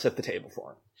other guys set the table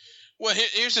for him. Well,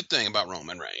 here's the thing about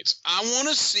Roman Reigns. I want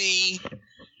to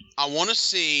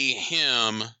see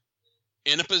him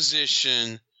in a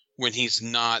position when he's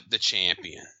not the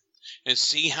champion, and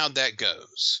see how that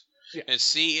goes, and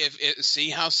see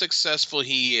how successful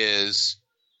he is,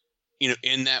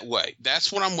 in that way.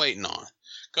 That's what I'm waiting on.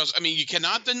 Because you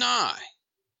cannot deny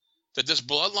that this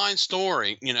bloodline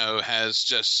story, has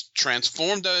just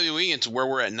transformed WWE into where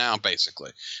we're at now,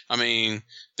 basically.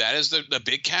 That is the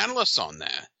big catalyst on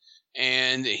that.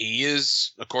 And he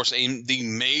is, of course, the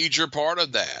major part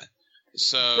of that.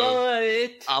 So,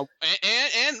 and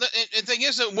the thing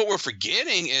is that what we're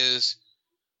forgetting is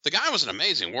the guy was an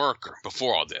amazing worker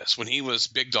before all this, when he was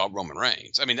Big Dog Roman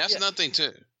Reigns. That's another thing,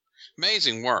 too.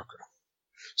 Amazing worker.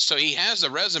 So he has the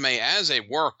resume as a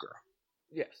worker.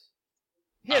 Yes.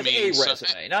 He has a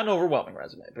resume, not an overwhelming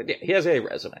resume, but yeah, he has a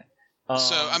resume.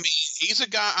 He's a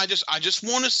guy. I just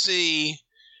want to see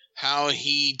how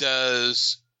he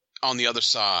does on the other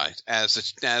side as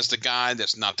the guy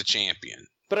that's not the champion.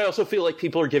 But I also feel like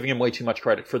people are giving him way too much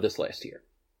credit for this last year.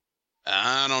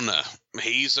 I don't know.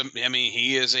 He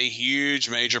is a huge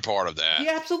major part of that. He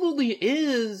absolutely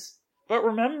is. But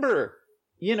remember,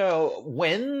 you know,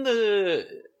 when the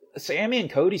Sammy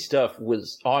and Cody stuff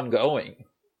was ongoing,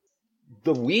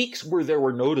 the weeks where there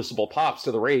were noticeable pops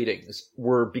to the ratings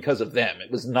were because of them.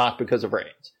 It was not because of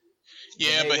Reigns.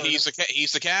 Yeah, but he's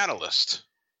the catalyst.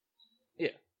 Yeah.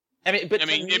 I mean,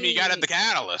 you got the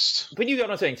catalyst. But you got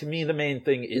what I'm saying. To me, the main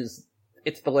thing is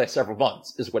it's the last several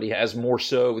months is what he has more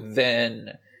so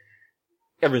than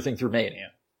everything through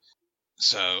Mania.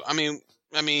 So, I mean,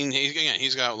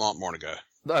 he's got a lot more to go.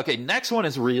 Okay, next one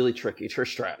is really tricky.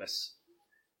 Trish Stratus.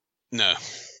 No.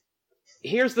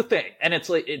 Here's the thing, and it's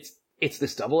like it's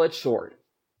this double-edged sword.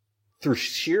 Through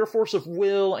sheer force of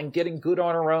will and getting good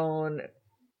on her own,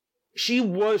 she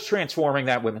was transforming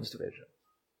that women's division.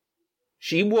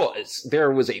 She was. There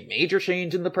was a major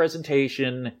change in the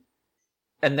presentation,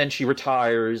 and then she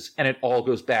retires, and it all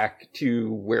goes back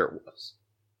to where it was.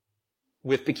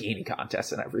 With bikini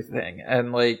contests and everything.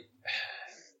 And, like,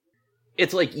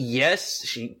 it's like, yes,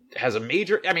 she has a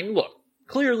major... I mean, look,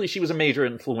 clearly she was a major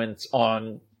influence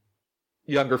on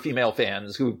younger female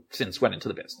fans who since went into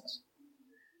the business.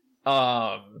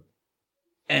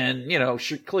 And, you know,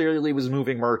 she clearly was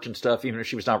moving merch and stuff, even if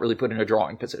she was not really put in a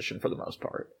drawing position for the most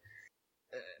part.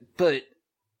 But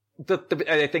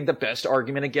I think the best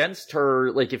argument against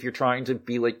her, like, if you're trying to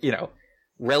be, like, you know,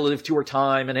 relative to her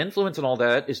time and influence and all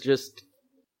that, is just,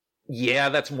 yeah,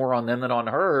 that's more on them than on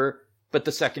her. But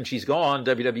the second she's gone,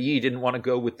 WWE didn't want to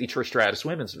go with the Trish Stratus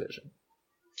women's division.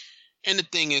 And the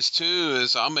thing is, too,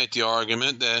 is I'll make the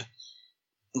argument that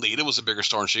Lita was a bigger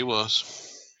star than she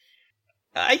was.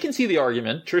 I can see the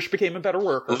argument. Trish became a better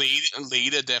worker.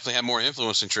 Lita definitely had more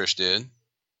influence than Trish did.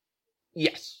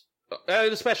 Yes.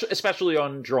 Especially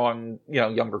on drawing, you know,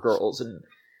 younger girls and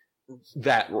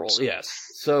that role, yes.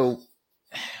 So...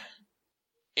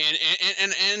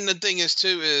 And the thing is,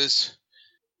 too, is...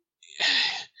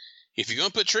 If you're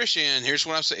going to put Trish in, here's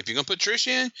what I'm saying. If you're going to put Trish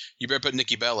in, you better put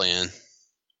Nikki Bella in.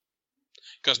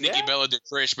 Because Nikki Bella did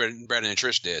Trish better than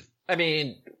Trish did. I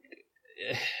mean,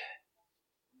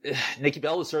 Nikki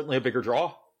Bella is certainly a bigger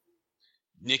draw.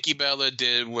 Nikki Bella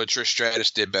did what Trish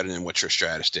Stratus did better than what Trish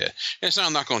Stratus did. And it's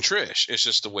not a knock on Trish. It's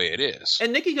just the way it is.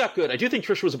 And Nikki got good. I do think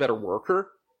Trish was a better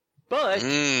worker. But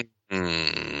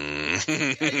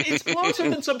it's closer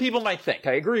than some people might think.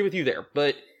 I agree with you there.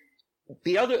 But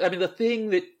the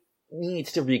thing that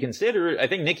needs to be considered, I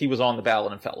think Nikki was on the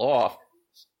ballot and fell off.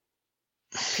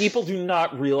 People do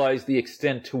not realize the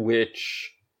extent to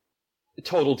which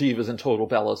Total Divas and Total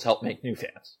Bellas help make new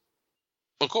fans.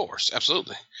 Of course,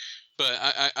 absolutely. But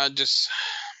I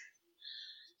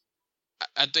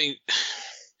think,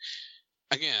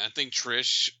 again, I think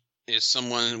Trish is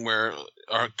someone where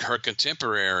her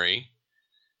contemporary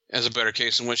has a better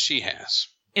case than what she has.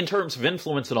 In terms of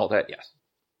influence and all that, yes.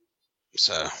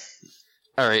 So.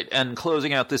 All right, and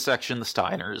closing out this section, the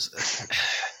Steiners.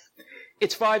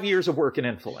 It's 5 years of work and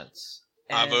influence.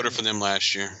 I voted for them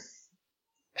last year.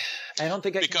 I don't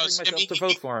think I can bring myself to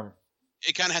vote for them.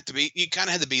 You kind of had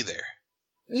to be there.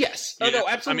 Yes. Oh, no,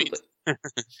 absolutely.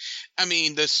 I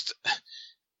mean, this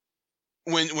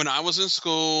when I was in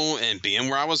school and being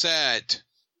where I was at,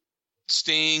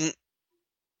 Sting,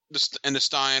 and the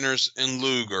Steiners and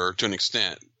Luger to an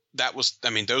extent,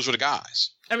 those were the guys.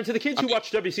 I mean, to the kids who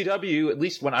watched WCW, at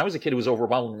least when I was a kid, it was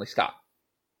overwhelmingly Scott.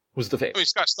 Was the favorite. I mean,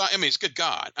 Scott Steiner. I mean, it's good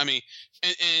God. I mean,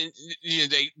 and you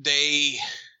know,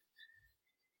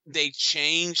 they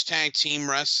changed tag team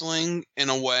wrestling in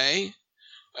a way,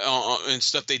 and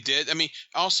stuff they did. I mean,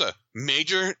 also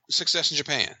major success in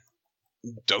Japan.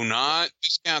 Do not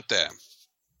discount that.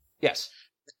 Yes,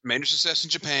 major success in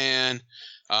Japan.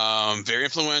 Very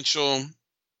influential.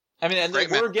 I mean, and they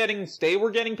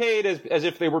were getting paid as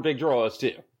if they were big draws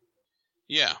too.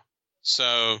 Yeah.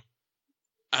 So,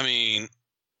 I mean,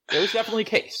 it was definitely a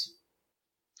case.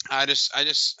 I just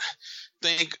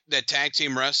think that tag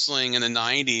team wrestling in the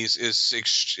 90s is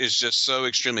just so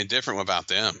extremely different without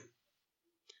them.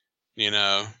 You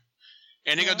know,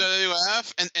 and they go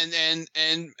WWF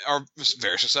and are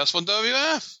very successful in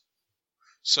WWF.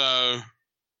 So,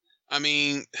 I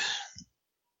mean,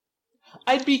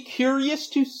 I'd be curious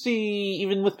to see,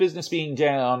 even with business being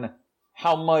down,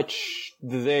 how much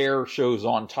their shows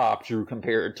on top drew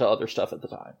compared to other stuff at the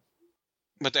time.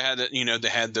 But they had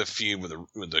the feud with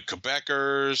the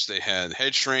Quebecers. They had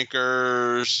Head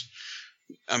Shrinkers.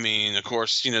 I mean, of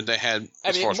course, they had.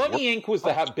 Money Inc. was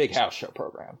the big house show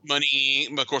program. Money,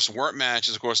 but of course, the work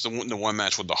matches. Of course, the one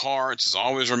match with the Hearts is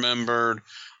always remembered.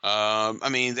 I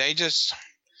mean, they just.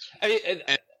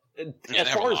 As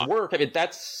far as work,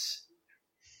 that's.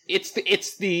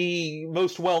 It's the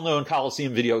most well-known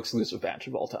Coliseum video exclusive match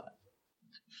of all time.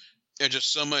 There's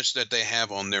just so much that they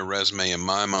have on their resume in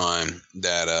my mind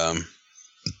that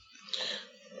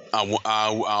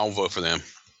I'll vote for them.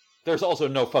 There's also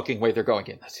no fucking way they're going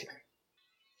in this year.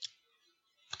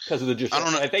 Because of the Giselle. I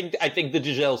don't know. I think the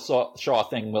Giselle Shaw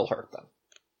thing will hurt them.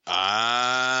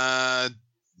 I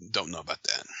don't know about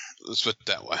that. Let's put it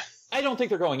that way. I don't think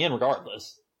they're going in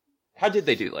regardless. How did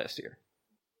they do last year?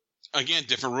 Again,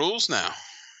 different rules now.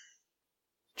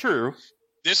 True.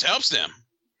 This helps them.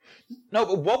 No,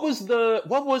 but what was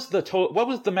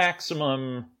the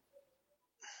maximum?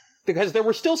 Because there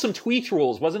were still some tweaked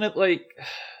rules, wasn't it? Like,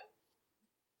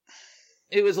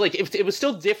 it was like it was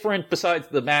still different besides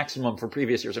the maximum from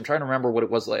previous years. I'm trying to remember what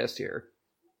it was last year,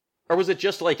 or was it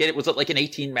just like it was like an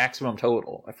 18 maximum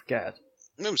total? I forget.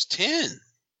 It was 10.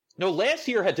 No, last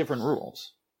year had different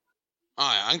rules.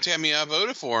 I can tell me I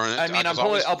voted for it. I mean, I'll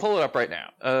pull it up right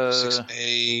now. 6,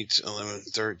 8, 11,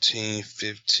 13,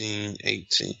 15,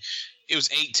 18. It was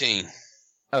 18.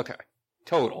 Okay.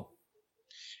 Total.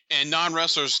 And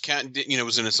non-wrestlers can't,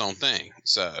 was in its own thing.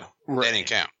 So, right. That didn't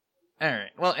count. All right.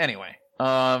 Well, anyway.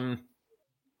 Yeah,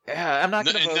 I'm not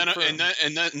going to vote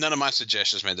and none of my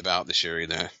suggestions made the ballot this year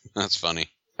either. That's funny.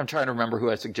 I'm trying to remember who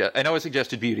I suggest. I know I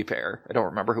suggested Beauty Pair. I don't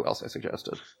remember who else I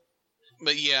suggested.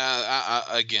 But yeah,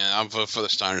 I'll vote for the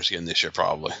Steiners again this year,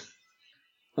 probably.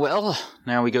 Well,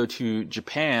 now we go to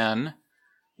Japan,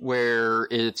 where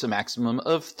it's a maximum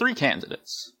of 3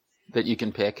 candidates that you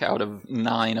can pick out of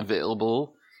 9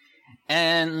 available.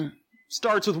 And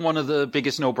starts with one of the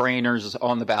biggest no-brainers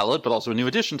on the ballot, but also a new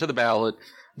addition to the ballot,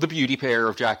 the Beauty Pair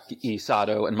of Jackie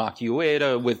Sato and Maki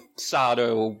Ueda, with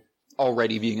Sato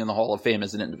already being in the Hall of Fame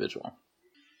as an individual.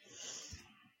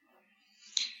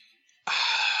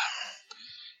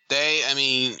 They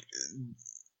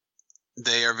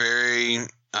are very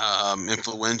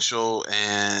influential,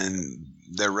 and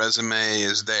their resume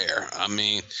is there. I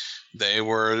mean, they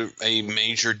were a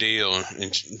major deal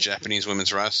in Japanese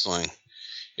women's wrestling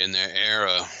in their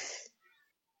era.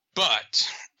 But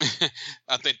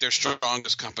I think their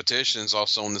strongest competition is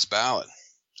also on this ballot,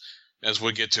 as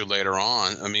we'll get to later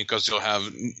on. I mean, because you'll have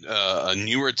a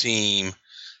newer team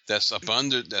that's up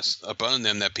under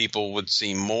them that people would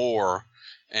see more.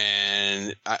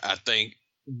 And I think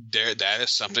that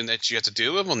is something that you have to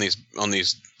deal with on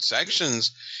these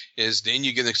sections. Is then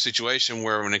you get in a situation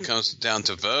where when it comes down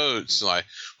to votes, like,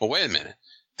 well, wait a minute,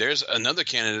 there's another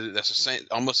candidate that's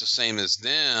almost the same as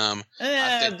them.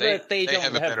 I think they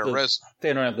have a better resume.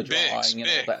 They don't have the drawing and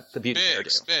all that. The Beauty Pair do.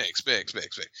 Big.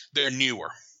 They're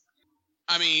newer.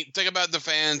 I mean, think about the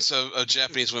fans of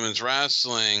Japanese women's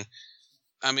wrestling.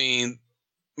 I mean,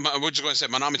 what you going to say,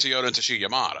 Manami Toyota and Toshiya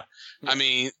Yamada. Yeah. I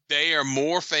mean, they are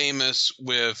more famous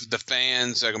with the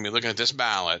fans that are going to be looking at this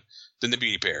ballot than the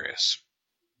Beauty Pair is.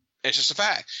 It's just a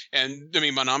fact. And I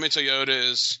mean, Manami Toyota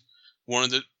is one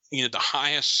of the the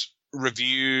highest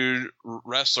reviewed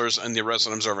wrestlers in the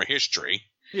Wrestling Observer history.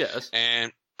 Yes.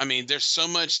 And I mean, there's so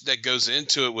much that goes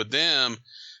into it with them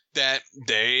that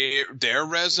their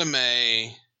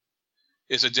resume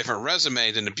is a different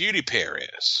resume than the Beauty Pair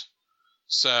is.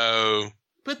 So,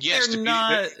 but yes, they're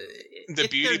not. The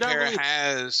Beauty Pair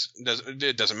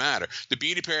it doesn't matter. The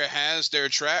Beauty Pair has their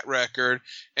track record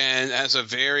and has a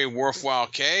very worthwhile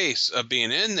case of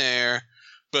being in there,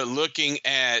 but looking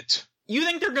at you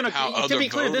think they're going to be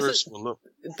clear,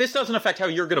 this doesn't affect how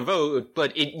you're going to vote,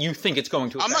 but you think it's going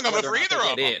to affect I'm not going to vote for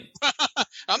either of them.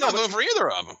 I'm not voting for either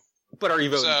of them. But are you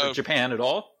voting for Japan at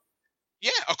all?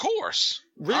 Yeah, of course.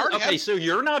 Really? Okay, so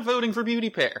you're not voting for Beauty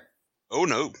Pair. Oh,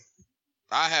 no.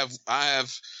 I'm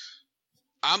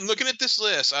looking at this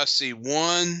list. I see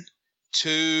 1,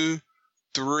 2,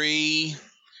 3,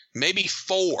 maybe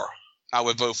 4 I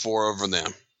would vote for over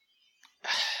them.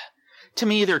 To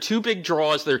me, they're 2 big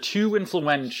draws. They're too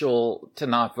influential to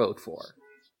not vote for.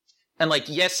 And, like,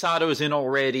 yes, Sato's in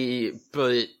already,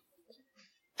 but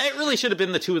it really should have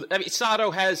been the 2. I mean,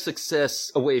 Sato has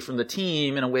success away from the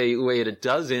team in a way it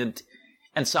doesn't.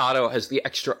 And Sato has the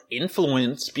extra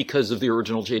influence because of the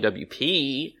original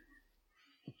JWP.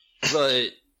 But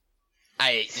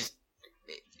I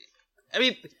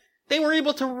mean, they were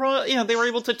able to run, they were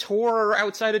able to tour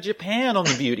outside of Japan on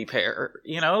the Beauty Pair,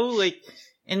 like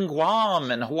in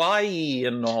Guam and Hawaii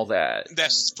and all that.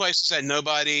 That's places that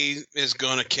nobody is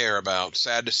going to care about,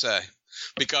 sad to say,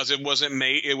 because it wasn't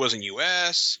made, it wasn't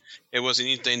US, it wasn't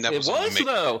anything that was made.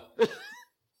 Though.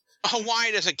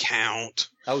 Hawaii doesn't count.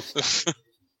 Oh, stop.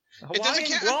 Hawaii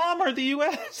and Guam are the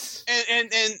US.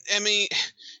 And I mean,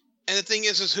 and the thing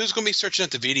is who's going to be searching up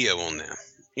the video on them?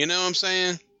 You know what I'm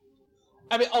saying?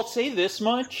 I mean, I'll say this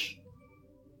much.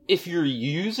 If you're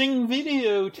using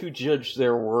video to judge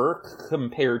their work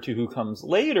compared to who comes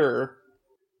later,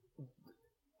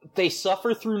 they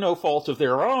suffer through no fault of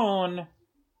their own,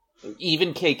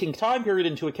 even taking time period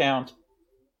into account.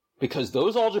 Because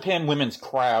those All Japan women's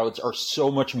crowds are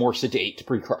so much more sedate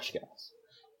pre-Crush Gals.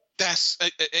 That's,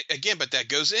 again, but that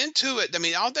goes into it. I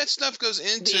mean, all that stuff goes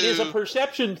into... It is a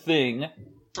perception thing.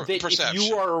 Perception. If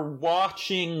you are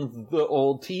watching the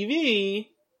old TV,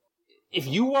 if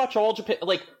you watch All Japan,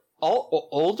 like,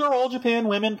 older All Japan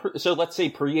women, so let's say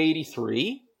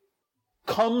pre-83,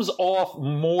 comes off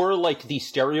more like the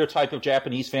stereotype of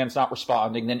Japanese fans not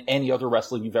responding than any other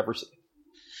wrestling you've ever seen.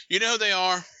 You know who they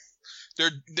are?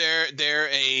 They're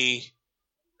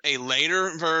a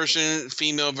later version,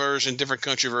 female version, different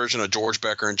country version of George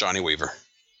Becker and Johnny Weaver.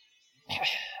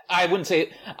 I wouldn't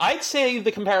say. I'd say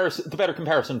the better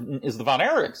comparison is the Von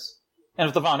Erichs. And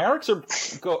if the Von Erichs are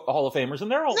Hall of Famers, then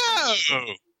they're all. No,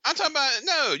 I'm talking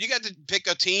about you got to pick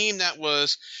a team that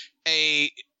was a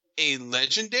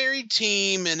legendary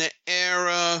team in an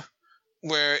era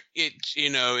where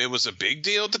it was a big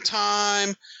deal at the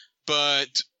time,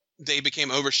 but they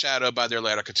became overshadowed by their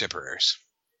later contemporaries.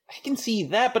 I can see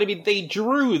that, but I mean, they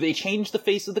changed the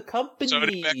face of the company. So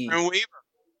did Becker and Weaver.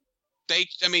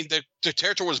 The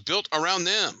territory was built around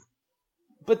them.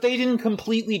 But they didn't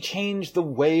completely change the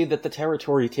way that the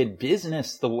territory did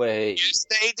business the way... Yes,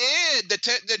 they did!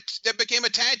 That became a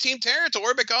tag team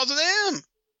territory because of them!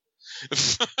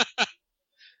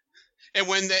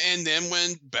 and then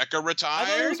when Becca retired... I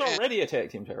thought it was already a tag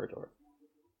team territory.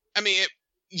 I mean,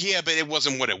 but it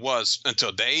wasn't what it was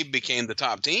until they became the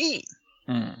top team.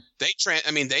 They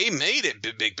made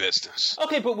it big business.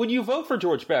 Okay, but would you vote for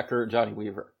George Becker or Johnny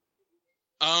Weaver?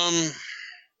 I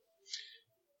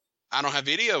don't have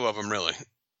video of them, really.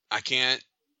 I can't.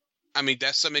 I mean,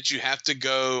 that's something that you have to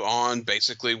go on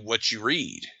basically what you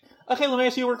read. Okay, let me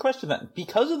ask you a question then.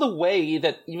 Because of the way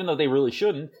that, even though they really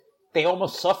shouldn't, they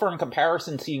almost suffer in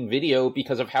comparison seeing video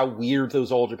because of how weird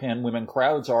those All Japan women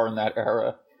crowds are in that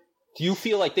era, do you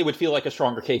feel like they would feel like a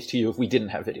stronger case to you if we didn't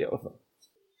have video of them?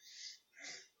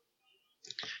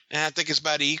 And I think it's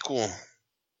about equal.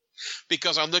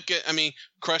 Because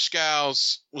Crush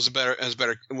Gals was a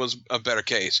better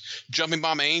case. Jumping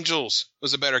Bomb Angels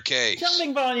was a better case.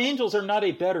 Jumping Bomb Angels are not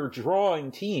a better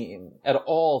drawing team at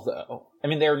all, though. I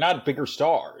mean, they're not bigger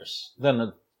stars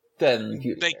than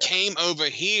they came over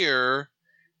here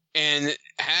and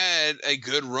had a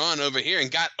good run over here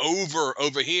and got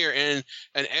over here in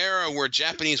an era where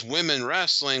Japanese women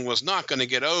wrestling was not going to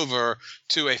get over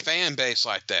to a fan base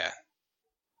like that.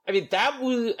 I mean,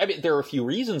 there are a few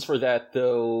reasons for that,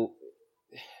 though.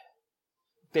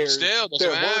 Still,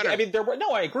 doesn't matter.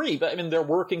 No, I agree, but I mean, their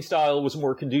working style was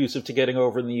more conducive to getting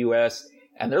over in the U.S.,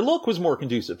 and their look was more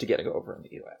conducive to getting over in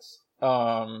the U.S.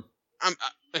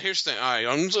 Here's the thing. All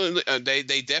right,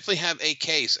 they definitely have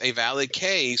a valid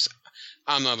case.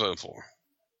 I'm not voting for.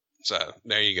 So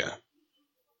there you go.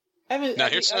 I mean,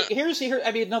 here's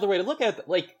another way to look at it.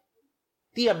 Like,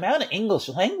 the amount of English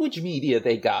language media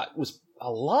they got was a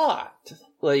lot.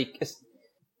 Like,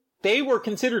 they were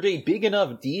considered a big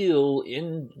enough deal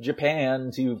in Japan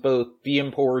to both be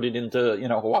imported into,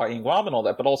 Hawaii and Guam and all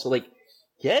that, but also, like,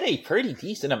 get a pretty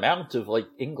decent amount of, like,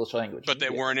 English language. But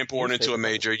they weren't imported into a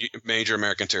major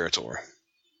American territory.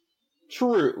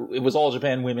 True. It was All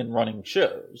Japan women running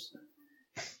shows.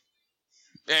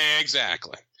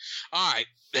 Exactly. All right.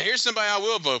 Here's somebody I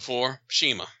will vote for.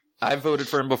 Shima. I've voted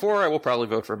for him before. I will probably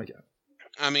vote for him again.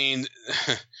 I mean...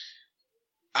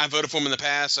 I voted for him in the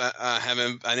past. I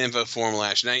didn't vote for him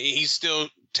last night. He's still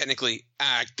technically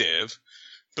active,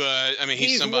 but I mean,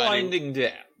 he's somebody winding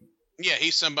down. Yeah,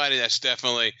 he's somebody that's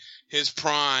definitely his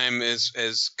prime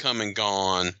is come and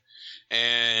gone.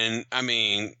 And I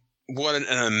mean, what an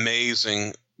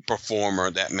amazing performer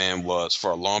that man was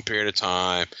for a long period of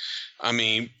time. I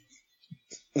mean,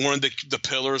 one of the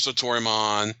pillars of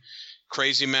Toryumon,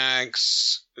 Crazy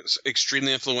Max,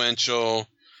 extremely influential.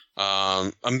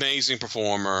 Amazing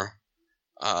performer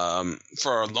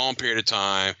for a long period of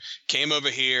time. Came over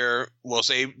here, was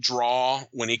a draw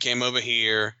when he came over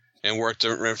here and worked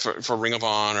for Ring of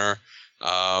Honor.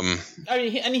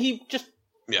 He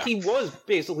was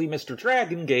basically Mr.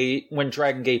 Dragon Gate when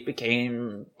Dragon Gate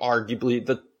became arguably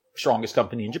the strongest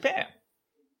company in Japan.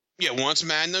 Yeah, once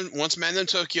Magnum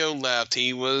Tokyo left,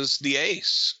 he was the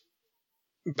ace,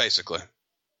 basically.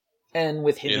 And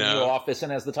with him in the office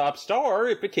and as the top star,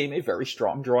 it became a very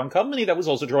strong drawing company that was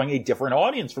also drawing a different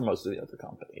audience from most of the other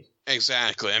companies.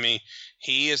 Exactly. I mean,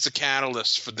 he is the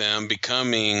catalyst for them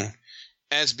becoming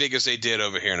as big as they did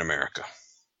over here in America.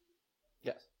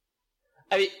 Yes.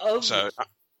 I mean,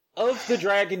 of the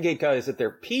Dragon Gate guys at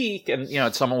their peak, and,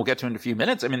 someone we'll get to in a few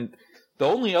minutes, I mean, the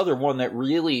only other one that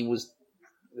really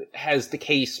has the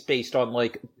case based on,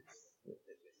 like,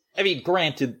 I mean,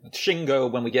 granted,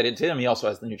 Shingo, when we get into him, he also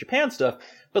has the New Japan stuff,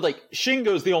 but, like,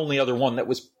 Shingo's the only other one that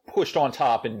was pushed on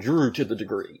top and drew to the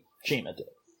degree Shima did.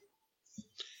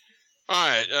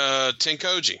 Alright,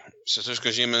 Tenkoji, Satoshi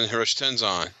Kojima and Hiroshi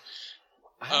Tenzan.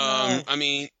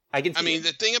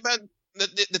 The thing about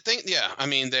the thing, yeah, I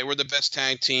mean, they were the best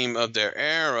tag team of their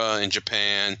era in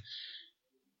Japan,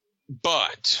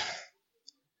 but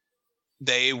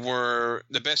they were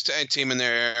the best tag team in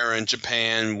their era in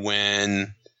Japan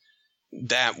when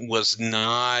that was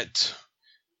not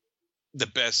the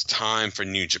best time for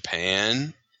New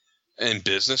Japan and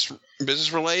business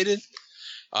related.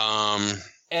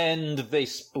 And they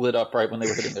split up right when they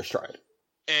were hitting their stride.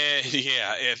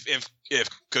 Yeah, if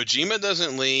Kojima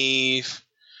doesn't leave,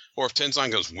 or if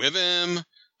Tenzan goes with him,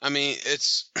 I mean,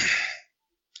 it's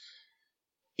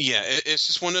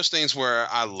just one of those things where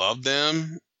I love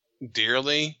them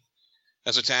dearly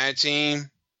as a tag team.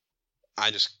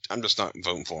 I'm just not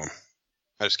voting for them.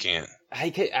 I just can't. I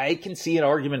can see an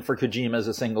argument for Kojima as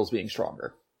a singles being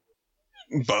stronger.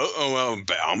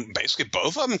 Basically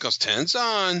both of them, because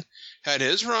Tenzan had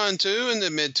his run too in the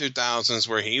mid 2000s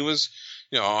where he was,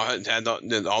 had all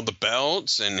the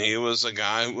belts, and he was a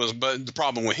guy who was. But the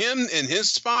problem with him in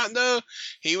his spot though,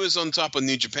 he was on top of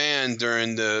New Japan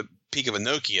during the peak of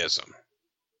Inokiism.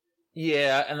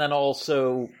 Yeah, and then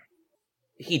also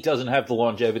he doesn't have the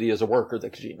longevity as a worker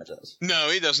that Kojima does. No,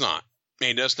 he does not.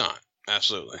 He does not.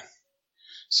 Absolutely.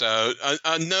 So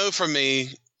a no for me,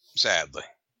 sadly.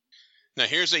 Now,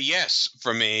 here's a yes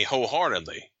for me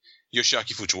wholeheartedly.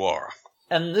 Yoshiaki Fujiwara.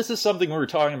 And this is something we were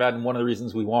talking about, and one of the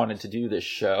reasons we wanted to do this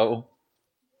show.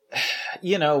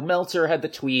 Meltzer had the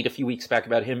tweet a few weeks back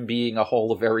about him being a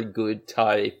whole very good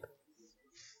type.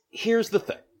 Here's the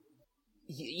thing.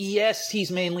 Yes,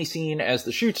 he's mainly seen as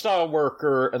the shoot style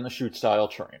worker and the shoot style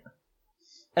trainer.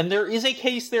 And there is a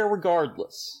case there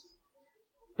regardless.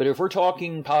 But if we're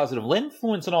talking positive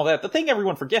influence and all that, the thing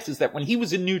everyone forgets is that when he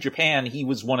was in New Japan, he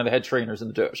was one of the head trainers in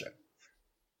the dojo.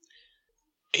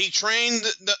 He trained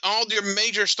all your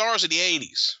major stars of the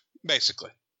 80s, basically.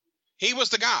 He was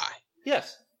the guy.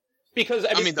 Yes. Because,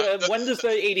 when does the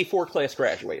 84 class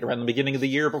graduate? Around the beginning of the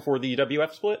year before the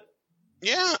UWF split?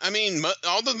 Yeah, I mean,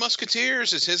 all the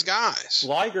Musketeers is his guys.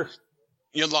 Liger.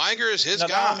 Liger is his Nanami,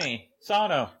 guy.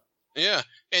 Sano. Yeah,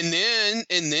 and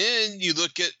then you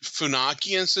look at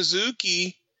Funaki and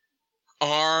Suzuki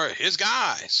are his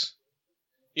guys.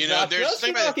 Not just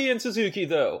Funaki and Suzuki,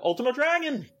 though. Ultimo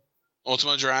Dragon,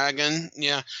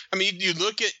 yeah. I mean, you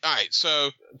look at, all right, so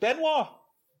Benoit,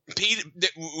 PWFG.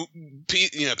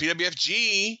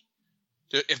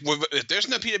 If there's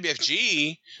no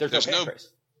PWFG, there's no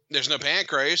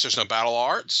Pancrase, there's no Battle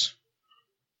Arts.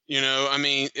 I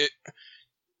mean,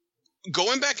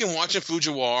 going back and watching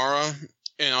Fujiwara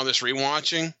and all this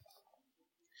rewatching,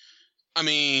 I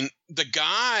mean, the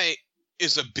guy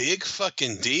is a big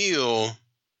fucking deal.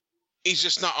 He's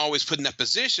just not always put in that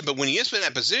position, but when he is put in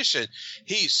that position,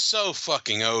 he's so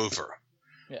fucking over.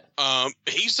 Yeah.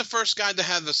 He's the first guy to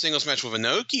have the singles match with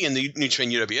Inoki in the New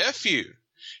Japan UWF feud,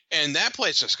 and that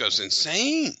place just goes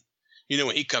insane.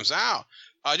 When he comes out,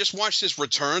 I just watched his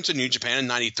return to New Japan in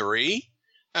 '93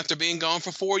 after being gone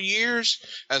for 4 years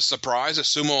as a surprise at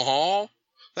Sumo Hall.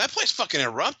 That place fucking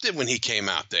erupted when he came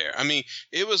out there. I mean,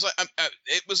 it was like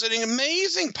it was an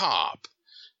amazing pop.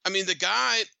 I mean, the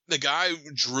guy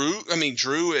drew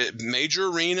at major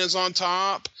arenas on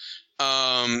top.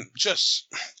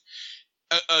 Just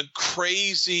a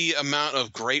crazy amount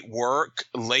of great work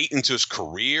late into his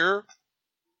career.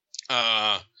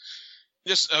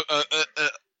 Just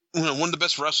one of the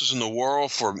best wrestlers in the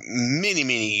world for many,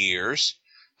 many years.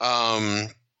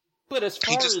 But as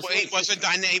far he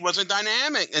wasn't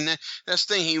dynamic, and that's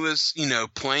the thing. He was,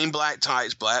 plain black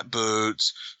tights, black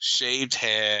boots, shaved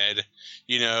head,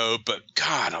 But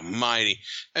God Almighty,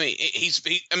 I mean,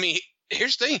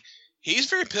 here's the thing. He's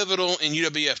very pivotal in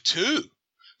UWF too,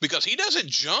 because he doesn't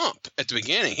jump at the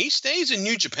beginning. He stays in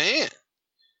New Japan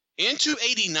into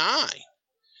 '89.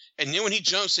 And then when he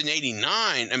jumps in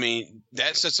 '89, I mean,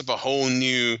 that sets up a whole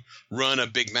new run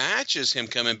of big matches. Him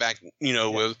coming back,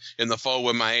 with in the fall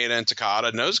with Maeda and Takada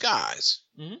and those guys.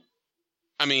 Mm-hmm.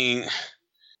 I mean,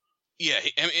 yeah.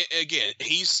 Again,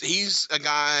 he's a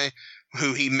guy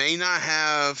who he may not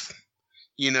have,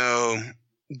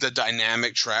 the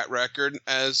dynamic track record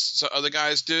as other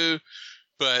guys do,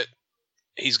 but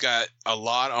he's got a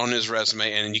lot on his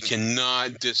resume, and you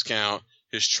cannot discount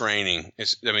his training.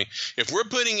 If we're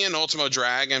putting in Ultimo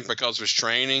Dragon because of his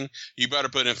training, you better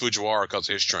put in Fujiwara because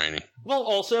of his training. Well,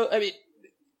 also,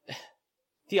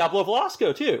 Diablo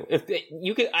Velasco too.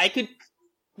 I could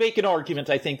make an argument,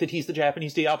 I think, that he's the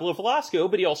Japanese Diablo Velasco,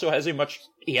 but he also has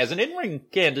he has an in-ring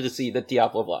candidacy that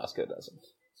Diablo Velasco doesn't.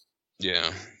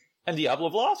 Yeah. And Diablo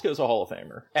Velasco's a Hall of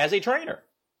Famer, as a trainer.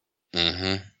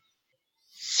 Mm-hmm.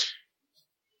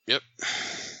 Yep.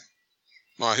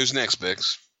 All right, who's next,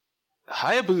 Bix?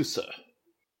 Hayabusa.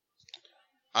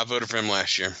 I voted for him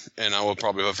last year, and I will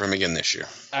probably vote for him again this year.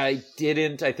 I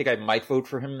didn't. I think I might vote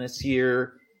for him this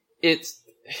year. It's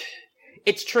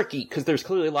tricky, because there's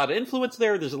clearly a lot of influence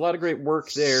there. There's a lot of great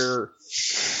work there.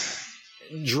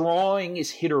 Drawing is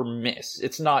hit or miss.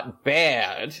 It's not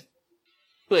bad,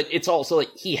 but it's also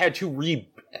like he had to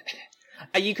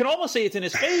you can almost say it's in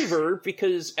his favor,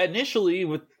 because initially,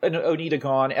 with an Onita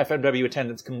gone, FMW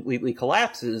attendance completely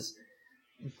collapses.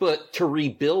 But to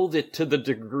rebuild it to the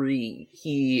degree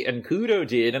he and Kudo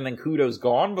did, and then Kudo's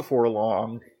gone before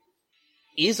long,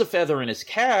 is a feather in his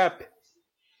cap.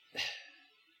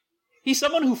 He's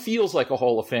someone who feels like a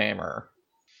Hall of Famer,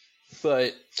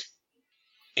 but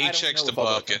he checks the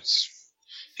buckets.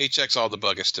 He checks all the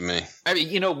buckets to me. I mean,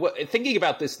 thinking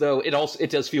about this though, it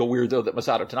does feel weird though that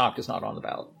Masato Tanaka's not on the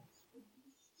ballot.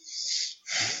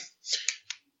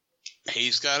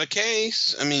 He's got a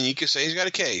case. I mean, you could say he's got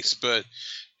a case, but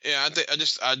yeah,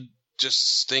 I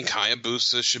just think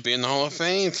Hayabusa should be in the Hall of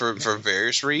Fame for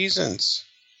various reasons.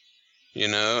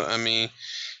 I mean,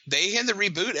 they had to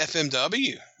reboot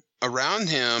FMW around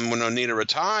him when Onita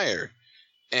retired,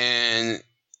 and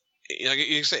like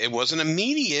you say, it wasn't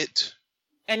immediate.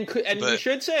 And we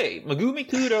should say Megumi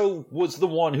Kudo was the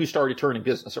one who started turning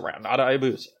business around, not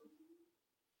Hayabusa.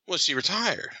 Well, she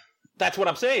retired. That's what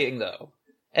I'm saying, though.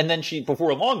 And then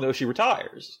before long, though, she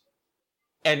retires.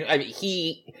 And I mean,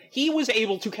 he was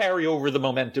able to carry over the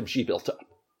momentum she built up.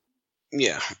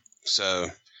 Yeah. So,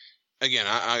 again,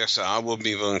 like I said, I will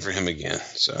be voting for him again.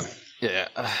 So yeah,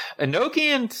 Inoki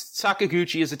and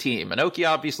Sakaguchi as a team. Inoki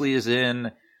obviously is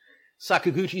in.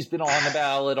 Sakaguchi's been on the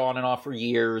ballot on and off for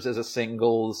years as a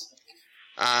singles.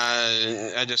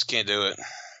 I just can't do it.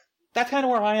 That's kind of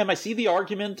where I am. I see the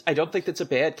argument. I don't think that's a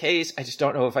bad case. I just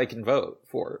don't know if I can vote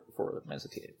for them as a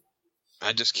team.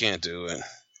 I just can't do it.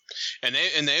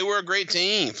 And they were a great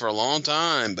team for a long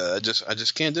time, but I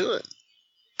just can't do it.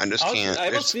 I just can't. I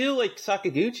almost feel like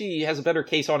Sakaguchi has a better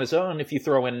case on his own if you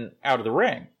throw in Out of the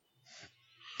Ring.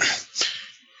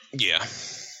 Yeah.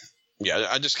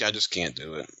 I just can't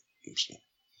do it.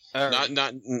 Right.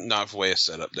 Not the way it's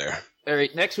set up there. All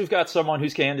right, next we've got someone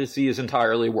whose candidacy is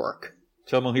entirely work.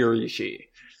 Tomohiro Ishii.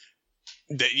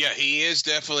 Yeah, he is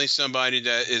definitely somebody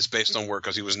that is based on work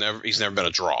because he's never been a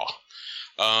draw.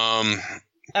 And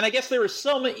I guess there is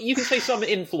you can say some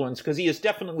influence because he has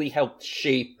definitely helped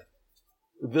shape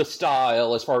the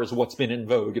style as far as what's been in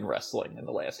vogue in wrestling in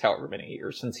the last however many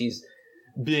years since he's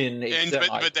been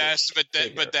but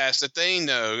that's the thing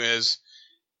though, is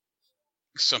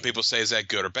some people say, is that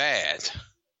good or bad?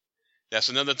 That's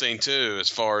another thing too, as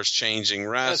far as changing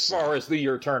wrestling. As far as the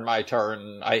your turn, my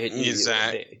turn, I hit you.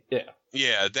 Exactly.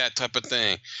 Yeah, that type of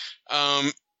thing.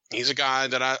 He's a guy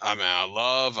that I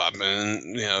love. I've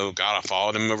been, I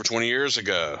followed him over 20 years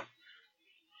ago.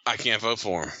 I can't vote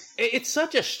for him. It's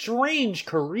such a strange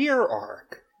career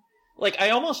arc. Like, I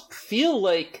almost feel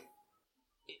like,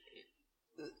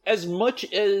 as much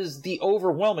as the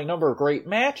overwhelming number of great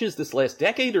matches this last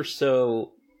decade or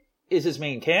so is his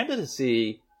main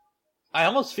candidacy, I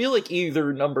almost feel like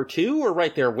either number two or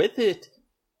right there with it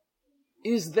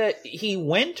is that he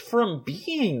went from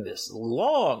being this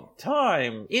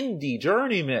long-time indie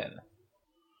journeyman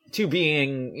to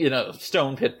being,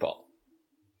 Stone Pitbull.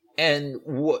 And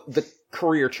what the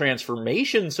career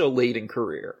transformation so late in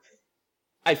career,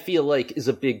 I feel like is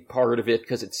a big part of it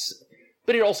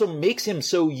but it also makes him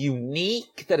so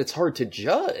unique that it's hard to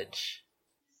judge.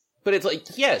 But it's like,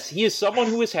 yes, he is someone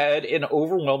who has had an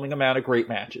overwhelming amount of great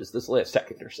matches this last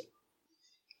decade or so.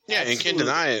 Yeah, you can't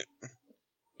deny it.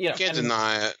 Can't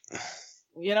deny it.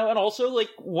 And also, like,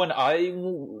 when I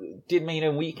did Main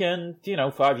and Weekend,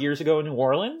 5 years ago in New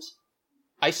Orleans,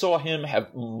 I saw him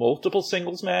have multiple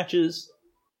singles matches,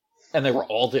 and they were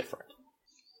all different.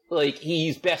 Like,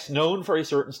 he's best known for a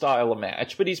certain style of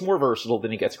match, but he's more versatile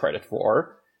than he gets credit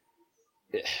for.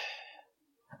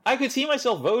 I could see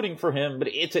myself voting for him, but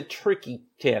it's a tricky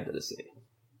candidacy.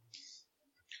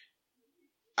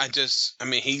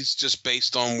 He's just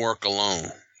based on work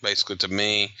alone, basically, to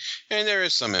me. And there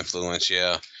is some influence,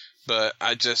 yeah. But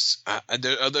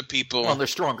there are other people. Well, they're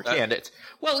stronger candidates.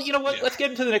 Well, you know what? Yeah. Let's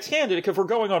get into the next candidate. If we're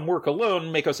going on work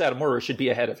alone, Meiko Satomura should be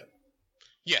ahead of him.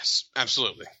 Yes,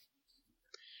 absolutely.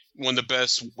 One of the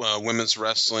best women's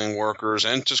wrestling workers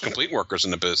and just complete workers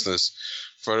in the business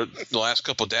for the last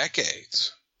couple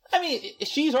decades. I mean,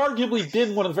 she's arguably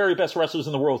been one of the very best wrestlers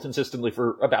in the world consistently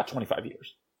for about 25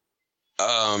 years.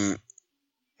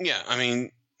 Yeah, I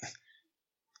mean,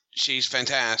 she's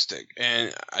fantastic,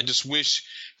 and I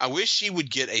wish she would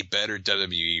get a better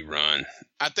WWE run.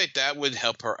 I think that would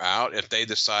help her out if they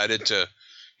decided to,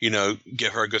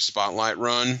 give her a good spotlight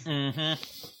run.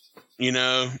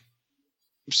 Mm-hmm.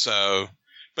 So,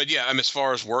 but yeah, as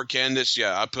far as work candidates,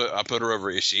 yeah, I put her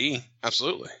over Ishii,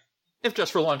 absolutely. If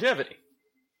just for longevity.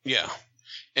 Yeah,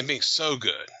 and being so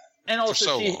good, and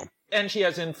also for so long. And she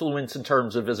has influence in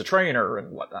terms of as a trainer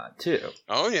and whatnot too.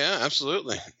 Oh yeah,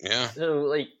 absolutely, yeah.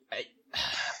 So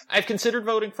I've considered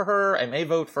voting for her. I may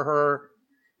vote for her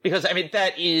because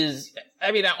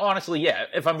honestly, yeah.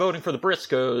 If I'm voting for the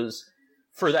Briscoes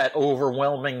for that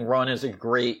overwhelming run as a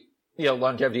great,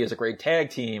 longevity as a great tag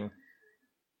team,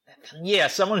 yeah,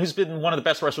 someone who's been one of the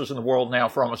best wrestlers in the world now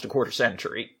for almost a quarter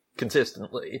century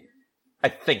consistently, I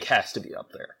think has to be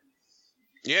up there.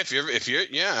 Yeah, if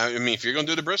you're gonna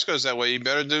do the Briscoes that way, you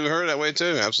better do her that way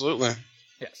too. Absolutely.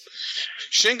 Yes.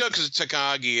 Shingo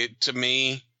Takagi, to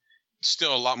me,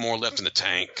 still a lot more left in the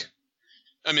tank.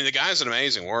 I mean, the guy's an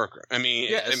amazing worker. I mean,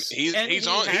 yes. he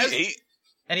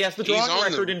has the drawing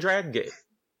record in Dragon Gate.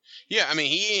 Yeah, I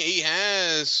mean, he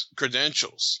has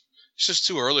credentials. It's just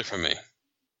too early for me.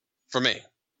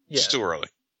 It's too early.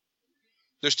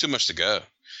 There's too much to go.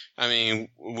 I mean,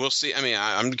 we'll see. I mean,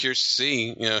 I'm curious to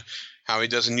see, how he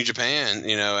does in New Japan,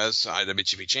 as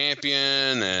IWGP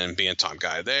champion and being top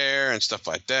guy there and stuff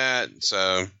like that.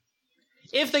 So,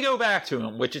 if they go back to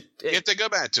him,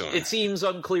 it seems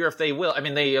unclear if they will. I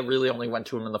mean, they really only went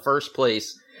to him in the first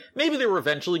place. Maybe they were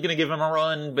eventually going to give him a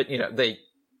run, but it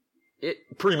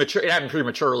happened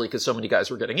prematurely because so many guys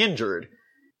were getting injured,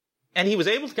 and he was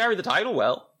able to carry the title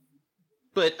well.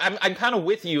 But I'm kind of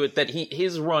with you that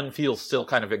his run feels still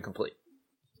kind of incomplete.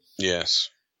 Yes.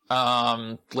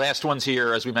 Last ones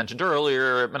here, as we mentioned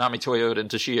earlier, Manami Toyota and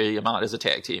Toshiya Yamada as a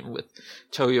tag team, with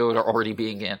Toyota already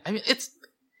being in. I mean,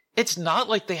 it's not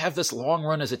like they have this long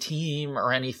run as a team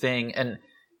or anything, and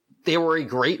they were a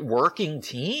great working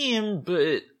team,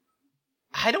 but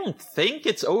I don't think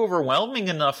it's overwhelming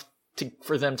enough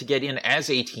for them to get in as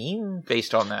a team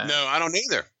based on that. No, I don't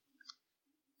either.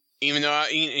 Even though I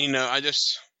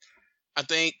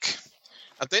think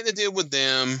the deal with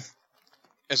them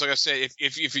is, like I said,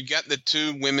 if you got the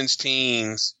two women's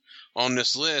teams on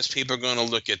this list, people are going to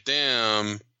look at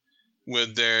them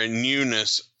with their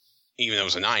newness, even though it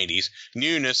was the 90s,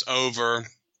 newness over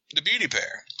the beauty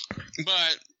pair.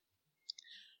 But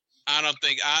I don't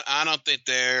think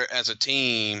they're, as a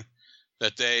team,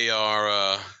 that they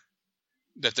are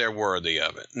that they're worthy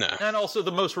of it. No. And also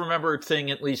the most remembered thing,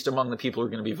 at least among the people who are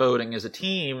going to be voting as a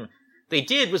team, they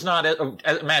did was not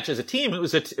a match as a team. It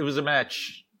was a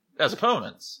match as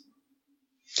opponents.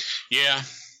 Yeah.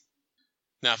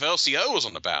 Now, if LCO was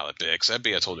on the ballot, Bix, that'd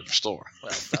be a totally different story.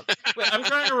 Well, wait, I'm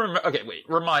trying to remember. Okay, wait.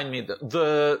 Remind me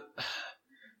the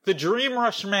Dream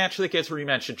Rush match that gets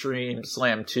rematched at Dream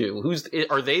Slam 2.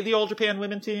 Are they the All Japan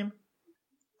Women team?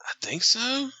 I think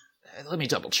so. Let me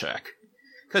double check.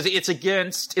 Because it's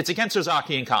against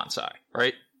Ozaki and Kansai,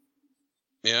 right?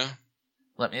 Yeah.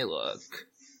 Let me look.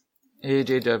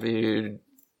 AJW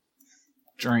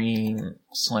Dream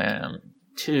Slam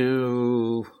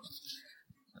 2.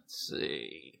 Let's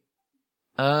see.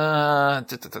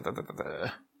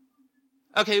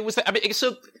 Okay, was that?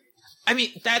 I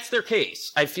mean, that's their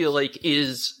case. I feel like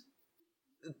is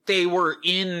they were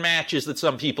in matches that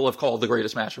some people have called the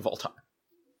greatest match of all time.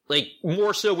 Like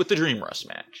more so with the Dream Rush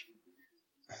match.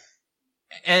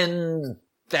 And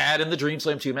that and the Dream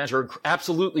Slam 2 match are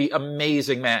absolutely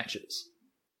amazing matches.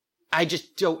 I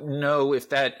just don't know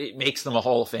if it makes them a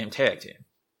Hall of Fame tag team.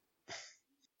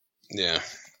 Yeah.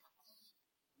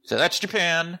 So that's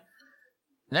Japan.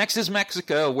 Next is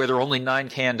Mexico, where there are only 9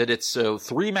 candidates, so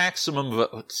 3 maximum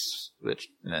votes.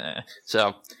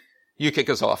 So, you kick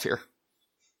us off here.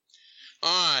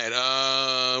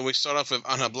 Alright, we start off with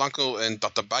Ana Blanco and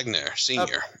Dr. Wagner,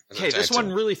 Sr. Okay, this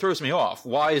one really throws me off.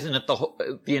 Why isn't it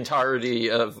the entirety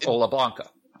of Ola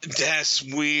Blanca? That's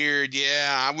weird,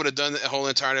 yeah. I would have done the whole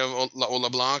entirety of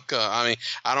Ola Blanca. I mean,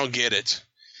 I don't get it.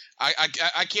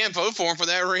 I can't vote for him for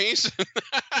that reason.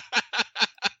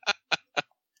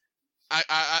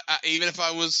 I even if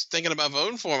I was thinking about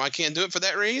voting for him, I can't do it for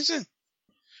that reason.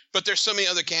 But there's so many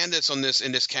other candidates in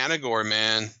this category,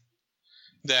 man,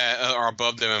 that are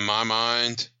above them in my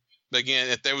mind. But again,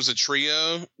 if there was a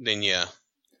trio, then yeah,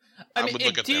 I would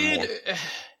look at them more.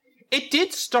 It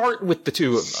did start with the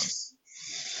 2 of them.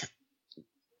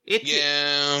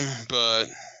 But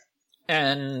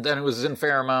and then it was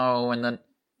Infermo, and then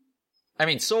I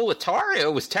mean,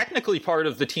 Solitario was technically part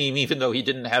of the team, even though he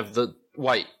didn't have the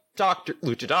white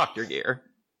Lucha Doctor gear.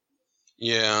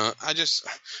 Yeah,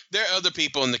 there are other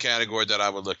people in the category that I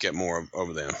would look at more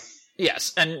over them.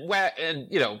 Yes, and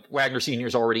Wagner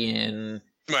Sr.'s already in.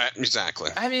 Right, exactly.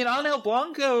 I mean, Angel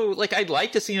Blanco, like, I'd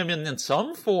like to see him in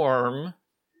some form.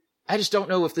 I just don't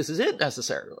know if this is it,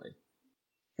 necessarily.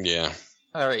 Yeah.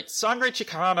 All right, Sangre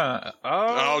Chicana.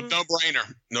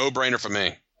 No-brainer. No-brainer for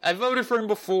me. I voted for him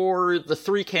before. The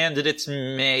 3 candidates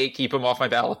may keep him off my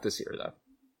ballot this year, though.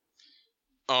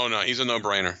 Oh, no, he's a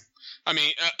no-brainer. I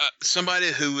mean,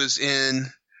 somebody who was in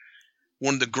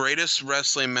one of the greatest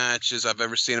wrestling matches I've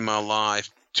ever seen in my life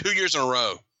 2 years in a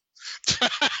row.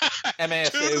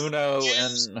 MAS Uno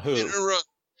and who?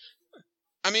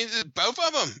 I mean, both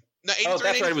of them. No,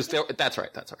 that's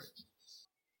right. That's right.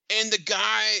 And the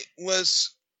guy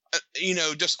was,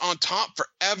 just on top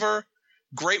forever.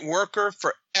 Great worker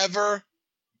forever.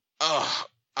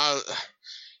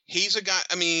 He's a guy.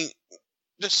 I mean,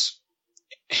 just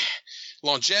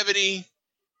longevity.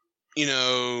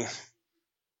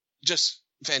 Just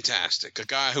fantastic. A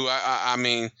guy who I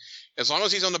mean, as long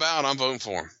as he's on the ballot, I'm voting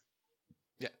for him.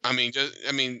 Yeah. I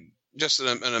mean, just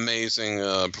an amazing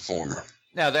performer.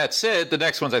 Now, that said, the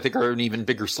next ones I think are an even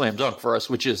bigger slam dunk for us,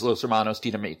 which is Los Hermanos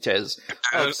Dinamites,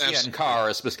 Cien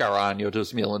Caras, Mascarano,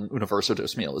 2000, and Universo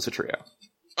 2000 as a trio.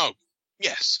 Oh,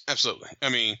 yes, absolutely. I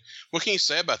mean, what can you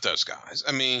say about those guys?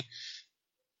 I mean,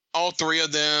 all 3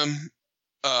 of them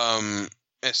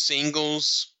as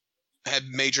singles had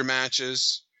major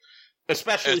matches.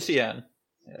 Especially Cien.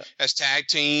 Yeah. As tag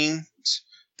teams,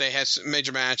 they had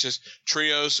major matches.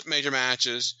 Trios, major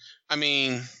matches. I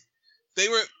mean, they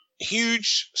were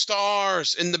huge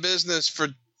stars in the business for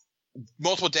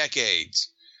multiple decades.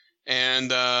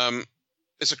 And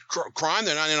it's a crime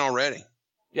they're not in already.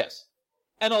 Yes.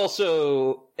 And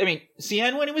also, I mean,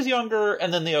 Cien when he was younger,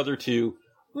 and then the other 2,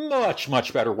 much,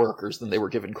 much better workers than they were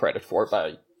given credit for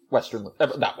by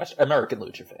American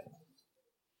Lucha fans.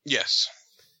 Yes.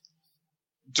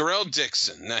 Darrell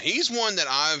Dixon. Now, he's one that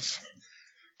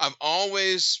I've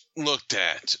always looked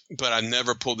at, but I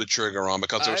never pulled the trigger on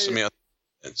because there were so many other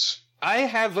things. I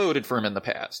have voted for him in the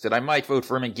past, and I might vote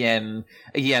for him again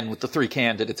with the 3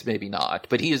 candidates, maybe not,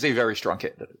 but he is a very strong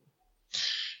candidate.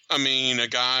 I mean, a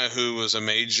guy who was a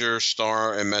major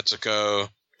star in Mexico,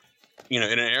 in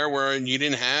an era where you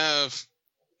didn't have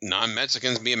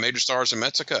non-Mexicans being major stars in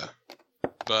Mexico.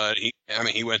 But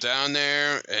he went down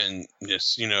there and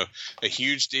just, a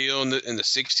huge deal in the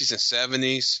 60s and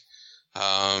 70s.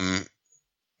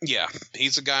 Yeah,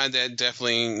 he's a guy that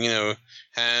definitely,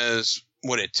 has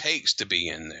what it takes to be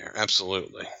in there.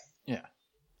 Absolutely. Yeah.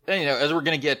 And, as we're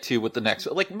going to get to with the next,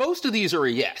 like, most of these are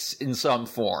a yes in some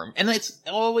form. And it's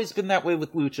always been that way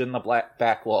with Lucha and the Black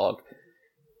Backlog.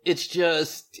 It's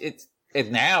just,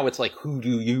 and now it's like, who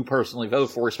do you personally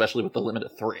vote for, especially with the limit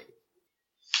of 3?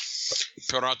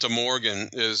 Peralta Morgan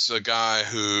is a guy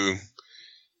who,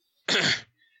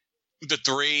 the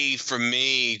 3 for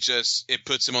me, it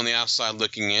puts him on the outside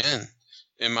looking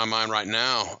in my mind right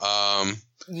now.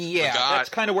 Yeah, that's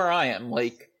kind of where I am.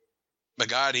 Like, but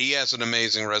God, he has an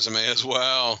amazing resume as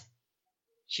well.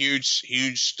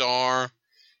 Huge star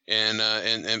in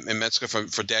Mexico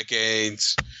for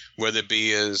decades, whether it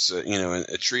be as in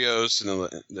trios and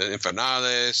the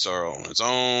Infernales or on his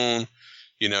own.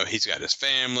 He's got his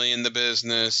family in the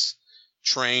business,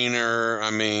 trainer. I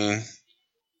mean,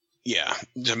 yeah,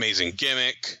 amazing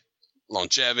gimmick,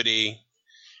 longevity.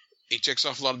 He checks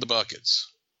off a lot of the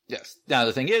buckets. Yes. Now,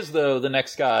 the thing is, though, the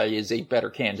next guy is a better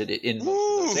candidate in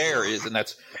most of those areas, and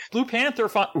that's Blue Panther,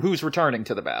 who's returning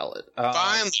to the ballot.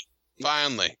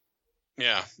 Finally.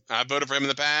 Yeah, I voted for him in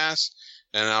the past,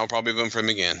 and I'll probably vote for him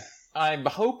again. I'm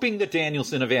hoping that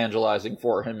Danielson evangelizing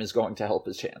for him is going to help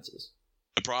his chances.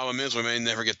 The problem is we may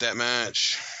never get that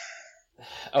match.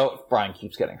 Oh, Brian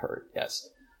keeps getting hurt, yes.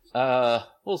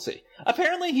 We'll see.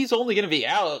 Apparently he's only going to be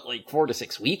out like 4 to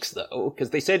 6 weeks, though, because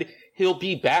they said he'll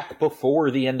be back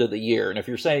before the end of the year, and if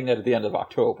you're saying that at the end of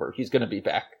October, he's going to be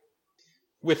back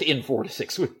within 4 to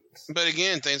 6 weeks. But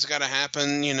again, things got to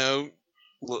happen,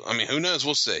 I mean, who knows?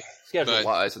 We'll see.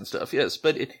 Schedule-wise and stuff, yes,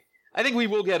 but I think we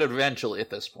will get it eventually at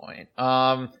this point.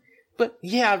 But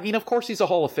yeah, I mean, of course he's a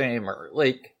Hall of Famer.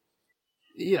 Like,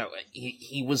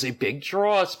 he was a big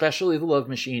draw, especially the Love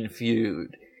Machine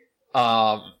feud.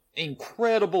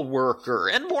 Incredible worker,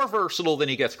 and more versatile than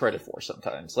he gets credit for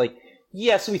sometimes. Like,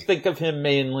 yes, we think of him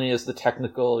mainly as the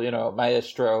technical,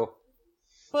 maestro,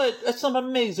 but some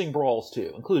amazing brawls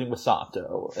too, including with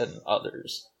Santo and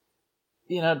others.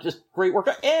 Just great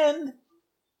worker, and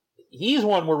he's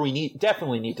one where we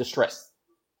definitely need to stress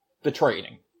the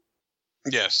training.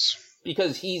 Yes.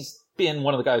 Because he's been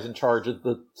one of the guys in charge of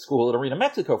the school at Arena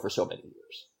Mexico for so many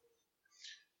years.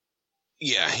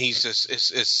 Yeah, he's just,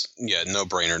 it's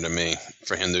no-brainer to me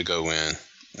for him to go in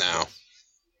now.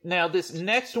 Now, this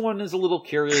next one is a little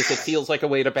curious. It feels like a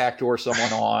way to backdoor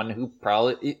someone on who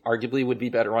probably, arguably, would be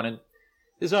better on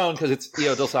his own, because it's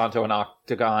Io Del Santo and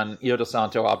Octagon. Io Del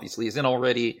Santo obviously is in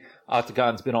already.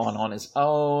 Octagon's been on his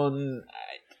own.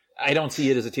 I don't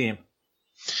see it as a team.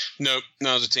 Nope,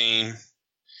 not as a team.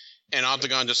 And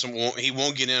Octagon just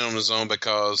won't get in on his own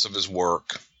because of his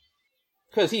work.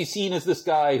 Because he's seen as this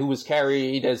guy who was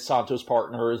carried as Santo's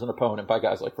partner as an opponent by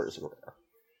guys like Percy Guerrero.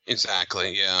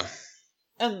 Exactly, yeah.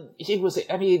 And he was,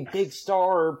 big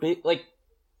star,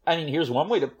 here's one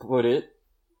way to put it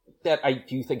that I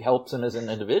do think helps him as an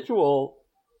individual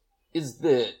is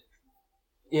that,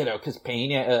 because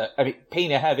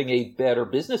Pena having a better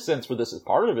business sense for this is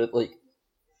part of it,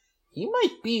 he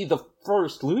might be the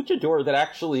first luchador that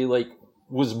actually,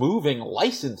 was moving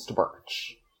licensed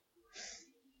merch.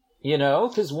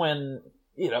 Because when,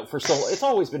 it's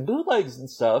always been bootlegs and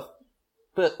stuff,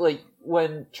 but,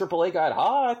 when AAA got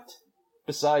hot,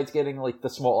 besides getting, the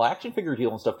small action figure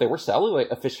deal and stuff, they were selling,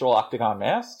 official Octagon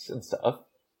masks and stuff.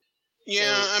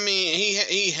 Yeah, so,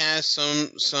 he has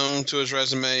some to his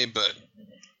resume, but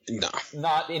no.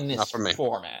 Not in this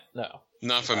format, no.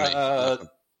 Not for me.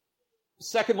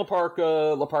 Second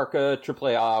Laparca,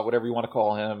 AAA, whatever you want to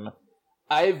call him.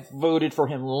 I've voted for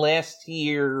him last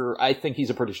year. I think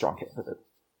he's a pretty strong candidate.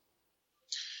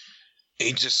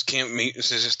 He just can't meet.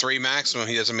 This is his 3 maximum.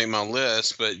 He doesn't make my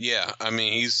list, but yeah,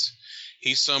 he's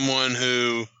someone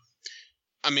who,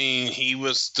 he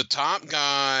was the top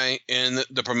guy in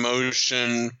the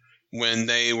promotion when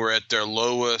they were at their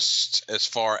lowest as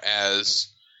far as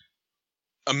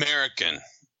American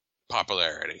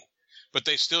popularity, but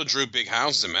they still drew big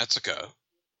houses in Mexico.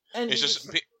 And it's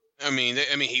just,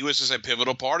 he was just a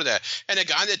pivotal part of that, and a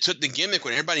guy that took the gimmick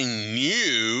when everybody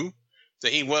knew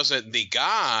that he wasn't the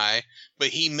guy, but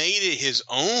he made it his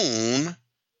own,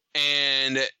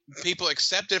 and people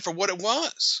accepted it for what it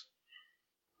was.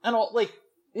 And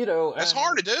that's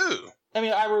hard to do.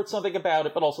 I wrote something about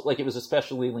it, but also it was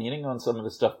especially leaning on some of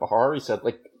the stuff Bahari said.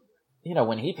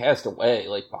 When he passed away,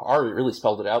 Bahari really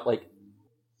spelled it out.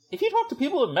 If you talk to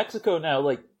people in Mexico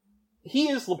now, he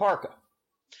is Laparca.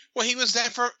 Well, he was that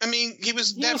for. He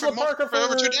was that for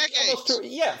over 2 decades.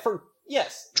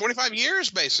 Yes. 25 years,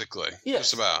 basically.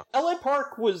 Yes. Just about. LA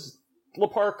Park was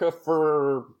Laparca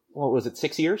for,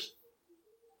 6 years?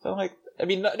 So no,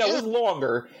 it was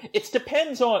longer. It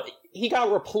depends on, he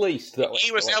got replaced, though.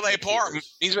 He was LA Park.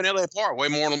 He's been LA Park way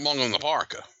more longer than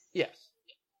Laparca. Yes.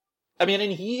 And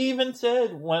he even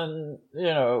said when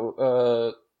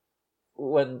Laparca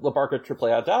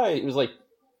AAA died, it was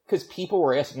because people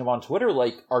were asking him on Twitter,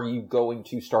 are you going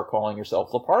to start calling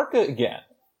yourself Laparca again?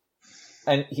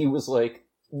 And he was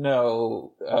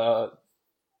no,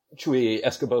 Chuy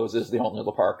Escoboza is the only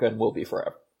Laparca and will be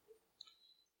forever.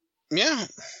 Yeah.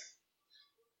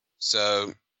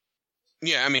 So,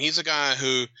 yeah, he's a guy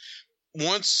who,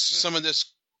 once some of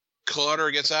this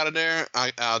clutter gets out of there,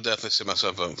 I'll definitely see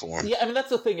myself voting for him. Yeah, that's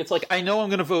the thing. It's I know I'm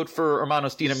going to vote for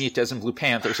Hermanos Dinamites and Blue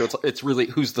Panther, so it's really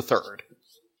who's the third.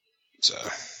 So.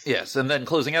 Yes, and then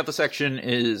closing out the section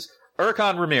is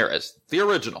Huracan Ramirez, the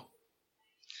original.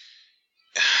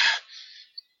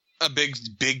 A big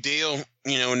deal,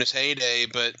 in his heyday,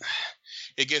 but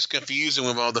it gets confusing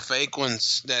with all the fake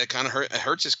ones that it kind of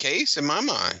hurts his case in my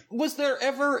mind. Was there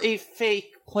ever a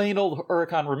fake plain old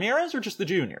Huracan Ramirez or just the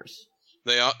juniors?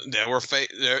 There were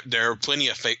fake. There are plenty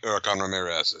of fake Huracan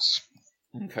Ramirez's.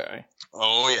 Okay.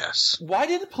 Oh yes. Why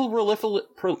did it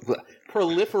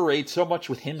proliferate so much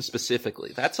with him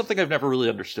specifically? That's something I've never really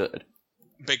understood.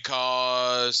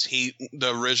 Because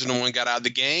the original one got out of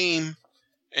the game,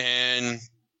 and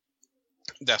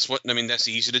that's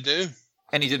easy to do.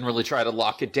 And he didn't really try to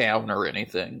lock it down or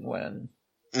anything when.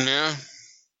 Yeah.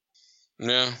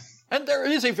 Yeah. And there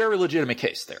is a very legitimate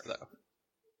case there, though.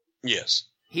 Yes.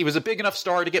 He was a big enough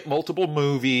star to get multiple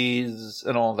movies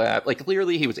and all that.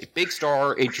 Clearly he was a big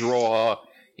star, a draw.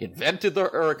 He invented the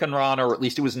Huracan Rana, or at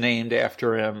least it was named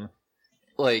after him.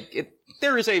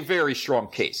 There is a very strong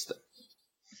case there.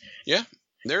 Yeah,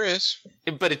 there is.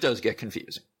 But it does get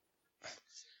confusing.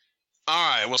 All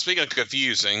right, well, speaking of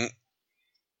confusing,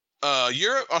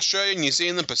 Europe, Australia, New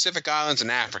Zealand, Pacific Islands,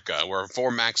 and Africa, where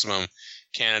 4 maximum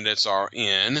candidates are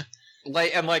in.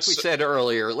 We said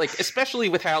earlier, especially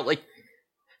with how,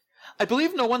 I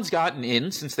believe no one's gotten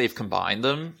in since they've combined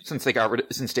them, since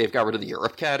Dave got rid of the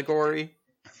Europe category.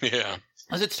 Yeah.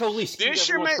 Because it's totally skewed This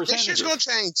year's going to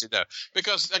change it, though.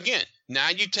 Because, again, now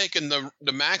you've taken the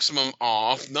maximum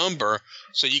off number,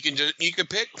 so you can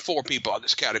pick 4 people out of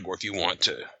this category if you want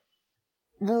to.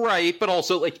 Right, but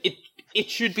also, like, it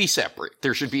should be separate.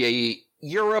 There should be a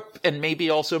Europe, and maybe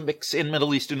also mix in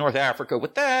Middle East and North Africa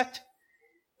with that,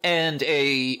 and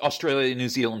a Australia, New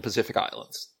Zealand, Pacific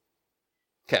Islands.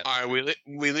 Okay. All right,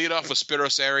 we lead off with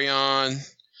Spiros Arion.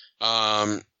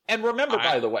 And remember,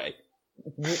 by the way,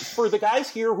 for the guys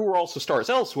here who are also stars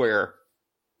elsewhere,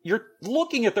 you're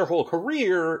looking at their whole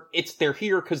career, they're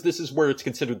here because this is where it's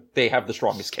considered they have the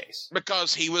strongest case.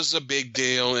 Because he was a big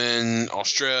deal in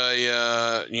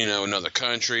Australia, in other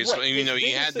countries. Right.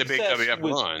 He had the big WWF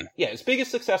run. Yeah, his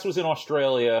biggest success was in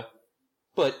Australia,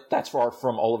 but that's far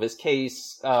from all of his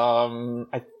case.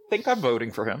 I think I'm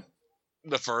voting for him.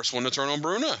 The first one to turn on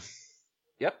Bruno.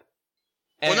 Yep.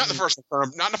 Well, not the first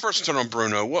to turn on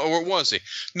Bruno. What was he?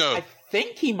 No. I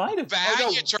think he might have.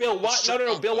 Bill Watts.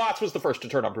 No. Bill Watts was the first to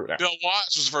turn on Bruno. Bill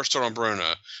Watts was the first to turn on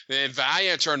Bruno. Then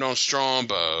Valiant turned on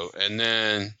Strongbow, and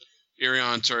then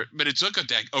Arion turned. But it took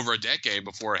over a decade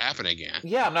before it happened again.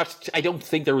 Yeah, I don't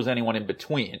think there was anyone in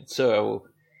between. So,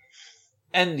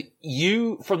 and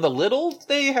from the little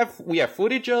we have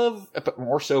footage of, but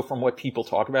more so from what people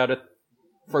talk about it,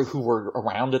 for who were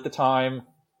around at the time.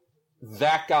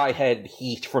 That guy had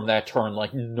heat from that turn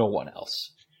like no one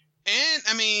else. And,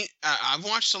 I've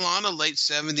watched a lot of late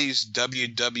 70s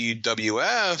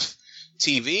WWF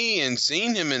TV and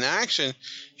seen him in action.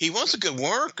 He was a good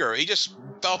worker. He just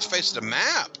fell off the face of the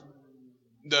map,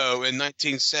 though, in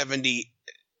 1970,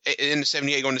 in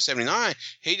 78 going to 79.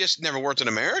 He just never worked in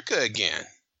America again,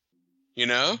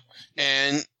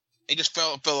 And he just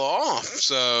fell off.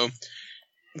 So,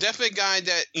 definitely a guy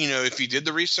that, if you did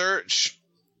the research,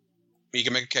 you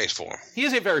can make a case for him. He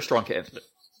is a very strong candidate.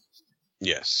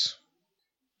 Yes.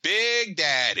 Big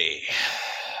Daddy.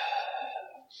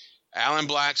 Alan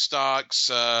Blackstock's,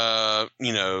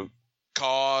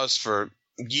 cause for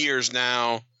years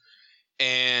now.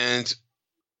 And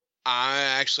I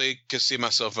actually could see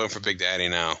myself voting for Big Daddy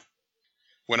now.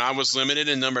 When I was limited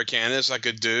in number of candidates I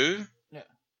could do,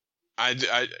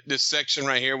 this section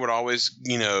right here would always,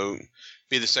 be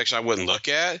the section I wouldn't look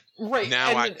at. Right.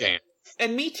 Now I can.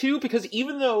 And me too, because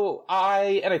even though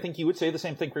and I think you would say the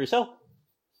same thing for yourself,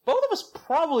 both of us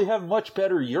probably have much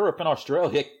better Europe and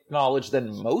Australia knowledge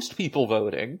than most people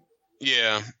voting.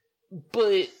 Yeah.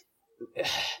 But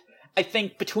I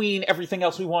think between everything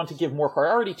else we want to give more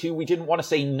priority to, we didn't want to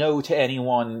say no to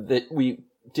anyone that we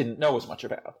didn't know as much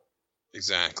about.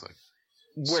 Exactly.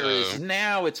 Whereas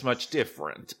now it's much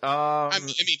different.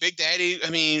 Big Daddy,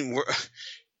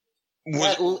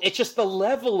 it's just the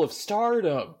level of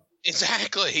stardom.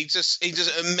 Exactly. He's just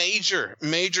a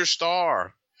major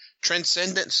star,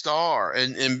 transcendent star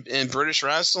in British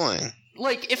wrestling.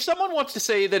 Like, if someone wants to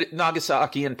say that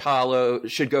Nagasaki and Paulo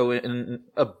should go in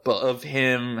above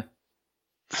him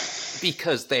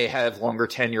because they have longer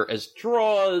tenure as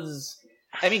draws,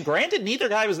 granted, neither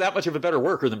guy was that much of a better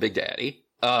worker than Big Daddy.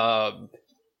 Although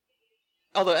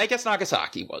I guess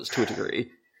Nagasaki was to a degree.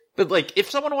 But, like,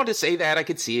 if someone wanted to say that, I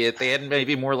could see it. They had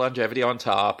maybe more longevity on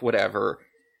top, whatever.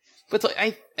 But it's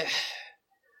like,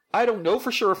 I don't know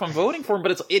for sure if I'm voting for him,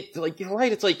 but it's like, you're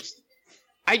right, it's like,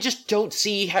 I just don't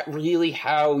see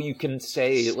how you can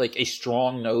say, like, a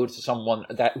strong no to someone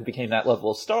that became that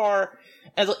level of star.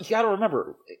 And like, you gotta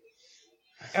remember,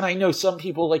 and I know some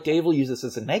people like Dave will use this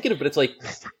as a negative, but it's like,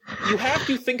 you have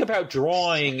to think about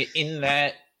drawing in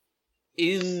that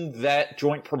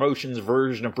joint promotions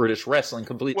version of British wrestling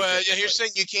completely. Well, you're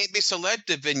saying you can't be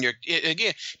selective in your,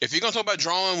 again, if you're going to talk about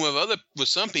drawing with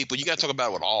some people, you got to talk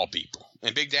about it with all people.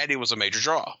 And Big Daddy was a major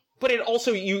draw. But it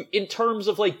also, in terms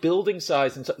of like building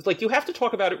size and stuff, like you have to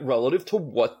talk about it relative to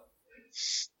what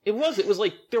it was. It was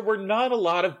like there were not a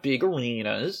lot of big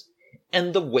arenas,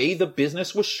 and the way the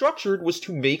business was structured was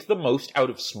to make the most out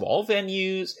of small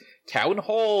venues, town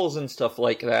halls, and stuff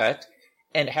like that,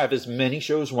 and have as many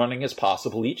shows running as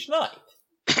possible each night.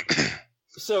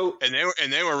 So, and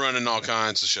they were running all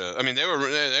kinds of shows.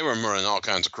 They were running all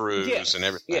kinds of crews and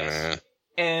everything. Yes.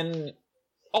 And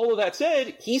all of that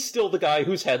said, he's still the guy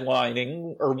who's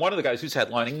headlining, or one of the guys who's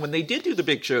headlining when they did do the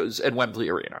big shows at Wembley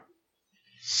Arena.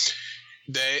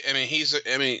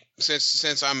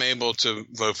 Since I'm able to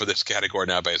vote for this category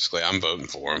now, basically, I'm voting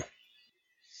for him.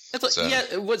 It's like,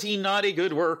 yeah, was he not a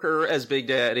good worker as Big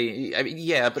Daddy?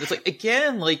 Yeah, but it's like,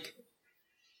 again, like,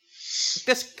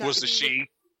 this guy was the Sheik.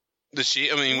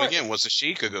 Again, was the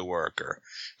Sheik a good worker?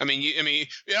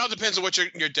 It all depends on what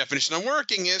your definition of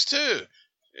working is too.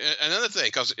 Another thing,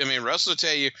 because wrestlers will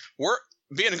tell you,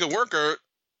 being a good worker,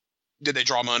 did they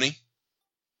draw money?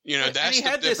 That's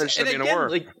the difference of being a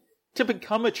word. Like, to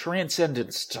become a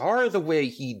transcendent star the way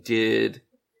he did.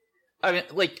 I mean,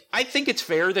 like, I think it's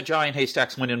fair that Giant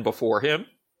Haystacks went in before him.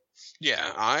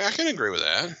 Yeah, I can agree with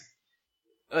that.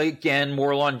 Again,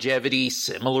 more longevity,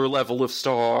 similar level of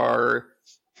star.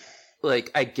 Like,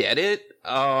 I get it.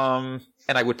 And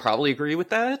I would probably agree with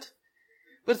that.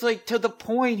 But it's like, to the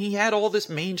point, he had all this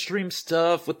mainstream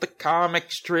stuff with the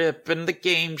comic strip and the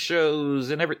game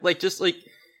shows and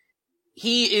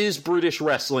he is British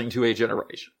wrestling to a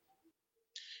generation.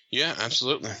 Yeah,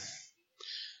 absolutely.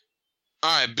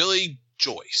 All right, Billy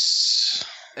Joyce.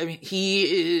 I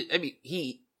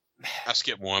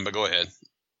skipped one, but go ahead.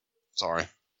 Sorry.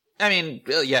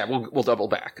 Yeah, we'll double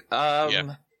back.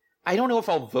 Yeah. I don't know if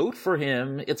I'll vote for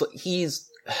him. It's like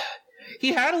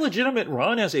he had a legitimate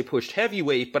run as a pushed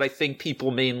heavyweight, but I think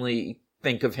people mainly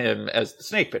think of him as the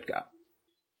Snake Pit guy.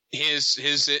 He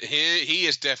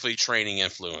is definitely training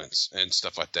influence and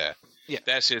stuff like that. Yeah,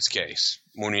 that's his case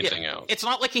more than anything else. It's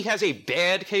not like he has a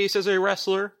bad case as a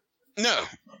wrestler. No,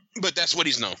 but that's what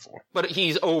he's known for. But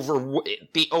he's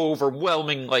the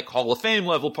overwhelming Hall of Fame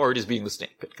level part is being the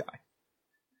Snake Pit guy.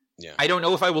 Yeah, I don't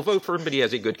know if I will vote for him, but he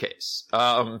has a good case.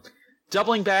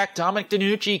 Doubling back, Dominic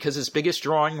DeNucci, because his biggest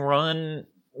drawing run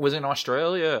was in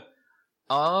Australia.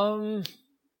 I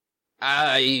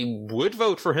would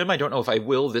vote for him. I don't know if I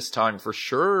will this time for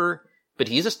sure, but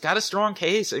he's just got a strong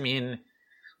case. I mean,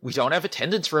 we don't have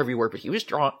attendance for everywhere, but he was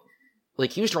drawing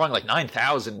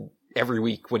 9,000 every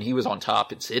week when he was on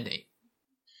top in Sydney.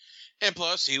 And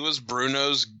plus, he was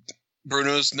Bruno's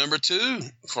number 2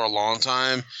 for a long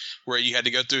time, where you had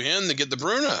to go through him to get the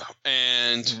Bruno.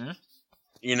 And,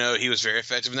 he was very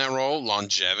effective in that role,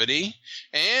 longevity.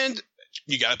 And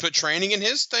you got to put training in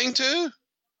his thing, too.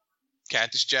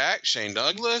 Cactus Jack, Shane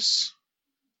Douglas.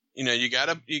 You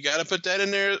gotta put that in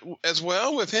there as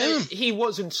well with him. He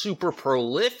wasn't super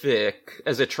prolific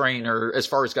as a trainer, as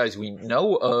far as guys we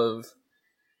know of.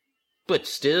 But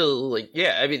still,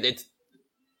 it's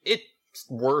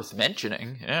worth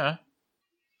mentioning, yeah.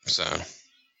 So,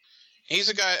 he's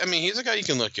a guy you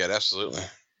can look at, absolutely.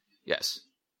 Yes.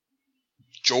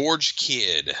 George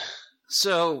Kidd.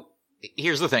 So,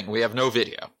 here's the thing, we have no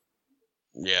video.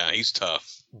 Yeah, he's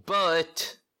tough.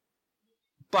 But,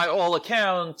 by all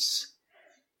accounts,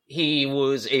 he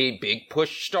was a big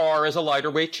push star as a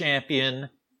lighter weight champion,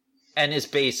 and is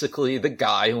basically the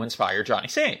guy who inspired Johnny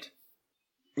Saint.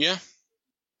 Yeah.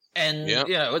 And,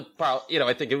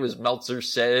 I think it was Meltzer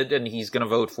said, and he's going to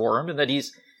vote for him, and that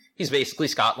he's basically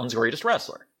Scotland's greatest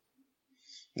wrestler.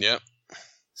 Yep.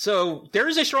 So, there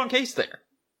is a strong case there.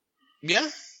 Yeah.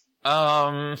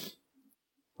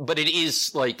 But it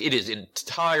is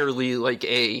entirely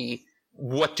a,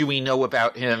 what do we know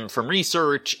about him from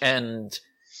research, and,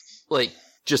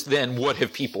 just then, what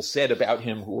have people said about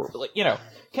him who were,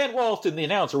 Kent Walton, the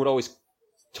announcer, would always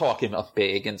talk him up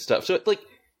big and stuff. So,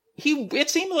 it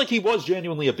seemed like he was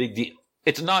genuinely a big deal.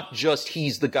 It's not just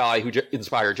he's the guy who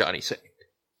inspired Johnny Saint.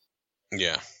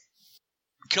 Yeah.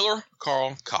 Killer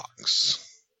Carl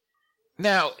Cox.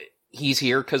 Now, he's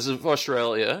here because of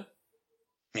Australia.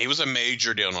 He was a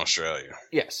major deal in Australia.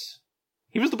 Yes.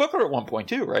 He was the booker at one point,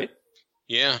 too, right?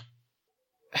 Yeah.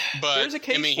 But there's a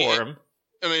case for him.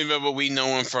 But we know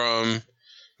him from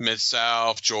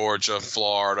Mid-South, Georgia,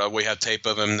 Florida. We have tape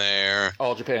of him there.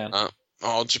 All Japan. The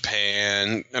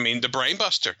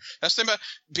Brainbuster. That's the thing about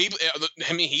people.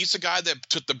 He's the guy that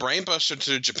took the Brainbuster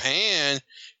to Japan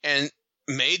and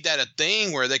made that a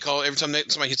thing where they call every time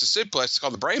somebody hits a suplex, it's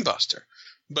called the Brainbuster.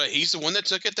 But he's the one that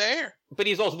took it there. But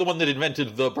he's also the one that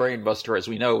invented the Brainbuster as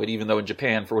we know it, even though in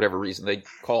Japan, for whatever reason, they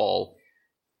call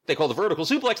the vertical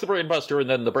suplex the Brainbuster, and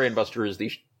then the Brainbuster is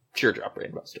the sheer drop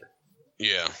Brainbuster.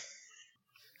 Yeah.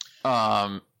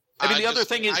 The other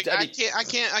thing is,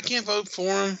 I can't vote for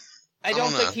him. I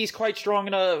don't think he's quite strong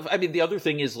enough. The other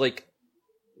thing is,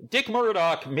 Dick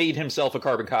Murdoch made himself a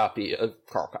carbon copy of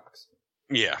Carl Cox.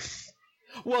 Yeah.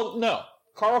 Well, no.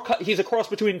 He's a cross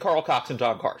between Carl Cox and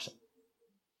Don Carson.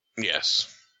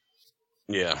 Yes.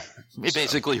 Yeah.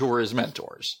 Basically, who were his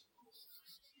mentors.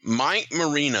 Mike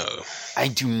Marino. I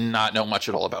do not know much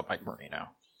at all about Mike Marino.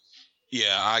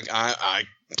 Yeah, I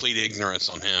plead ignorance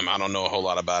on him. I don't know a whole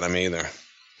lot about him either.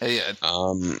 Yeah.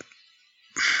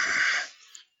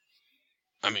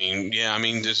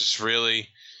 This is really.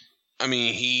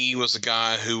 He was a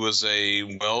guy who was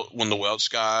one of the Welsh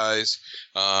guys.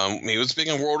 He was big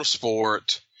in World of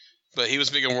Sport, but he was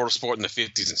big in World of Sport in the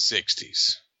 50s and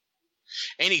 60s.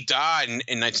 And he died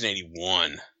in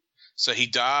 1981. So he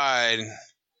died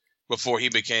before he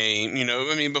became,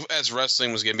 as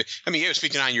wrestling was getting big. He was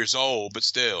 59 years old, but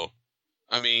still.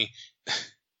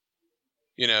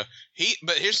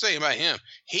 But here's the thing about him.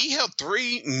 He held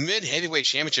 3 mid-heavyweight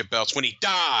championship belts when he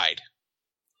died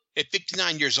at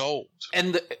 59 years old.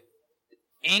 And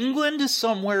England is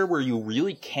somewhere where you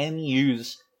really can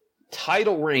use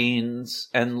title reigns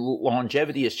and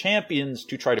longevity as champions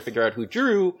to try to figure out who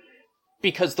drew,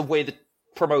 because the way the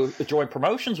joint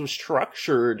promotions was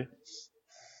structured,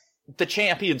 the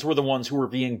champions were the ones who were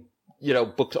being,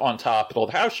 booked on top at all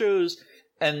the house shows.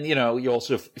 And, you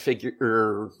also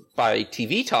figure by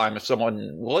TV time, if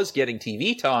someone was getting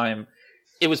TV time,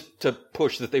 it was to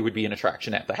push that they would be an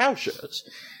attraction at the house shows.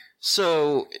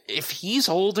 So if he's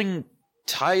holding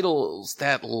titles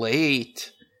that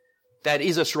late, that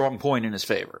is a strong point in his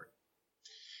favor.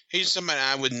 He's somebody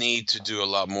I would need to do a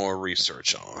lot more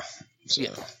research on. So.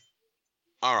 Yeah.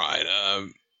 All right.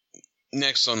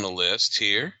 Next on the list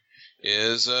here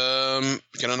is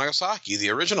Kento Nagasaki, the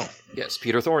original. Yes,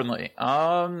 Peter Thornley.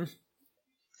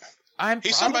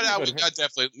 He's somebody I would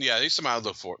definitely. Yeah, he's somebody I'd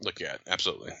look at.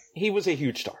 Absolutely. He was a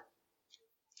huge star.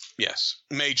 Yes,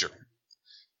 major.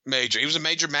 He was a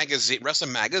major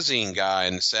wrestling magazine guy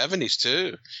in the 70s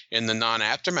too, in the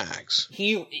non-aftermags.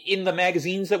 In the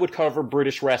magazines that would cover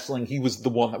British wrestling, he was the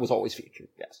one that was always featured.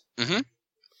 Yes. Mm-hmm.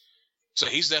 So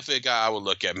he's definitely a guy I would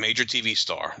look at. Major TV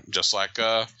star, just like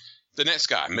the next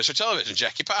guy, Mr. Television,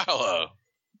 Jackie Paolo.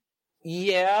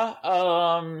 Yeah.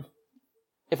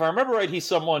 If I remember right, he's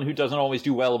someone who doesn't always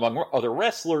do well among other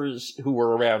wrestlers who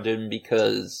were around him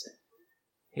because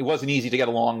he wasn't easy to get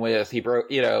along with. He broke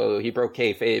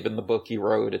kayfabe in the book he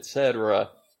wrote, etc.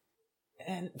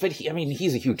 But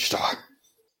he's a huge star.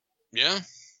 Yeah.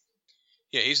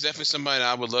 Yeah, he's definitely somebody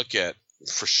I would look at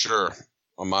for sure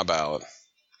on my ballot.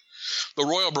 The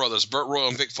Royal Brothers, Burt Royal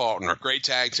and Vic Faulkner, great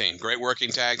tag team, great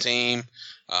working tag team.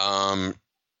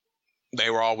 They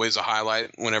were always a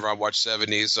highlight whenever I watched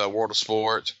 70s World of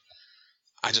Sport.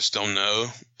 I just don't know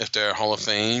if they're Hall of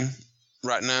Fame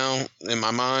right now in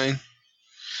my mind.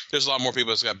 There's a lot more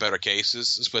people that's got better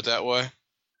cases, let's put it that way.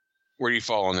 Where do you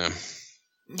fall on them?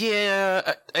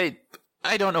 Yeah,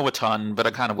 I don't know a ton, but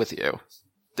I'm kind of with you.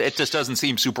 It just doesn't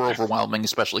seem super overwhelming,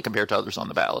 especially compared to others on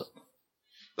the ballot.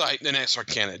 Like the next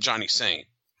candidate, Johnny Saint.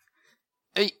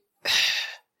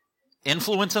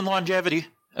 Influence and longevity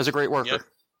as a great worker. Yep.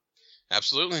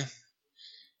 Absolutely.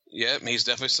 Yep, he's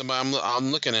definitely somebody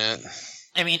I'm looking at.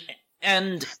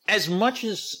 And as much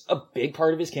as a big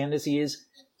part of his candidacy is,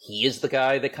 he is the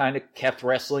guy that kind of kept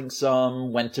wrestling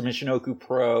some, went to Michinoku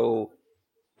Pro,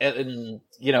 and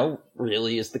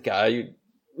really is the guy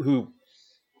who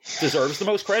deserves the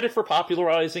most credit for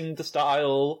popularizing the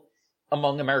style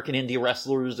among American indie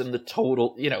wrestlers and the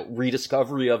total,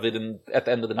 rediscovery of it at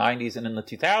the end of the 90s and in the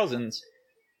 2000s.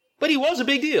 But he was a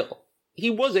big deal. He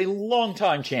was a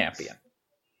long-time champion.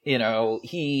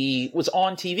 He was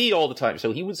on TV all the time,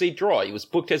 so he was a draw. He was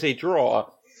booked as a draw.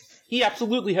 He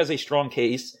absolutely has a strong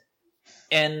case.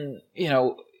 And,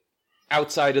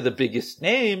 outside of the biggest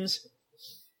names,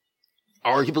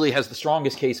 arguably has the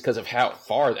strongest case because of how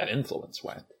far that influence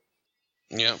went.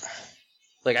 Yep.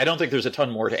 I don't think there's a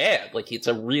ton more to add. It's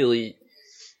a really...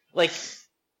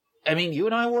 you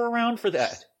and I were around for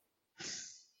that.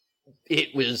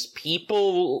 It was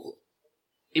people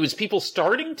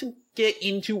starting to get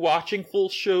into watching full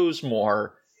shows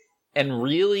more and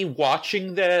really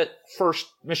watching that first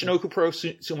Michinoku Pro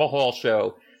Sumo Hall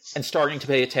show and starting to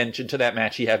pay attention to that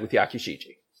match he had with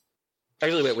Yakushiji.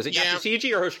 Actually, wait, was it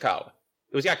Yakushiji or Hoshikawa?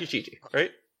 It was Yakushiji,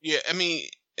 right? Yeah, I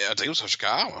think it was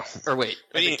Hoshikawa. Or wait,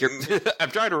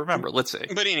 I'm trying to remember. Let's see.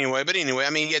 But anyway,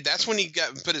 that's when he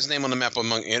put his name on the map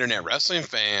among internet wrestling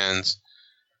fans.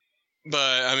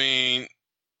 But,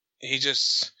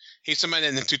 he's somebody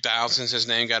in the 2000s, his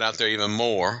name got out there even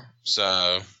more,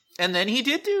 so... And then he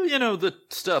did do, the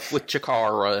stuff with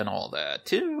Chikara and all that,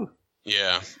 too.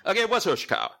 Yeah. Okay, it was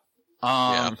Hoshikawa.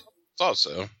 Yeah, thought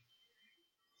so.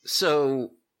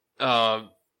 So,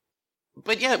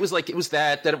 but yeah, it was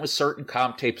that, then it was certain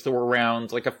comp tapes that were around,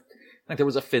 there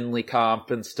was a Finley comp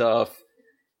and stuff,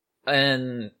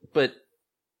 but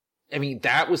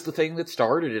that was the thing that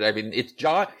started it. It's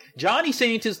Johnny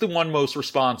Saint is the one most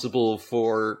responsible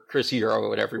for Chris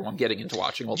Hero and everyone getting into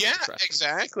watching all this wrestling.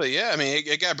 Exactly. Yeah,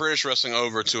 it got British wrestling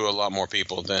over to a lot more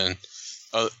people than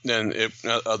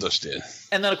others did.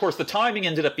 And then, of course, the timing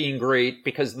ended up being great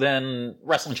because then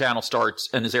Wrestling Channel starts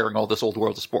and is airing all this old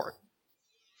World of Sport.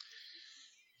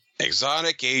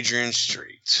 Exotic Adrian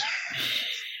Street.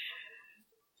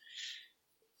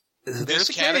 This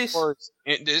category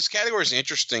is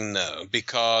interesting, though,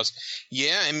 because,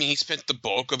 he spent the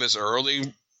bulk of his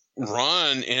early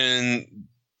run in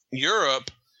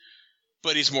Europe,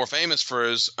 but he's more famous for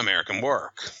his American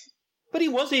work. But he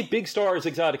was a big star as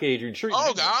Exotic Adrian. Sure.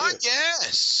 Oh, God,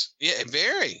 yes. Yeah,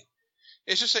 very.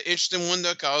 It's just an interesting one,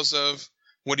 though, because of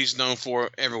what he's known for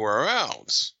everywhere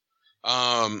else.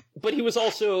 But he was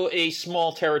also a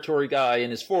small territory guy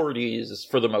in his 40s,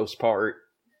 for the most part.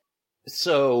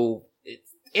 So,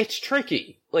 it's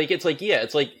tricky. It's like,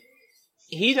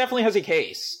 he definitely has a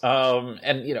case. And,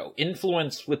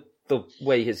 influence with the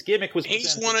way his gimmick was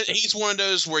presented. He's one of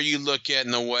those where you look at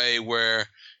in a way where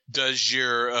does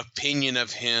your opinion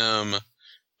of him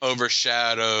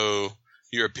overshadow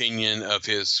your opinion of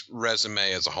his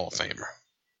resume as a Hall of Famer?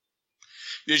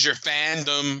 Is your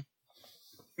fandom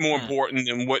more important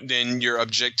than your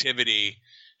objectivity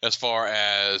as far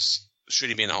as should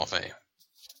he be in the Hall of Fame?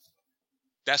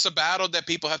 That's a battle that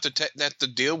people have to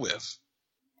deal with.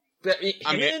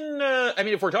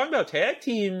 If we're talking about tag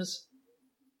teams,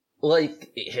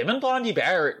 him and Blondie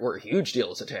Barrett were a huge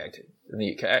deal as a tag team in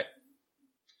the UK.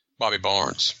 Bobby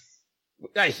Barnes.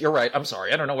 You're right. I'm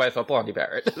sorry. I don't know why I thought Blondie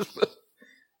Barrett.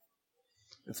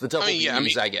 It's the double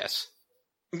B's, I guess.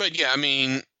 But yeah,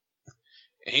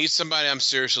 he's somebody I'm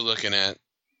seriously looking at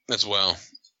as well.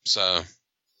 So,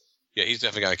 yeah, he's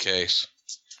definitely got a case.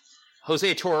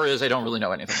 Jose Torres, I don't really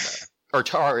know anything about. Or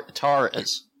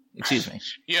Torres. Excuse me.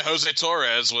 Yeah, Jose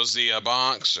Torres was the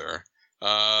boxer.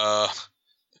 Jose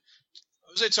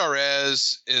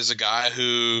Torres is a guy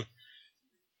who,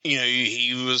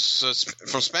 he was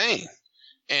from Spain.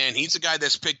 And he's a guy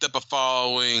that's picked up a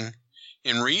following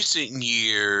in recent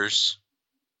years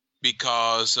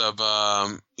because of,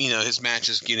 his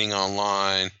matches getting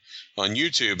online on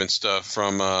YouTube and stuff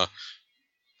from,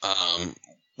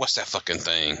 what's that fucking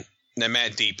thing that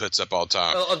Matt D puts up all the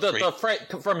time?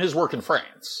 From his work in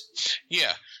France.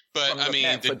 Yeah, but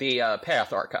the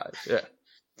Path Archive. Yeah,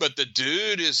 but the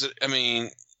dude is.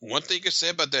 One thing I could say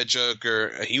about that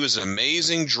Joker, he was an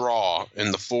amazing draw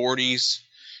in the 40s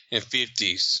and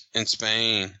 50s in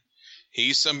Spain.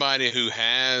 He's somebody who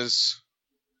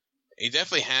he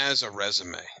definitely has a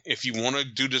resume. If you want to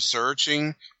do the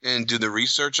searching and do the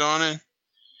research on it,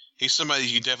 he's somebody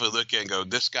you definitely look at and go,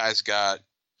 this guy's got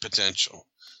potential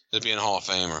to be a Hall of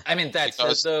Famer. That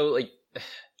said, though,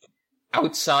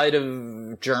 outside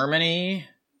of Germany,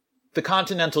 the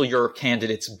continental Europe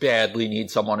candidates badly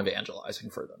need someone evangelizing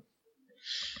for them.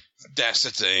 That's the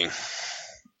thing.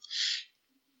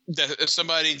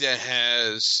 Somebody that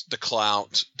has the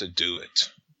clout to do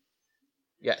it.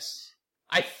 Yes.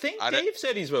 I think Dave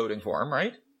said he's voting for him,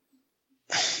 right?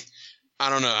 I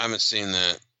don't know. I haven't seen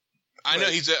that. I know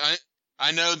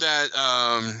I know that,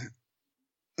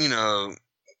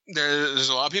 there's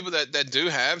a lot of people that do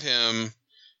have him,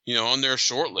 on their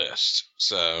short list.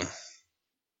 So,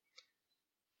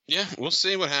 yeah, we'll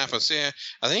see what happens. Yeah,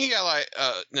 I think he got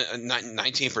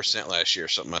 19% last year or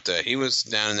something like that. He was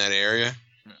down in that area.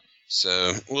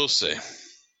 So, we'll see.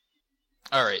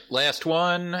 All right, last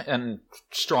one, and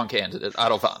strong candidate,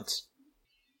 Otto Wanz.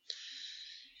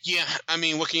 Yeah,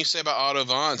 what can you say about Otto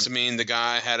Wanz? The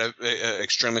guy had a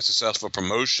extremely successful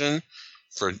promotion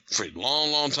for a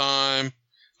long, long time.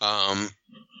 Ran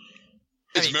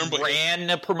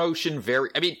a promotion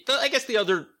I guess the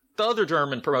other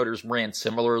German promoters ran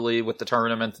similarly with the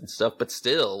tournament and stuff, but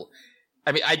still,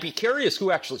 I'd be curious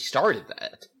who actually started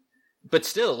that. But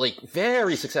still,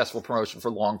 very successful promotion for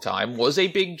a long time. Was a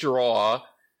big draw.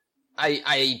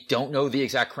 I don't know the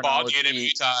exact chronology. Ball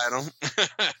get title.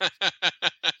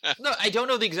 No, I don't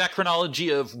know the exact chronology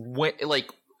of when,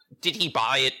 did he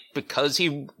buy it because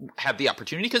he had the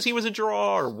opportunity because he was a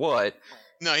draw or what?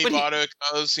 No, he bought it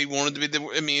because he wanted to be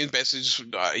basically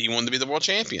he wanted to be the world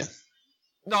champion.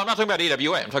 No, I'm not talking about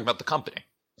AWA. I'm talking about the company.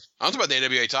 I'm talking about the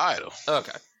AWA title.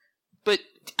 Okay. But,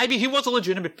 he was a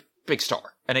legitimate big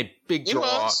star and a big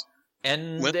draw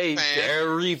and a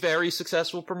very, very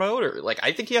successful promoter.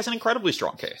 I think he has an incredibly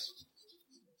strong case.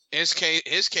 His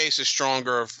case is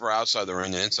stronger for outside the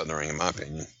ring than inside the ring, in my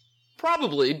opinion.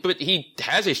 Probably, but he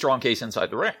has a strong case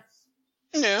inside the ring.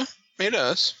 Yeah, he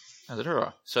does. As a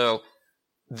draw. So,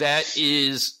 that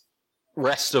is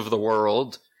rest of the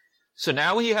world. So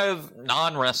now we have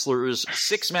non-wrestlers,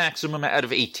 6 maximum out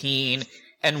of 18,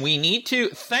 and we need to,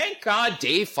 thank God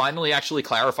Dave finally actually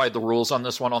clarified the rules on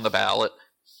this one on the ballot.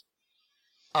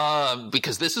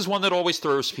 Because this is one that always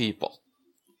throws people.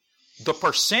 The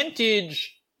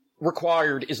percentage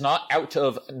required is not out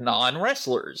of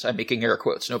non-wrestlers. I'm making air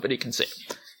quotes, nobody can see.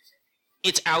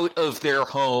 It's out of their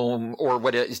home or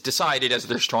what is decided as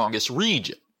their strongest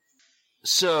region.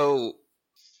 So,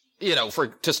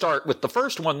 to start with the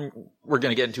first one we're going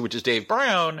to get into, which is Dave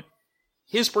Brown,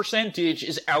 his percentage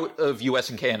is out of US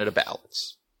and Canada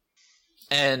ballots.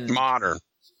 And modern.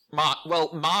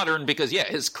 Modern because,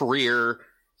 his career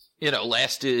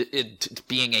lasted,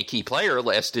 being a key player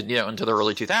lasted, into the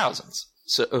early 2000s.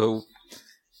 So,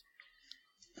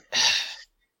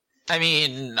 I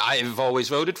mean, I've always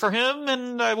voted for him,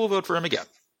 and I will vote for him again.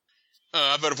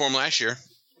 I voted for him last year.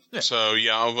 Yeah. So,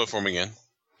 yeah, I'll vote for him again.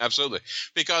 Absolutely.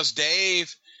 Because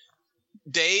Dave,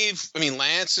 I mean,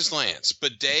 Lance is Lance,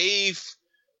 but Dave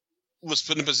was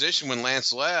put in a position when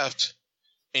Lance left,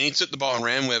 and he took the ball and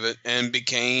ran with it and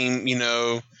became,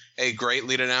 a great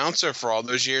lead announcer for all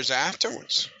those years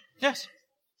afterwards. Yes.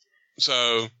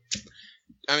 So,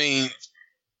 I mean,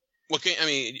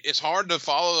 it's hard to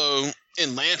follow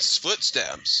in Lance's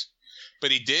footsteps,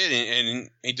 but he did, and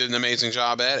he did an amazing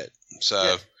job at it. So,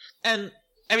 yeah. And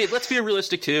I mean, let's be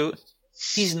realistic too.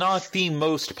 He's not the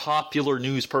most popular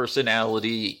news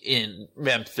personality in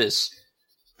Memphis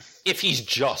if he's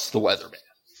just the weatherman.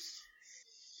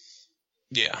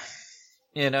 Yeah.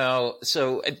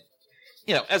 So,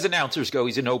 as announcers go,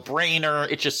 he's a no-brainer.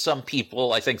 It's just some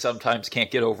people, I think, sometimes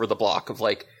can't get over the block of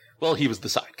he was the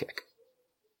sidekick.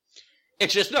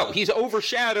 It's just, no, he's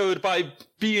overshadowed by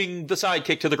being the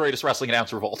sidekick to the greatest wrestling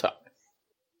announcer of all time.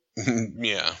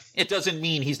 Yeah. It doesn't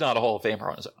mean he's not a Hall of Famer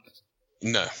on his own.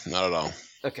 No, not at all.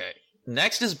 Okay.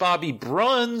 Next is Bobby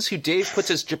Bruns, who Dave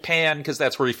puts as Japan because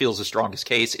that's where he feels the strongest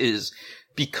case is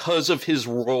because of his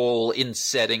role in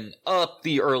setting up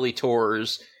the early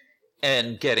tours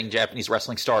and getting Japanese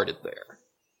wrestling started there.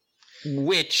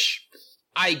 Which,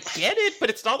 I get it, but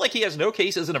it's not like he has no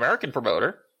case as an American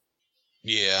promoter.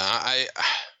 Yeah,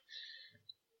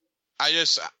 I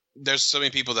just, there's so many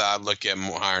people that I look at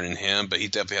more higher than him, but he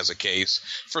definitely has a case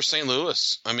for St.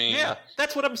 Louis. I mean... Yeah,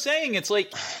 that's what I'm saying. It's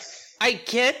like, I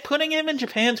get putting him in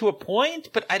Japan to a point,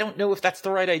 but I don't know if that's the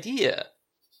right idea.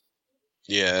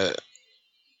 Yeah.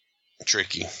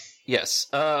 Tricky. Yes.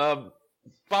 Bob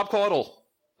Caudle.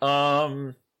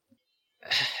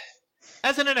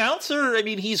 As an announcer, I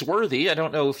mean, he's worthy. I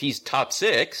don't know if he's top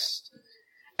 6.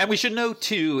 And we should note,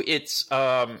 too, it's,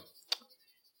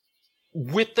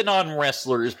 with the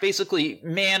non-wrestlers, basically,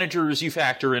 managers you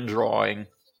factor in drawing.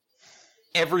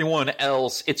 Everyone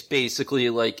else, it's basically,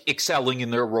 excelling in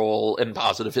their role and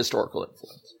positive historical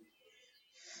influence.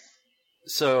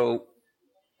 So,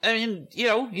 I mean,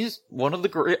 he's one of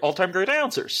the all-time great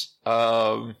announcers.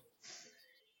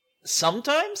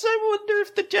 Sometimes I wonder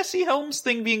if the Jesse Helms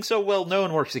thing being so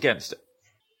well-known works against it.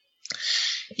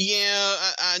 Yeah,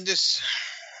 I just...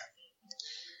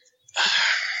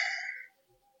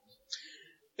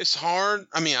 It's hard.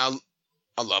 I mean, I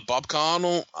love Bob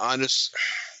Caudle. I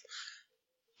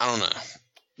don't know.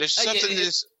 There's something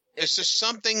it's just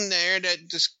something there that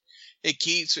just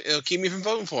it'll keep me from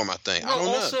voting for him, I think. Well, I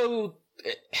don't know. Also,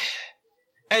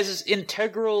 as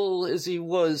integral as he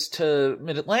was to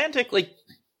Mid-Atlantic,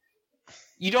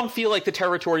 you don't feel like the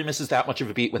territory misses that much of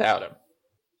a beat without him.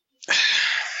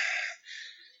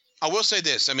 I will say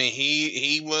this. I mean,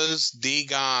 he was the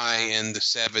guy in the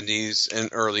 70s and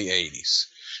early 80s.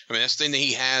 I mean, that's the thing that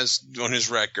he has on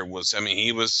his record was, I mean,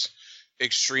 he was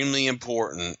extremely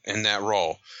important in that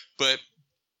role. But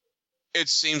it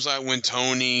seems like when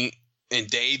Tony and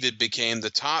David became the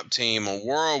top team on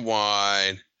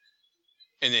Worldwide,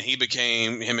 and then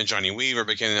him and Johnny Weaver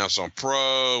became announced on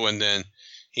Pro, and then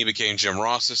he became Jim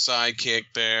Ross's sidekick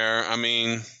there. I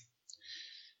mean,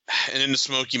 and then the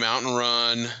Smoky Mountain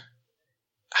Run.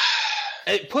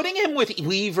 Putting him with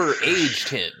Weaver aged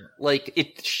him.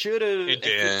 It should have.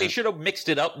 They should have mixed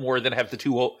it up more than have the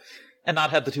two old, and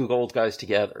not have the two old guys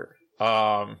together.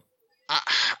 I'll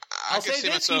say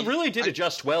this: he really did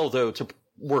adjust well, though, to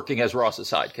working as Ross's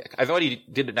sidekick. I thought he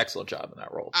did an excellent job in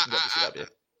that role.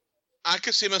 I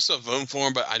could see myself voting for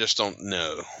him, but I just don't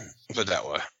know. Put it that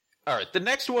way. All right, the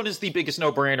next one is the biggest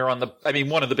no-brainer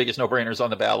one of the biggest no-brainers on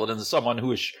the ballot, and someone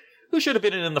who should have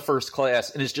been in the first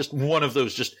class, and is just one of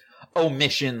those just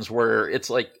omissions where it's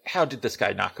like, how did this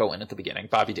guy not go in at the beginning?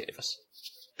 Bobby Davis.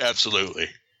 Absolutely.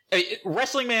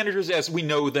 Wrestling managers, as we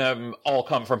know them, all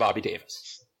come from Bobby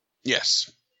Davis.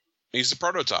 Yes. He's the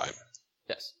prototype.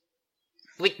 Yes.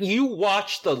 You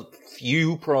watch the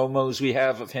few promos we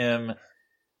have of him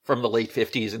from the late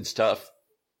 50s and stuff,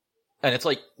 and it's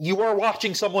like, you are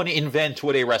watching someone invent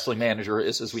what a wrestling manager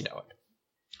is as we know it.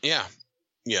 Yeah.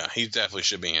 Yeah, he definitely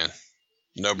should be in.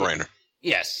 No brainer.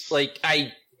 Yes.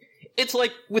 It's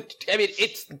like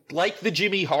the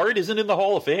Jimmy Hart isn't in the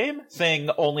Hall of Fame thing,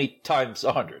 only times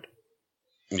 100.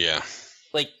 Yeah.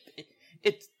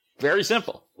 It's very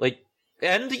simple.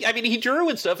 He drew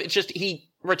and stuff. It's just he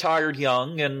retired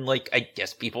young, and I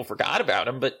guess people forgot about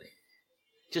him, but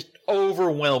just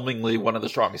overwhelmingly one of the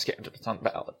strongest candidates on the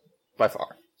ballot by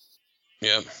far.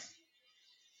 Yeah.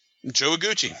 Joe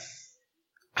Iguchi.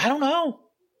 I don't know.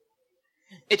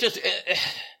 It just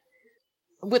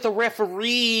with a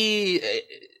referee,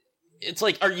 it's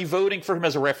like, are you voting for him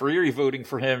as a referee, or are you voting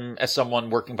for him as someone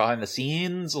working behind the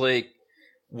scenes? Like,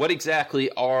 what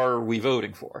exactly are we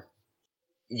voting for?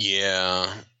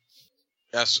 Yeah.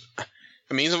 He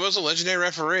was a legendary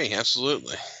referee,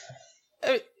 absolutely.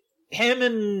 Him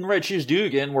and Red Shoes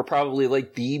Dugan were probably,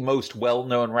 like, the most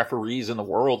well-known referees in the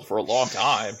world for a long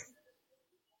time.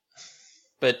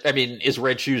 But, I mean, is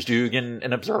Red Shoes Dugan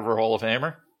an Observer Hall of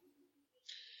Famer?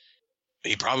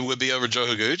 He probably would be over Joe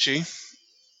Higuchi.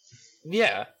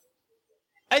 Yeah.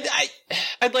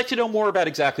 I'd like to know more about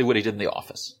exactly what he did in the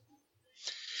office.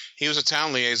 He was a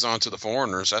town liaison to the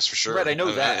foreigners, that's for sure. Right, I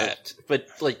know that. But,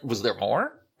 like, was there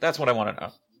more? That's what I want to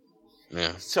know.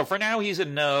 Yeah. So for now, he's a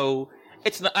no.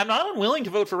 I'm not unwilling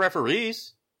to vote for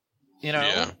referees. You know?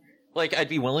 Yeah. Like, I'd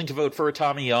be willing to vote for a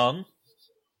Tommy Young,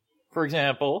 for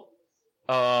example.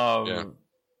 I'd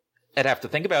have to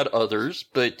think about others,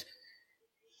 but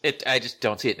I just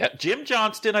don't see it. Now, Jim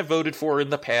Johnston I voted for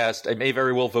in the past. I may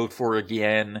very well vote for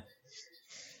again.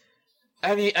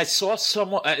 I mean, I saw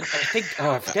someone, I think,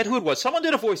 I forget who it was. Someone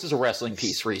did a Voices of Wrestling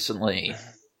piece recently,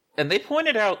 and they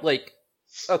pointed out, like,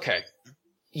 okay,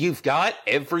 you've got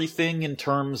everything in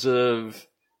terms of,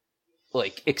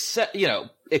 like,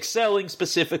 excelling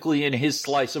specifically in his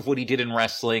slice of what he did in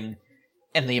wrestling,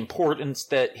 and the importance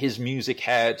that his music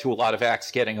had to a lot of acts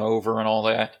getting over and all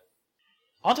that.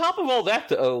 On top of all that,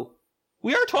 though,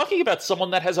 we are talking about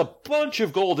someone that has a bunch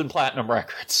of gold and platinum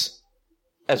records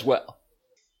as well.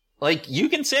 Like, you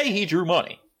can say he drew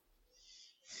money.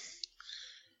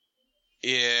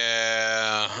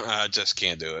 Yeah, I just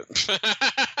can't do it.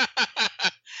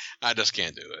 I just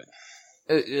can't do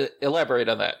it. Elaborate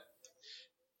on that.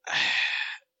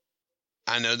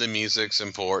 I know the music's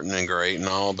important and great and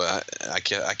all, but I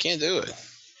can't do it.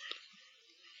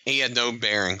 He had no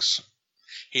bearings.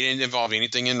 He didn't involve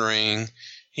anything in ring.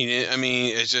 He didn't. I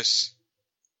mean, I just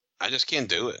can't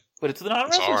do it. But it's the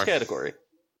non-wrestlers category.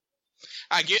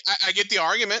 I get the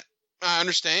argument. I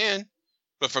understand,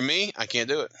 but for me, I can't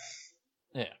do it.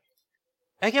 Yeah,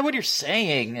 I get what you're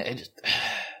saying.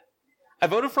 I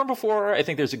voted for him before. I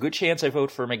think there's a good chance I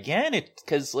vote for him again.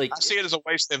 Because, like, I see it as a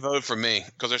wasted vote for me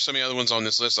because there's so many other ones on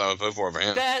this list I would vote for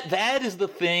him. That is the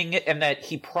thing, and that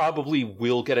he probably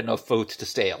will get enough votes to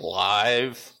stay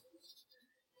alive,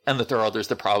 and that there are others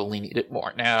that probably need it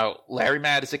more. Now, Larry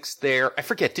Madison's there. I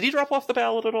forget. Did he drop off the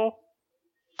ballot at all?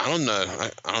 I don't know.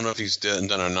 I don't know if he's done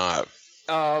or not.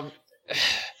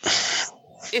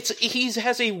 He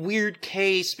has a weird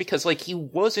case because, like, he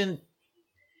wasn't.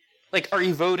 Like, are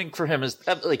you voting for him as,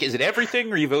 like, is it everything?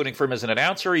 Or are you voting for him as an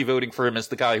announcer? Or are you voting for him as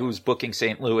the guy who's booking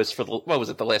St. Louis for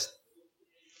the last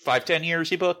 5-10 years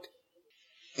he booked?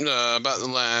 About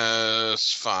the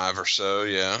last 5 or so,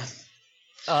 yeah.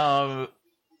 Honestly,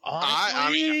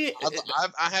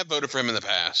 I have voted for him in the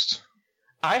past.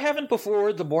 I haven't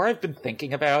before. The more I've been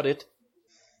thinking about it,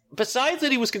 besides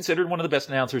that he was considered one of the best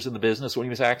announcers in the business when he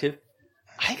was active,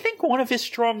 I think one of his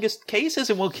strongest cases,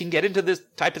 and we can get into this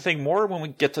type of thing more when we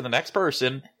get to the next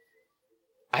person,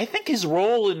 I think his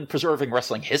role in preserving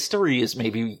wrestling history is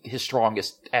maybe his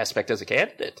strongest aspect as a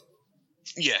candidate.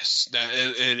 Yes,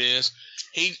 it is.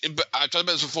 But I've talked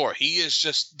about this before. He is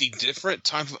just the different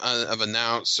type of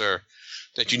announcer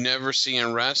that you never see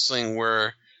in wrestling,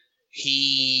 where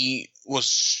he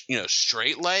was,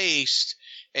 straight-laced,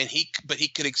 but he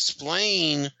could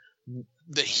explain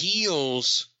the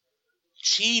heels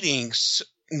cheating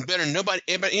better than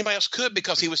anybody else could,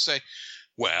 because he would say,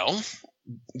 well,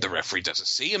 the referee doesn't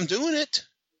see him doing it,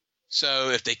 so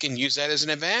if they can use that as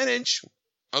an advantage,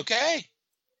 okay.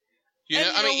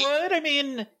 What? I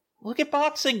mean, look at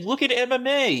boxing, look at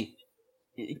MMA.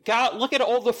 Look at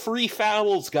all the free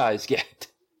fouls guys get.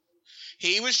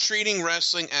 He was treating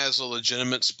wrestling as a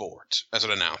legitimate sport, as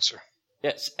an announcer.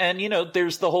 Yes, and,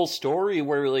 there's the whole story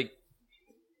where, like,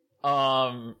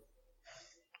 Leroy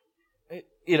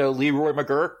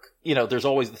McGurk, there's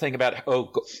always the thing about,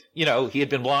 he had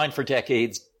been blind for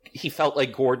decades. He felt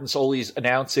like Gordon Soley's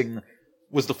announcing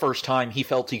was the first time he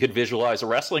felt he could visualize a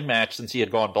wrestling match since he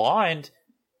had gone blind.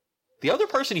 The other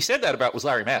person he said that about was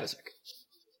Larry Madison.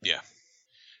 Yeah.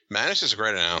 Madison's a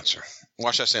great announcer.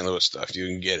 Watch that St. Louis stuff. You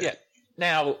can get it. Yeah.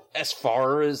 Now, as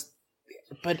far as...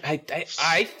 But I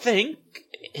think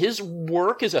his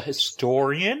work as a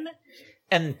historian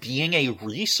and being a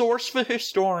resource for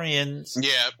historians...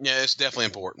 Yeah, it's definitely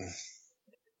important.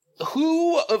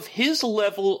 Who of his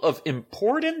level of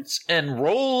importance and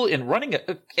role in running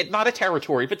not a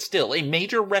territory, but still a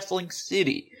major wrestling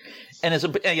city, and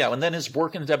and then his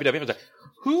work in the WWE.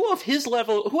 Who else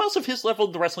of his level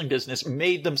in the wrestling business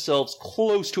made themselves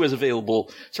close to as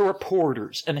available to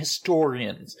reporters and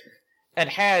historians and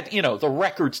had, you know, the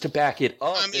records to back it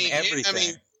up and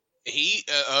everything. He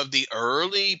of the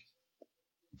early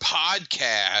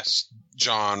podcast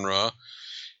genre.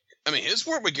 I mean, his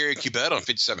work with Gary Kubetta on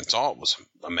 57 Talk was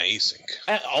amazing.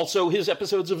 And also his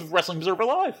episodes of Wrestling Observer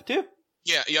Live, too.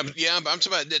 Yeah, but I'm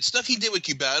talking about that stuff he did with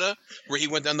Kubetta, where he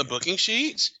went down the booking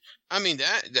sheets. I mean,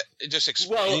 that it just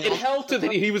explained. Well, it helped that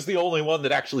he was the only one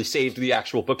that actually saved the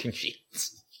actual booking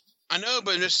sheets. I know,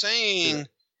 but I'm just saying,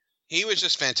 he was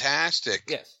just fantastic.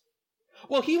 Yes.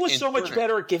 Well, he was so much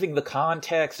better at giving the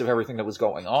context of everything that was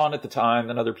going on at the time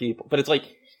than other people. But it's like,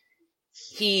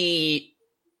 he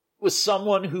was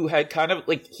someone who had kind of,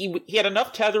 like, he had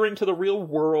enough tethering to the real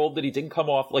world that he didn't come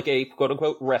off like a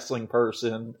quote-unquote wrestling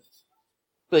person.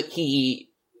 But he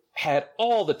had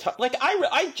all the time. Like,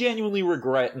 I genuinely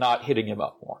regret not hitting him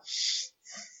up more.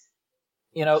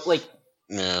 You know, like,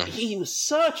 he was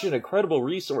such an incredible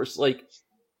resource. Like,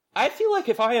 I feel like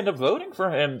if I end up voting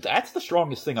for him, that's the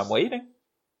strongest thing I'm waiting.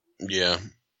 Yeah.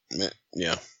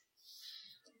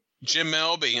 Jim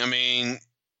Melby, I mean,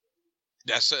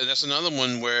 that's another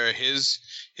one where his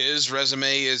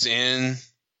resume is in,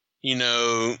 you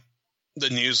know, the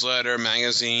newsletter,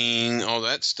 magazine, all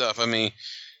that stuff. I mean,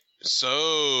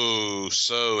 so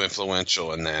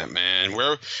influential in that, man.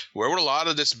 Where would a lot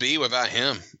of this be without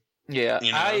him? Yeah,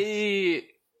 you know?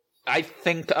 I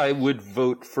think I would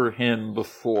vote for him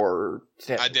before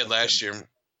I did last year.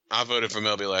 I voted for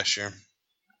Melby last year.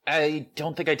 I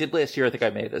don't think I did last year. I think I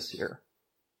may this year.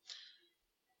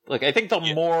 Like, I think the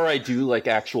more I do, like,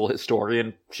 actual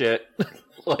historian shit,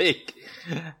 like,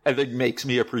 I think makes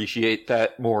me appreciate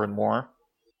that more and more.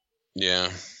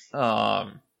 Yeah.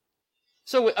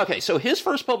 So his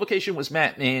first publication was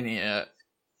Matt Mania,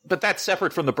 but that's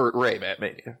separate from the Burt Ray Matt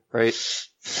Mania, right?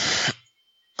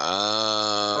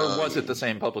 Or was it the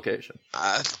same publication?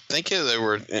 I think they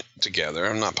were together.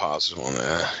 I'm not positive on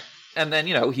that. And then,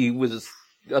 you know, he was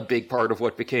a big part of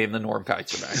what became the Norm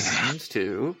Keizer magazines,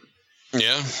 too.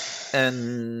 Yeah.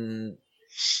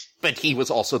 But he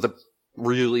was also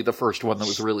really the first one that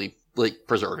was really, like,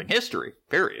 preserving history,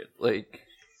 period. Like,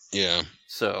 yeah.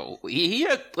 So he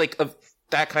had, like,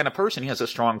 that kind of person. He has a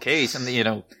strong case, and, you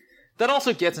know, that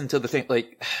also gets into the thing,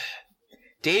 like,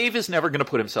 Dave is never going to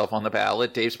put himself on the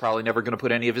ballot. Dave's probably never going to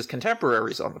put any of his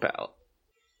contemporaries on the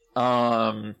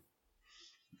ballot.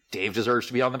 Dave deserves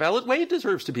to be on the ballot. Wade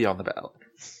deserves to be on the ballot.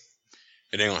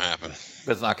 It ain't gonna happen.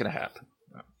 But it's not going to happen.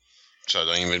 So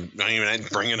don't even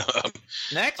bring it up.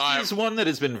 Next is one that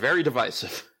has been very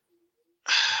divisive.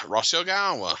 Ross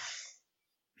Ogawa.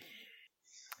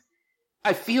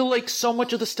 I feel like so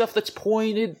much of the stuff that's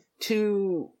pointed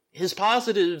to his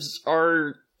positives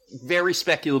are very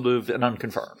speculative and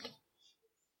unconfirmed.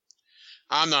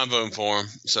 I'm not voting for him,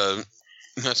 so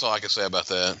that's all I can say about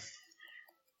that.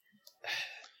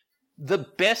 The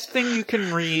best thing you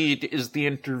can read is the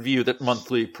interview that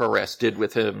Monthly Press did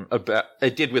with him with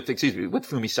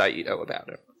Fumi Saito about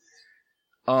him.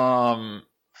 I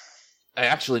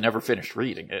actually never finished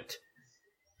reading it.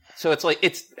 So it's like,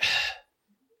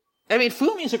 I mean,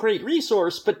 Fumi's a great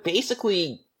resource, but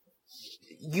basically,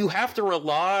 you have to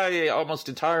rely almost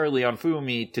entirely on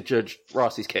Fumi to judge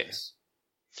Rossi's case.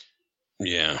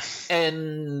 Yeah.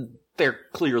 And they're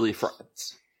clearly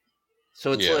friends.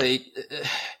 So it's like,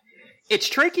 it's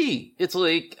tricky. It's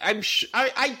like,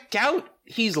 I doubt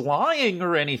he's lying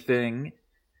or anything,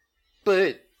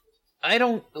 but I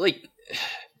don't, like,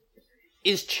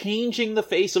 is changing the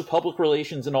face of public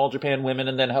relations in All Japan Women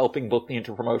and then helping book the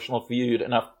interpromotional feud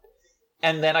enough?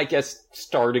 And then I guess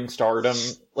starting Stardom,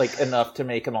 like, enough to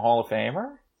make him a Hall of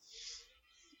Famer?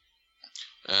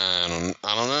 I don't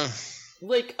know.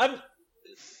 Like,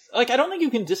 I don't think you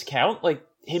can discount, like,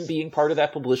 him being part of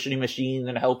that publicity machine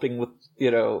and helping with, you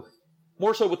know,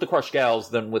 more so with the Crush Gals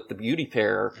than with the beauty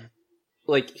pair.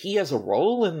 Like, he has a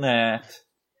role in that.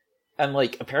 And,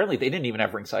 like, apparently they didn't even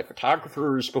have ringside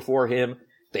photographers before him.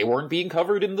 They weren't being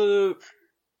covered in the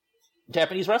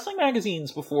Japanese wrestling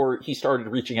magazines before he started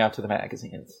reaching out to the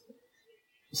magazines.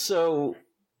 So,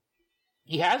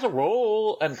 he has a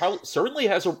role, and certainly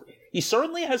has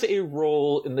a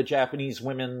role in the Japanese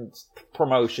women's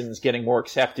promotions getting more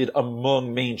accepted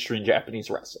among mainstream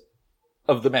Japanese wrestling.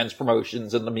 Of the men's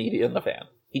promotions and the media and the fan.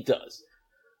 He does.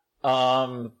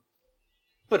 But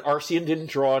Arcean didn't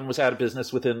draw and was out of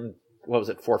business within,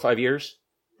 4 or 5 years?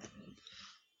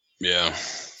 Yeah.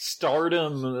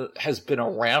 Stardom has been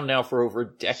around now for over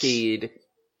a decade,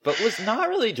 but was not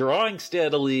really drawing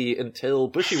steadily until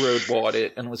Bushiroad bought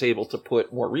it and was able to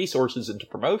put more resources into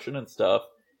promotion and stuff.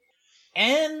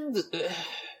 And,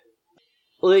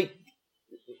 like,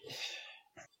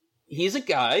 he's a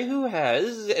guy who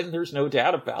has, and there's no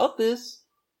doubt about this,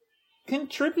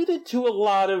 contributed to a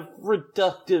lot of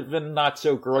reductive and not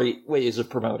so great ways of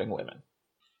promoting women.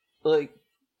 Like,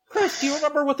 Chris, do you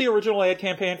remember what the original ad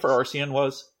campaign for Arcean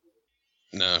was?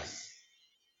 No.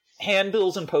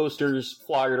 Handbills and posters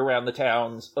flyered around the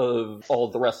towns of all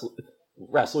of the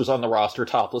wrestlers on the roster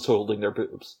topless holding their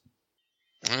boobs.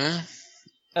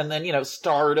 And then,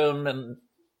 Stardom, and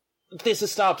this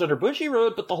is stopped under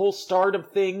Bushiroad, but the whole Stardom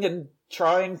thing and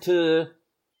trying to,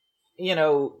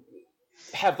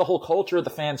 have the whole culture of the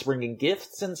fans bringing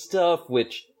gifts and stuff,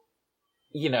 which,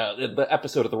 the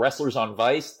episode of The Wrestlers on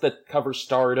Vice that covers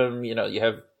Stardom, you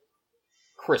have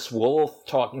Chris Wolf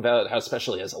talking about how,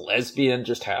 especially as a lesbian,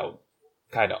 just how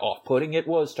kind of off-putting it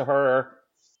was to her.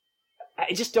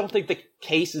 I just don't think the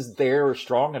cases there are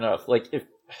strong enough. Like,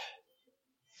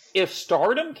 if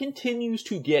Stardom continues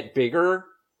to get bigger,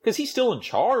 because he's still in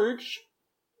charge,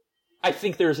 I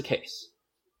think there's a case.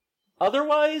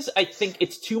 Otherwise, I think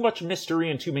it's too much mystery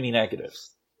and too many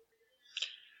negatives.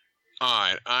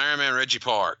 Alright, Iron Man Reggie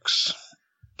Parks.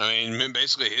 I mean,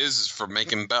 basically his is for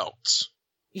making belts.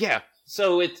 Yeah,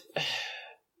 so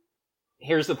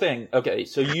here's the thing. Okay,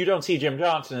 so you don't see Jim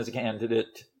Johnson as a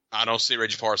candidate. I don't see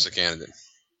Reggie Parks as a candidate.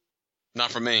 Not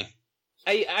for me.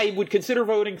 I would consider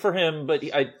voting for him, but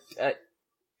he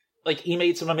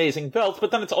made some amazing belts, but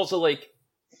then it's also like,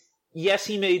 yes,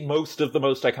 he made most of the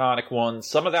most iconic ones.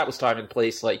 Some of that was time and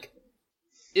place. Like,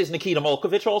 is Nikita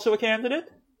Molkovich also a candidate?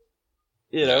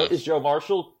 Is Joe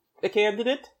Marshall a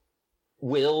candidate?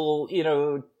 Will,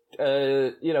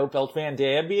 Belt Van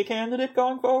Dam be a candidate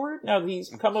going forward? Now that he's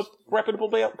become a reputable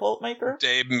belt maker?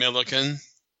 Dave Milliken.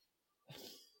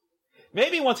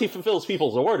 Maybe once he fulfills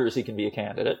people's orders, he can be a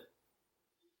candidate.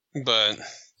 But...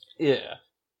 yeah.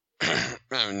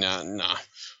 No.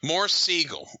 Morris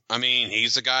Siegel. I mean,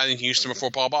 he's the guy in Houston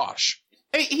before Paul Bosch.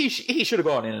 He should have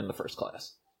gone in the first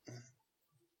class.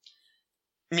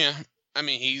 Yeah. I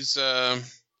mean, he's...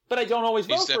 but I don't always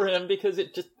vote for him because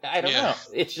it just... I don't know.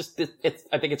 It's just...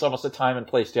 I think it's almost a time and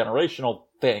place generational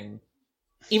thing.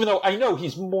 Even though I know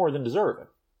he's more than deserving.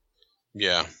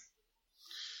 Yeah.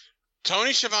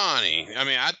 Tony Schiavone. I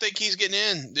mean, I think he's getting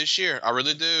in this year. I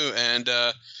really do. And,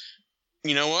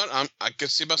 you know what? I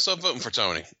could see myself voting for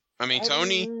Tony. I mean,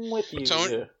 Tony,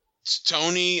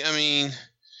 I mean,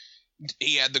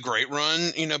 he had the great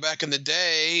run, back in the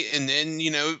day. And then,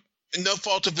 no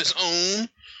fault of his own.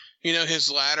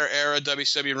 His latter era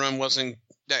WCW run wasn't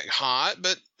that hot,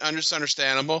 but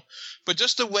understandable. But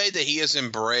just the way that he has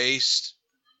embraced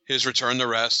his return to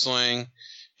wrestling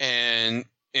and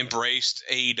embraced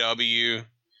AEW,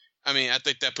 I mean, I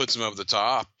think that puts him over the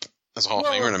top. That's a Hall of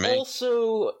Famer to me.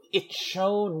 Also, it's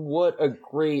shown what a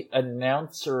great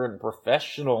announcer and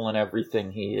professional and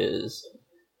everything he is.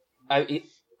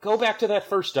 Go back to that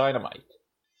first Dynamite.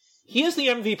 He is the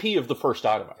MVP of the first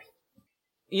Dynamite.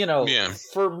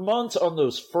 For months on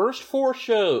those first 4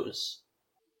 shows,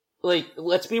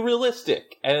 let's be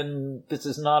realistic, and this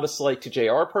is not a slight to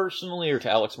JR personally or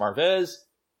to Alex Marvez.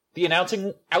 The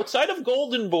announcing, outside of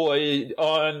Golden Boy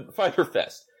on Fyter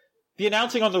Fest, the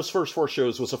announcing on those first 4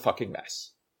 shows was a fucking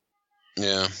mess.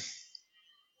 Yeah.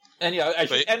 And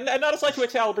and not a slight to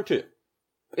Excalibur too.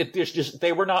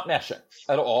 They were not meshing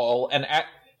at all.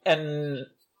 And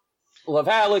love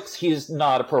Alex, he's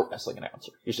not a pro wrestling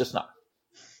announcer. He's just not.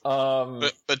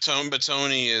 But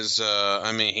Tony is.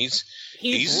 I mean,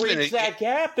 he bridges that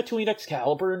gap between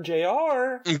Excalibur and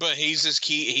JR. But he's as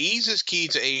key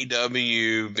to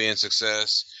AEW being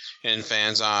success in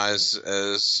fans' eyes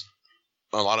as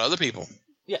a lot of other people.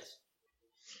 Yes,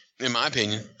 in my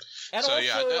opinion. And so,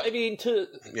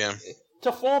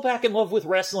 to fall back in love with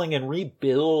wrestling and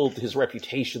rebuild his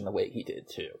reputation the way he did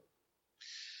too.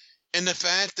 And the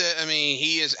fact that, I mean,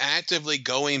 he is actively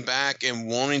going back and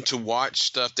wanting to watch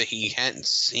stuff that he hadn't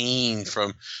seen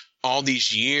from all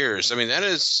these years. I mean,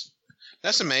 that's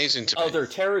amazing to me. Other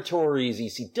territories,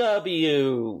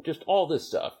 ECW, just all this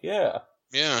stuff. Yeah.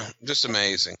 Yeah, just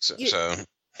amazing.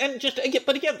 And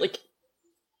but again,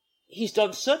 he's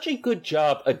done such a good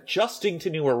job adjusting to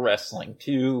newer wrestling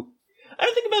I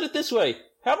think about it this way.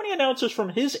 How many announcers from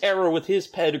his era with his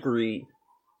pedigree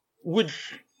would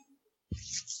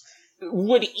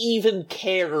even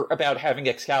care about having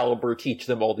Excalibur teach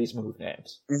them all these move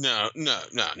names? No. It's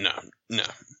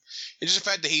just the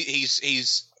fact that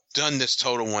he's done this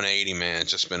total 180, man.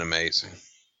 It's just been amazing.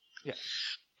 Yeah.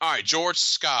 All right, George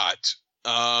Scott.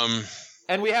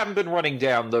 And we haven't been running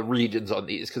down the regions on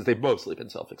these because they've mostly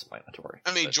been self-explanatory.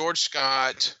 I mean, George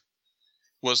Scott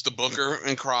was the booker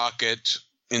in Crockett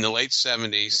in the late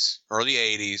 70s, early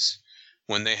 80s.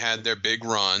 When they had their big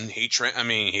run, he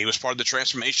was part of the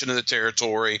transformation of the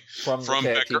territory from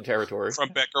Becker, team territory, from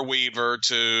Becker Weaver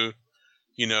to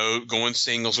going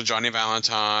singles with Johnny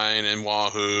Valentine and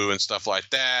Wahoo and stuff like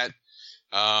that.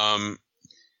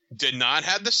 Did not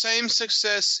have the same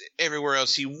success everywhere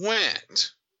else he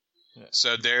went. Yeah.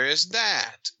 So there is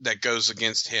that goes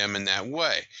against him in that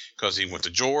way, because he went to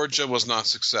Georgia, was not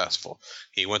successful.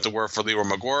 He went to work for Leroy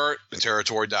McGuirk, the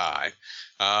territory died.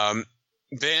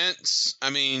 Vince,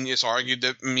 it's argued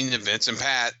that Vince and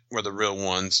Pat were the real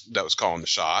ones that was calling the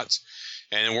shots.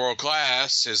 And in World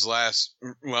Class, not his last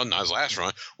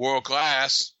run, World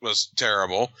Class was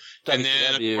terrible. And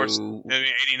then, of course,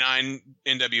 89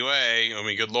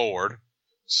 NWA, good Lord.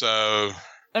 So,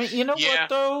 what,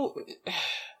 though?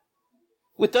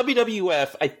 With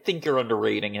WWF, I think you're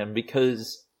underrating him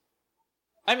because,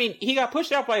 he got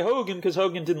pushed out by Hogan because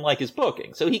Hogan didn't like his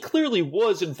booking. So he clearly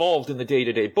was involved in the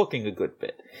day-to-day booking a good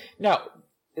bit. Now,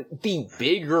 the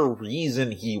bigger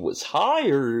reason he was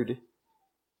hired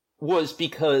was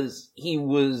because he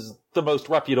was the most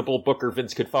reputable booker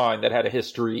Vince could find that had a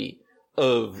history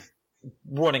of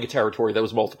running a territory that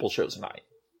was multiple shows a night.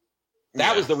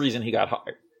 That was the reason he got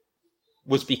hired.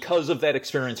 Was because of that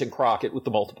experience in Crockett with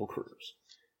the multiple crews.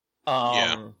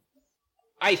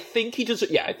 I think he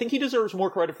deserves more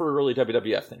credit for early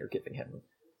WWF than you're giving him.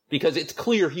 Because it's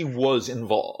clear he was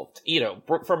involved.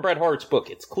 From Bret Hart's book,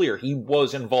 it's clear he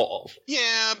was involved.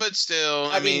 Yeah, but still,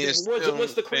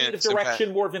 was the creative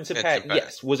direction more Vince and Pat?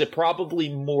 Yes. Was it probably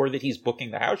more that he's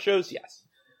booking the house shows? Yes.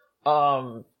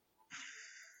 I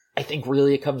think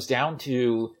really it comes down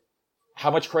to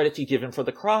how much credit you give him for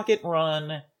the Crockett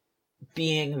run,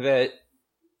 being that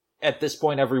at this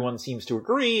point everyone seems to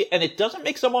agree, and it doesn't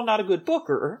make someone not a good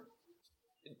booker,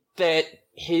 that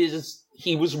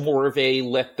he was more of a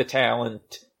let the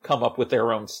talent come up with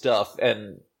their own stuff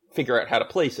and figure out how to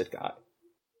place it guy.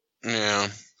 Yeah.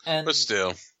 But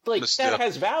still. That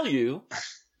has value.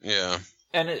 Yeah.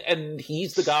 And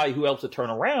he's the guy who helps it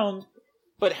turn around,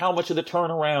 but how much of the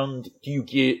turnaround do you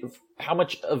give, how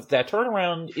much of that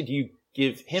turnaround do you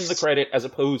give him the credit as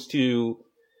opposed to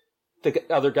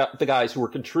the guys who were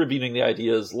contributing the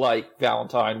ideas like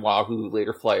Valentine, Wahoo,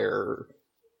 later Flair,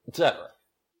 etc.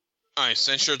 All right,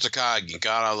 Sensor Takagi.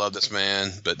 God, I love this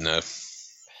man, but no.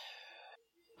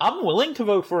 I'm willing to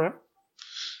vote for him.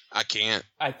 I can't.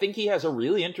 I think he has a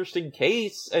really interesting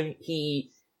case.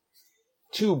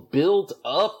 To build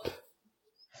up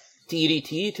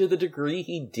DDT to the degree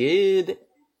he did.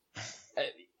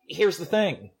 Here's the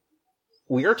thing.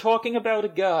 We are talking about a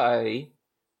guy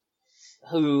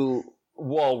who,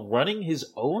 while running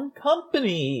his own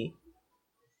company,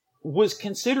 was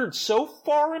considered so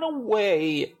far and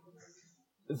away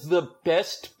the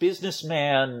best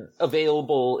businessman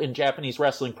available in Japanese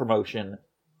wrestling promotion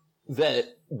that,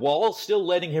 while still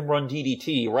letting him run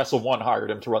DDT, Wrestle One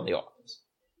hired him to run the office.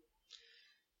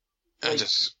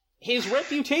 His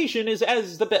reputation is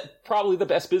as probably the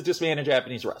best businessman in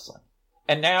Japanese wrestling.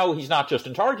 And now he's not just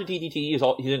in charge of DDT,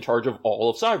 he's in charge of all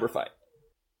of Cyberfight.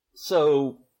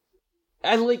 So,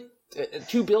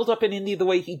 to build up an indie the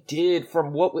way he did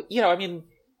from what,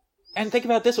 and think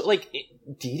about this,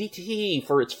 DDT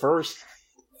for its first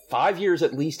 5 years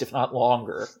at least, if not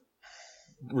longer,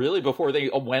 really before they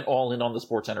went all in on the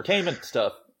sports entertainment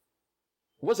stuff,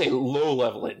 was a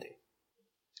low-level indie.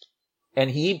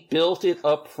 And he built it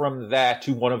up from that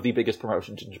to one of the biggest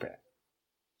promotions in Japan.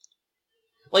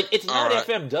 It's not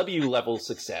FMW level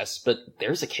success, but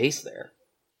there's a case there.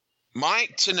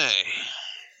 Mike Tenay.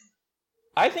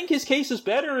 I think his case is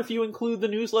better if you include the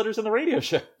newsletters and the radio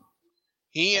show.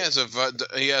 He has a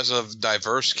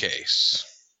diverse case.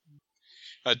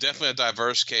 Definitely a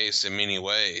diverse case in many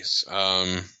ways.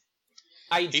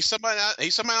 He's somebody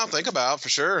I'll think about for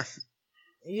sure.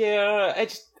 Yeah,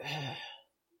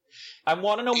 I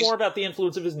want to know more about the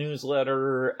influence of his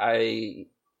newsletter.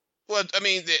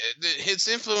 His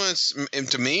influence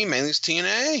to me mainly is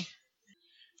TNA.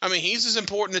 He's as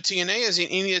important to TNA as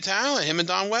any of the talent, him and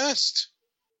Don West.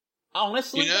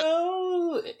 Honestly,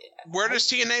 though... Where does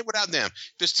TNA without them?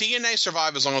 Does TNA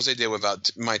survive as long as they did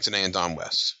without Mike Tenay and Don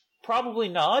West? Probably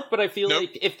not, but I feel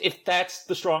like if that's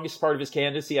the strongest part of his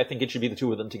candidacy, I think it should be the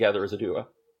two of them together as a duo.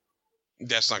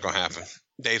 That's not going to happen.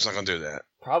 Dave's not going to do that.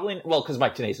 Probably, because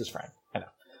Mike Tenay's his friend. I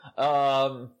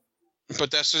know.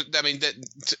 But that's his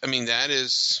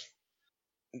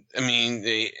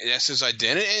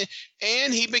identity.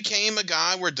 And he became a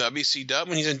guy where WCW,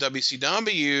 when he's in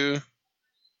WCW,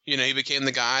 he became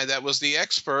the guy that was the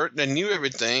expert and knew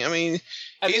everything.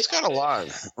 He's got a lot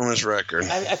on his record.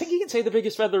 I think you can say the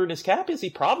biggest feather in his cap is he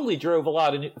probably drove a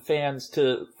lot of fans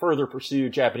to further pursue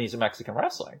Japanese and Mexican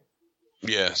wrestling.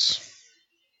 Yes.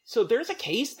 So there's a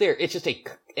case there. It's just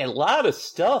a lot of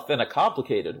stuff and a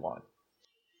complicated one.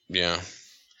 Yeah.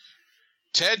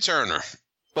 Ted Turner.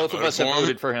 Both of us have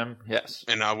voted for him, yes.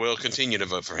 And I will continue to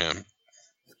vote for him.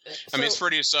 I mean, it's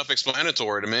pretty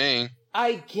self-explanatory to me.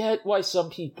 I get why some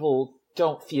people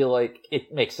don't feel like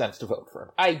it makes sense to vote for him.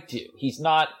 I do. He's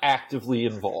not actively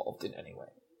involved in any way.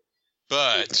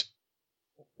 But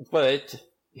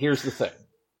here's the thing.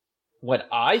 When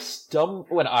I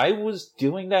was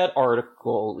doing that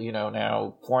article,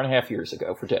 now 4.5 years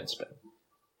ago for Deadspin,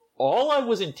 all I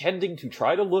was intending to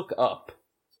try to look up,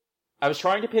 I was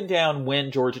trying to pin down when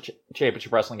Georgia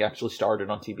Championship Wrestling actually started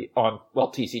on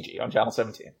TCG, on Channel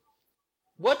 17.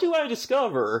 What do I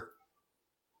discover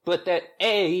but that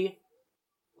he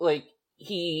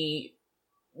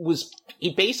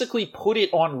basically put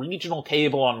it on regional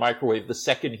cable on microwave the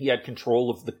second he had control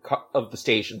of the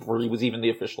station before he was even the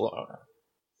official owner.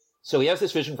 So he has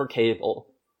this vision for cable.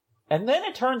 And then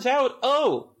it turns out,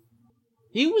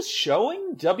 he was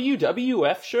showing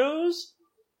WWF shows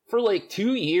for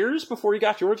 2 years before he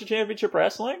got Georgia Championship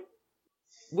Wrestling?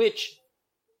 Which,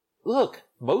 look,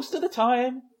 most of the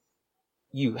time,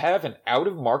 you have an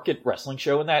out-of-market wrestling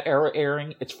show in that era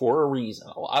airing, it's for a reason.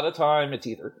 A lot of time, it's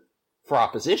either for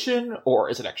opposition, or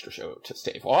as an extra show to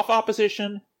stave off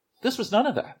opposition. This was none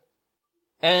of that.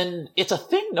 And it's a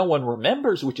thing no one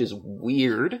remembers, which is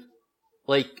weird.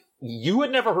 You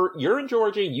had never heard, you're in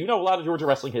Georgia, you know a lot of Georgia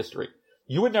wrestling history.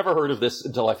 You had never heard of this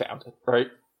until I found it, right?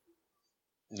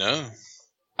 No.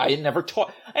 I never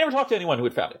talked to anyone who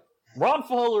had found it. Ron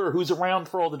Fuller, who's around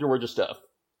for all the Georgia stuff,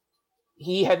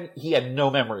 he had no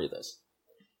memory of this.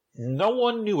 No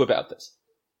one knew about this.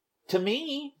 To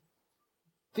me,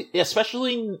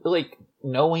 especially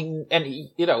knowing, and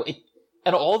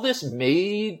and all this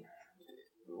made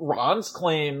Ron's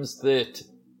claims that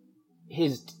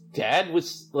his dad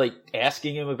was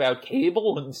asking him about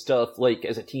cable and stuff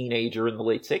as a teenager in the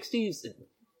late 60s,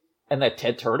 and that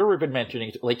Ted Turner had been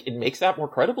mentioning it makes that more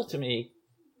credible to me.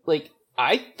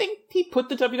 I think he put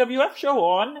the WWF show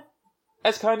on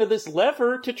as kind of this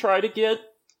lever to try to get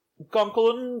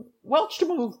Gunkel and Welch to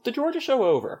move the Georgia show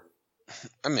over.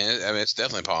 I mean, it's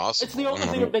definitely possible. It's the only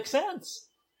thing that makes sense.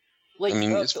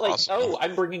 It's possible.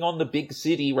 I'm bringing on the big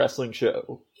city wrestling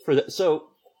show for that. So,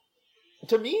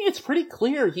 to me, it's pretty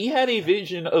clear he had a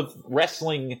vision of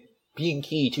wrestling being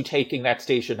key to taking that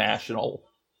station national,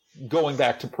 going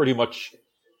back to pretty much,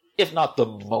 if not the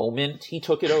moment he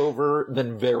took it over,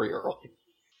 then very early.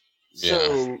 Yeah.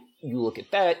 So, you look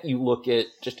at that, you look at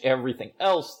just everything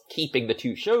else, keeping the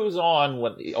two shows on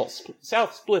when the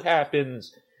South split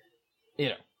happens,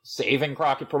 saving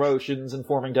Crockett Promotions and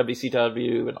forming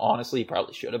WCW, and honestly, he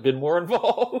probably should have been more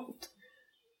involved.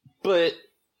 But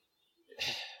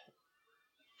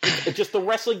just the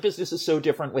wrestling business is so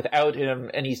different without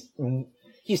him, and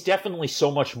he's definitely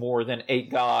so much more than a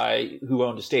guy who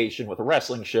owned a station with a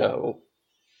wrestling show,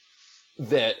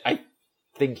 that I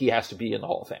think he has to be in the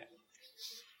Hall of Fame.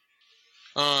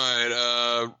 All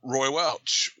right, Roy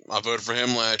Welch. I voted for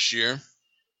him last year.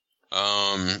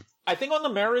 I think on the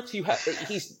merits,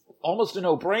 he's almost a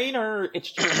no-brainer.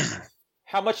 It's just,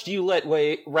 how much do you let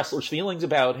wrestlers' feelings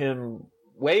about him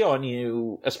weigh on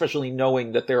you, especially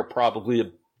knowing that they're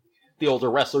probably the older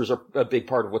wrestlers are a big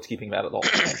part of what's keeping that at all.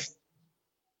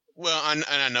 Well,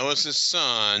 I know it's his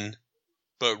son,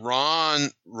 but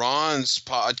Ron's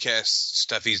podcast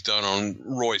stuff he's done on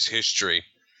Roy's history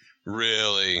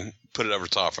really put it over the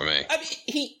top for me. I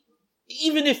mean,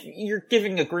 even if you're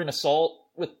giving a grain of salt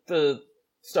with the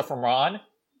stuff from Ron,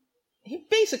 he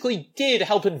basically did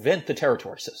help invent the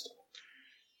territory system.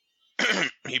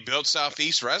 He built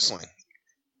Southeast Wrestling.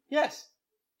 Yes.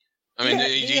 I mean,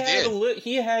 he did.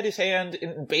 He had his hand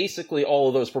in basically all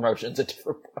of those promotions at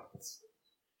different points.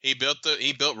 He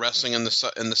built wrestling in the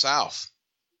South.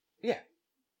 Yeah.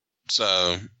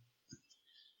 So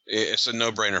it's a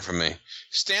no-brainer for me.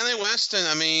 Stanley Weston,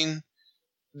 I mean,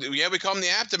 yeah, we call him the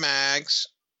Aptomags,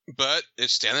 but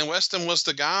Stanley Weston was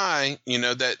the guy,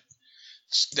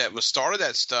 that was started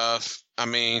that stuff. I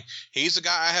mean, he's the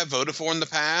guy I have voted for in the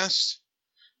past.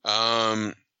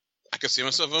 I could see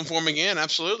myself voting for him again,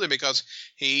 absolutely, because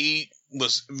he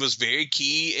was very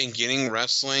key in getting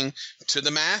wrestling to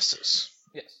the masses.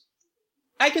 Yes.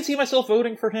 I can see myself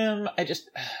voting for him.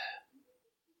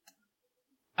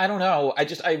 I don't know.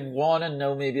 I want to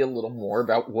know maybe a little more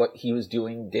about what he was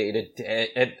doing day to day.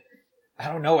 And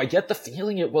I don't know. I get the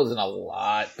feeling it wasn't a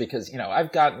lot because,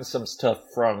 I've gotten some stuff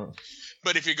from...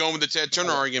 But if you're going with the Ted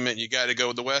Turner argument, you got to go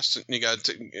with the West. You got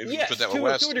to put that with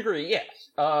West. To a degree, yes.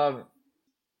 But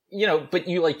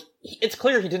it's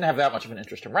clear he didn't have that much of an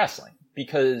interest in wrestling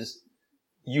because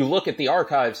you look at the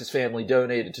archives his family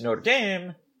donated to Notre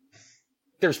Dame,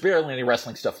 there's barely any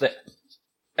wrestling stuff there.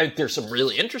 And there's some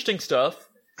really interesting stuff,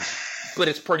 But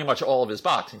it's pretty much all of his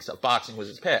boxing stuff. Boxing was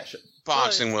his passion.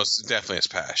 Boxing was definitely his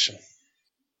passion.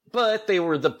 But they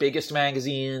were the biggest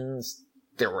magazines.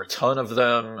 There were a ton of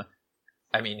them.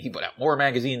 I mean, he put out more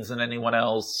magazines than anyone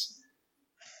else.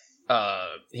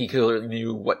 He clearly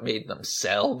knew what made them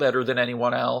sell better than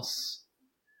anyone else.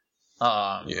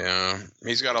 Yeah,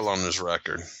 he's got a lot on his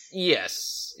record.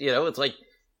 Yes. You know, it's like,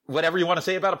 whatever you want to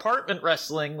say about apartment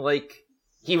wrestling, like,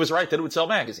 he was right that it would sell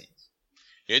magazines.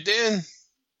 It did.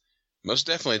 Most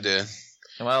definitely did.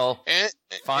 Well,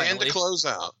 finally. And to close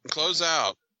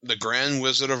out, the Grand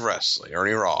Wizard of Wrestling,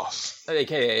 Ernie Roth.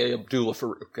 A.k.a. Abdullah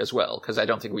Farouk as well, because I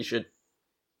don't think we should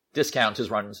discount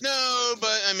his runs. No,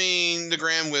 but, I mean, the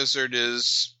Grand Wizard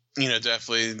is,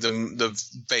 definitely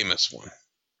the famous one.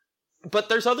 But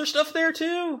there's other stuff there,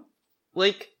 too.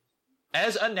 Like,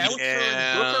 as announcer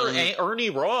and booker, Ernie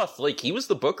Roth, like, he was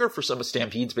the booker for some of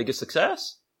Stampede's biggest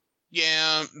success.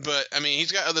 Yeah, but, I mean,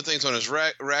 he's got other things on his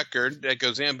record that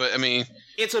goes in, but, I mean...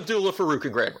 It's Abdullah Farouk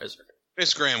and Grand Wizard.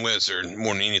 It's Grand Wizard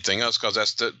more than anything else, because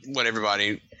that's what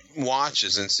everybody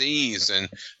watches and sees and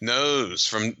knows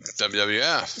from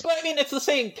WWF. But, I mean, it's the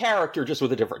same character, just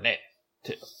with a different name,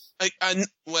 too.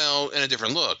 Well, and a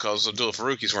different look, because Abdullah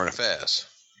Farouk, he's wearing a fez.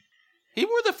 He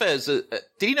wore the fez. Did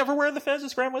he never wear the fez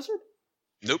as Grand Wizard?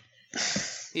 Nope.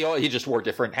 He just wore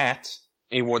different hats.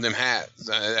 He wore them hats.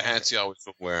 The hats he always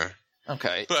would wear.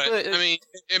 Okay. But, I mean,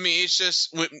 it's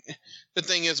just... The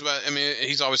thing is about... I mean,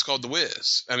 he's always called the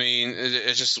Wiz. I mean,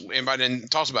 it's just... Anybody that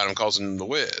talks about him calls him the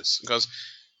Wiz. Because,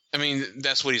 I mean,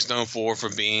 that's what he's known for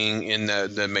being in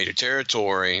the major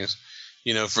territories.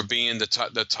 For being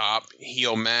the top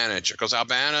heel manager. Because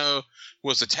Albano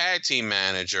was the tag team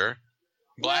manager.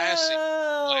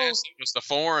 Blassie was the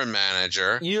foreign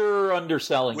manager. You're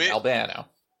underselling Albano.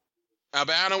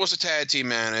 Albano was the tag team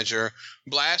manager.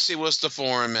 Blassie was the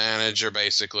foreign manager,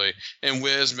 basically. And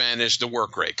Wiz managed the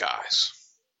work rate guys.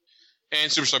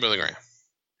 And Superstar Billy Graham.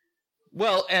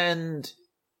 Well, and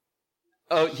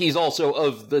he's also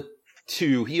of the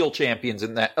three heel champions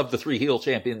in that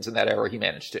era he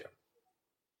managed to.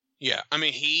 Yeah, I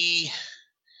mean, he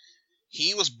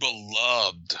was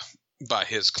beloved by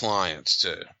his clients,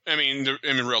 too. I mean,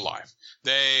 in real life.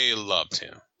 They loved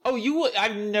him. Oh,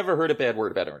 I've never heard a bad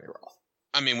word about Ernie Roth.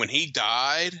 I mean, when he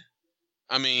died,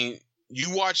 I mean,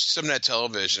 you watch some of that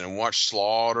television and watch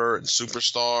Slaughter and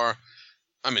Superstar.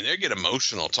 I mean, they get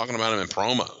emotional talking about him in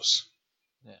promos.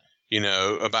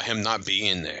 Yeah. About him not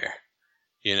being there.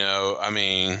 I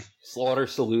mean... Slaughter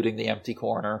saluting the empty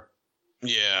corner.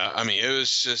 Yeah, I mean, it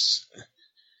was just...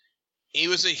 He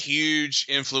was a huge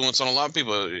influence on a lot of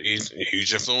people. He's a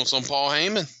huge influence on Paul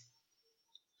Heyman.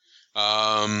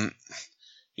 I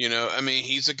mean,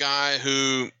 he's a guy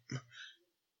who...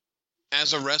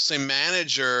 As a wrestling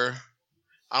manager,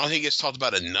 I don't think he gets talked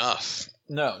about enough.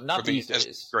 No, not these days.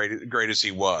 As great as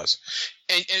he was.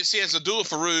 And see, as Abdullah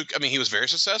Farouk, I mean, he was very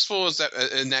successful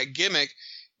in that gimmick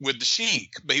with the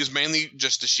Sheik, but he was mainly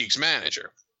just the Sheik's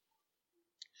manager.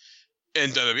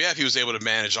 In WWF, he was able to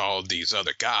manage all of these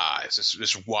other guys,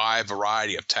 this wide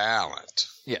variety of talent.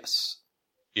 Yes.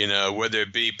 Whether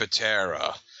it be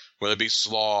Patera, whether it be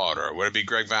Slaughter, whether it be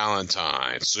Greg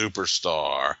Valentine,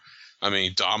 Superstar, I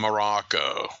mean, Don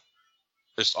Morocco,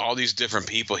 just all these different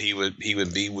people he would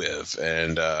be with.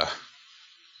 And,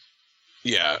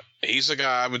 yeah, he's a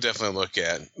guy I would definitely look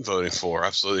at voting for.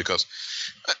 Absolutely. Because,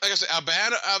 like I said,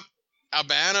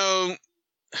 Albano,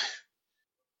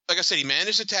 like I said, he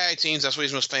managed the tag teams. That's what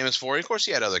he's most famous for. And of course,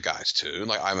 he had other guys, too,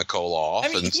 like Ivan Koloff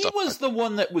and stuff. He was the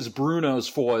one that was Bruno's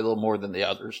foil more than the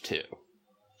others, too.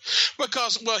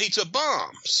 Because, well, he took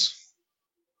bombs.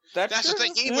 That's the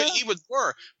thing. He would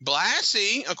work.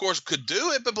 Blassie, of course, could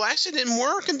do it, but Blassie didn't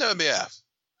work in WWF.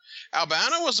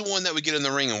 Albano was the one that would get in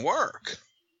the ring and work.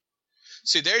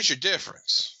 See, there's your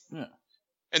difference. Yeah.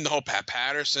 And the whole Pat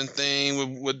Patterson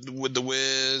thing with the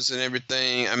Wiz and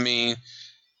everything. I mean,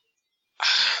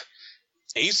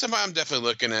 he's somebody I'm definitely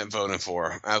looking at voting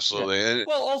for. Absolutely. Yeah.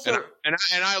 Well, also, and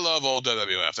I love old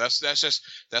WWF.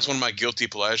 That's one of my guilty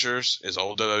pleasures is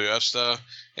old WWF stuff.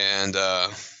 And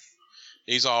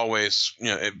he's always,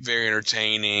 very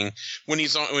entertaining when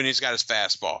he's got his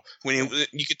fastball.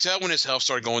 You could tell when his health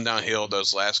started going downhill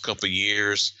those last couple of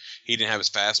years, he didn't have his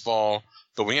fastball.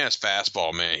 But when he had his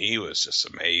fastball, man, he was just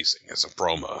amazing as a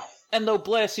promo. And though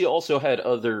Blassie also had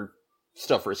other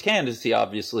stuff for his candidacy,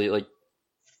 obviously, like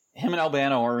him and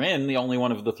Albano are in. The only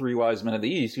one of the three wise men of the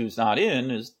East who's not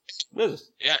in is Wiz.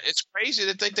 Yeah, it's crazy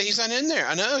to think that he's not in there.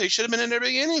 I know he should have been in there at the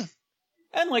beginning.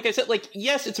 And like I said,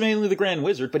 yes, it's mainly the Grand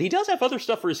Wizard, but he does have other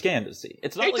stuff for his candidacy.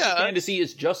 It's not his candidacy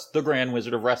is just the Grand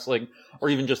Wizard of Wrestling, or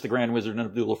even just the Grand Wizard and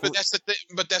Abdullah Farouk.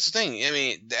 But that's the thing. I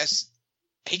mean,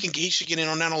 he should get in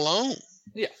on that alone.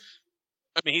 Yeah.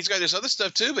 I mean, he's got this other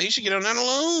stuff too, but he should get on that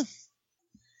alone.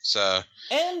 So,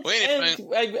 and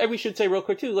we should say real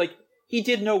quick too, like, he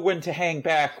did know when to hang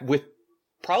back with,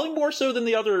 probably more so than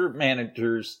the other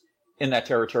managers in that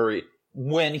territory,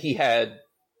 when he had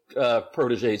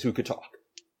proteges who could talk.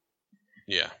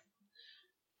 Yeah.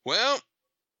 Well,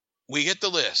 we get the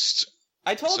list.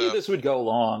 I told you this would go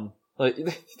long. Like,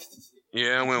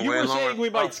 yeah, you were saying we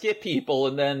might skip people,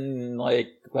 and then, like,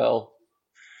 well,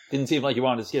 didn't seem like you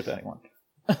wanted to skip anyone.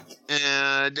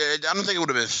 I don't think it would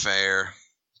have been fair.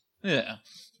 Yeah.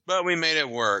 But we made it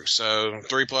work, so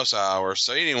 3+ hours.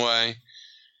 So anyway,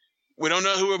 we don't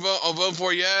know who we're voting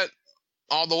for yet,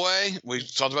 all the way. We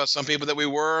talked about some people that we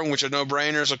were, which are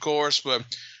no-brainers, of course, but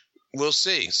we'll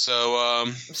see. So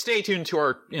stay tuned to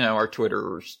our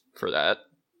Twitters for that.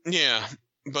 Yeah,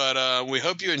 but we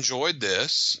hope you enjoyed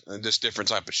this different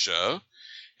type of show,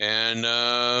 and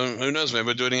who knows, maybe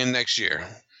we'll do it again next year.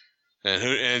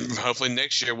 And hopefully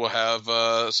next year we'll have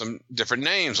some different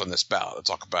names on this ballot to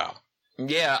talk about.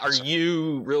 Yeah, are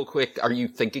you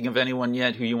thinking of anyone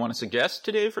yet who you want to suggest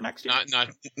today for next year?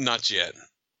 Not yet.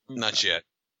 Not yet.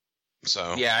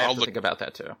 So yeah, I have to think about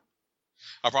that too.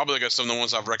 I'll probably look at some of the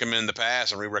ones I've recommended in the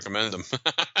past and re-recommend them.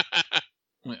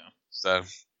 Yeah. So,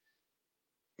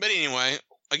 but anyway,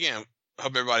 again,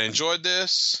 hope everybody enjoyed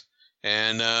this.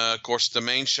 And, of course, the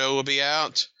main show will be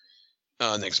out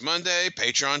next Monday,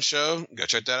 Patreon show. Go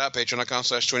check that out,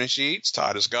 patreon.com/20sheets.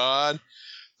 Todd is God,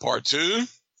 part 2.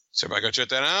 So everybody go check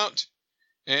that out.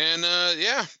 And,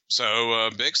 yeah. So,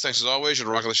 Bix, thanks as always. You're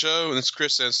the rock of the show. And this is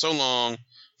Chris saying so long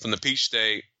from the Peach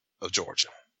State of Georgia.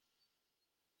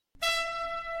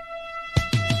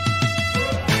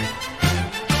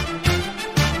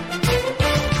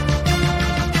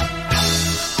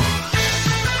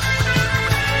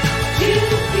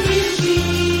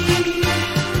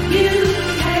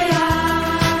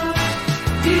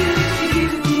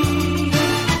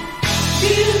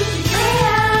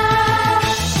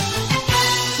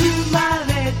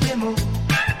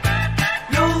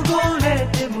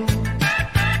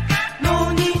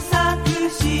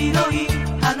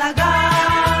 Naga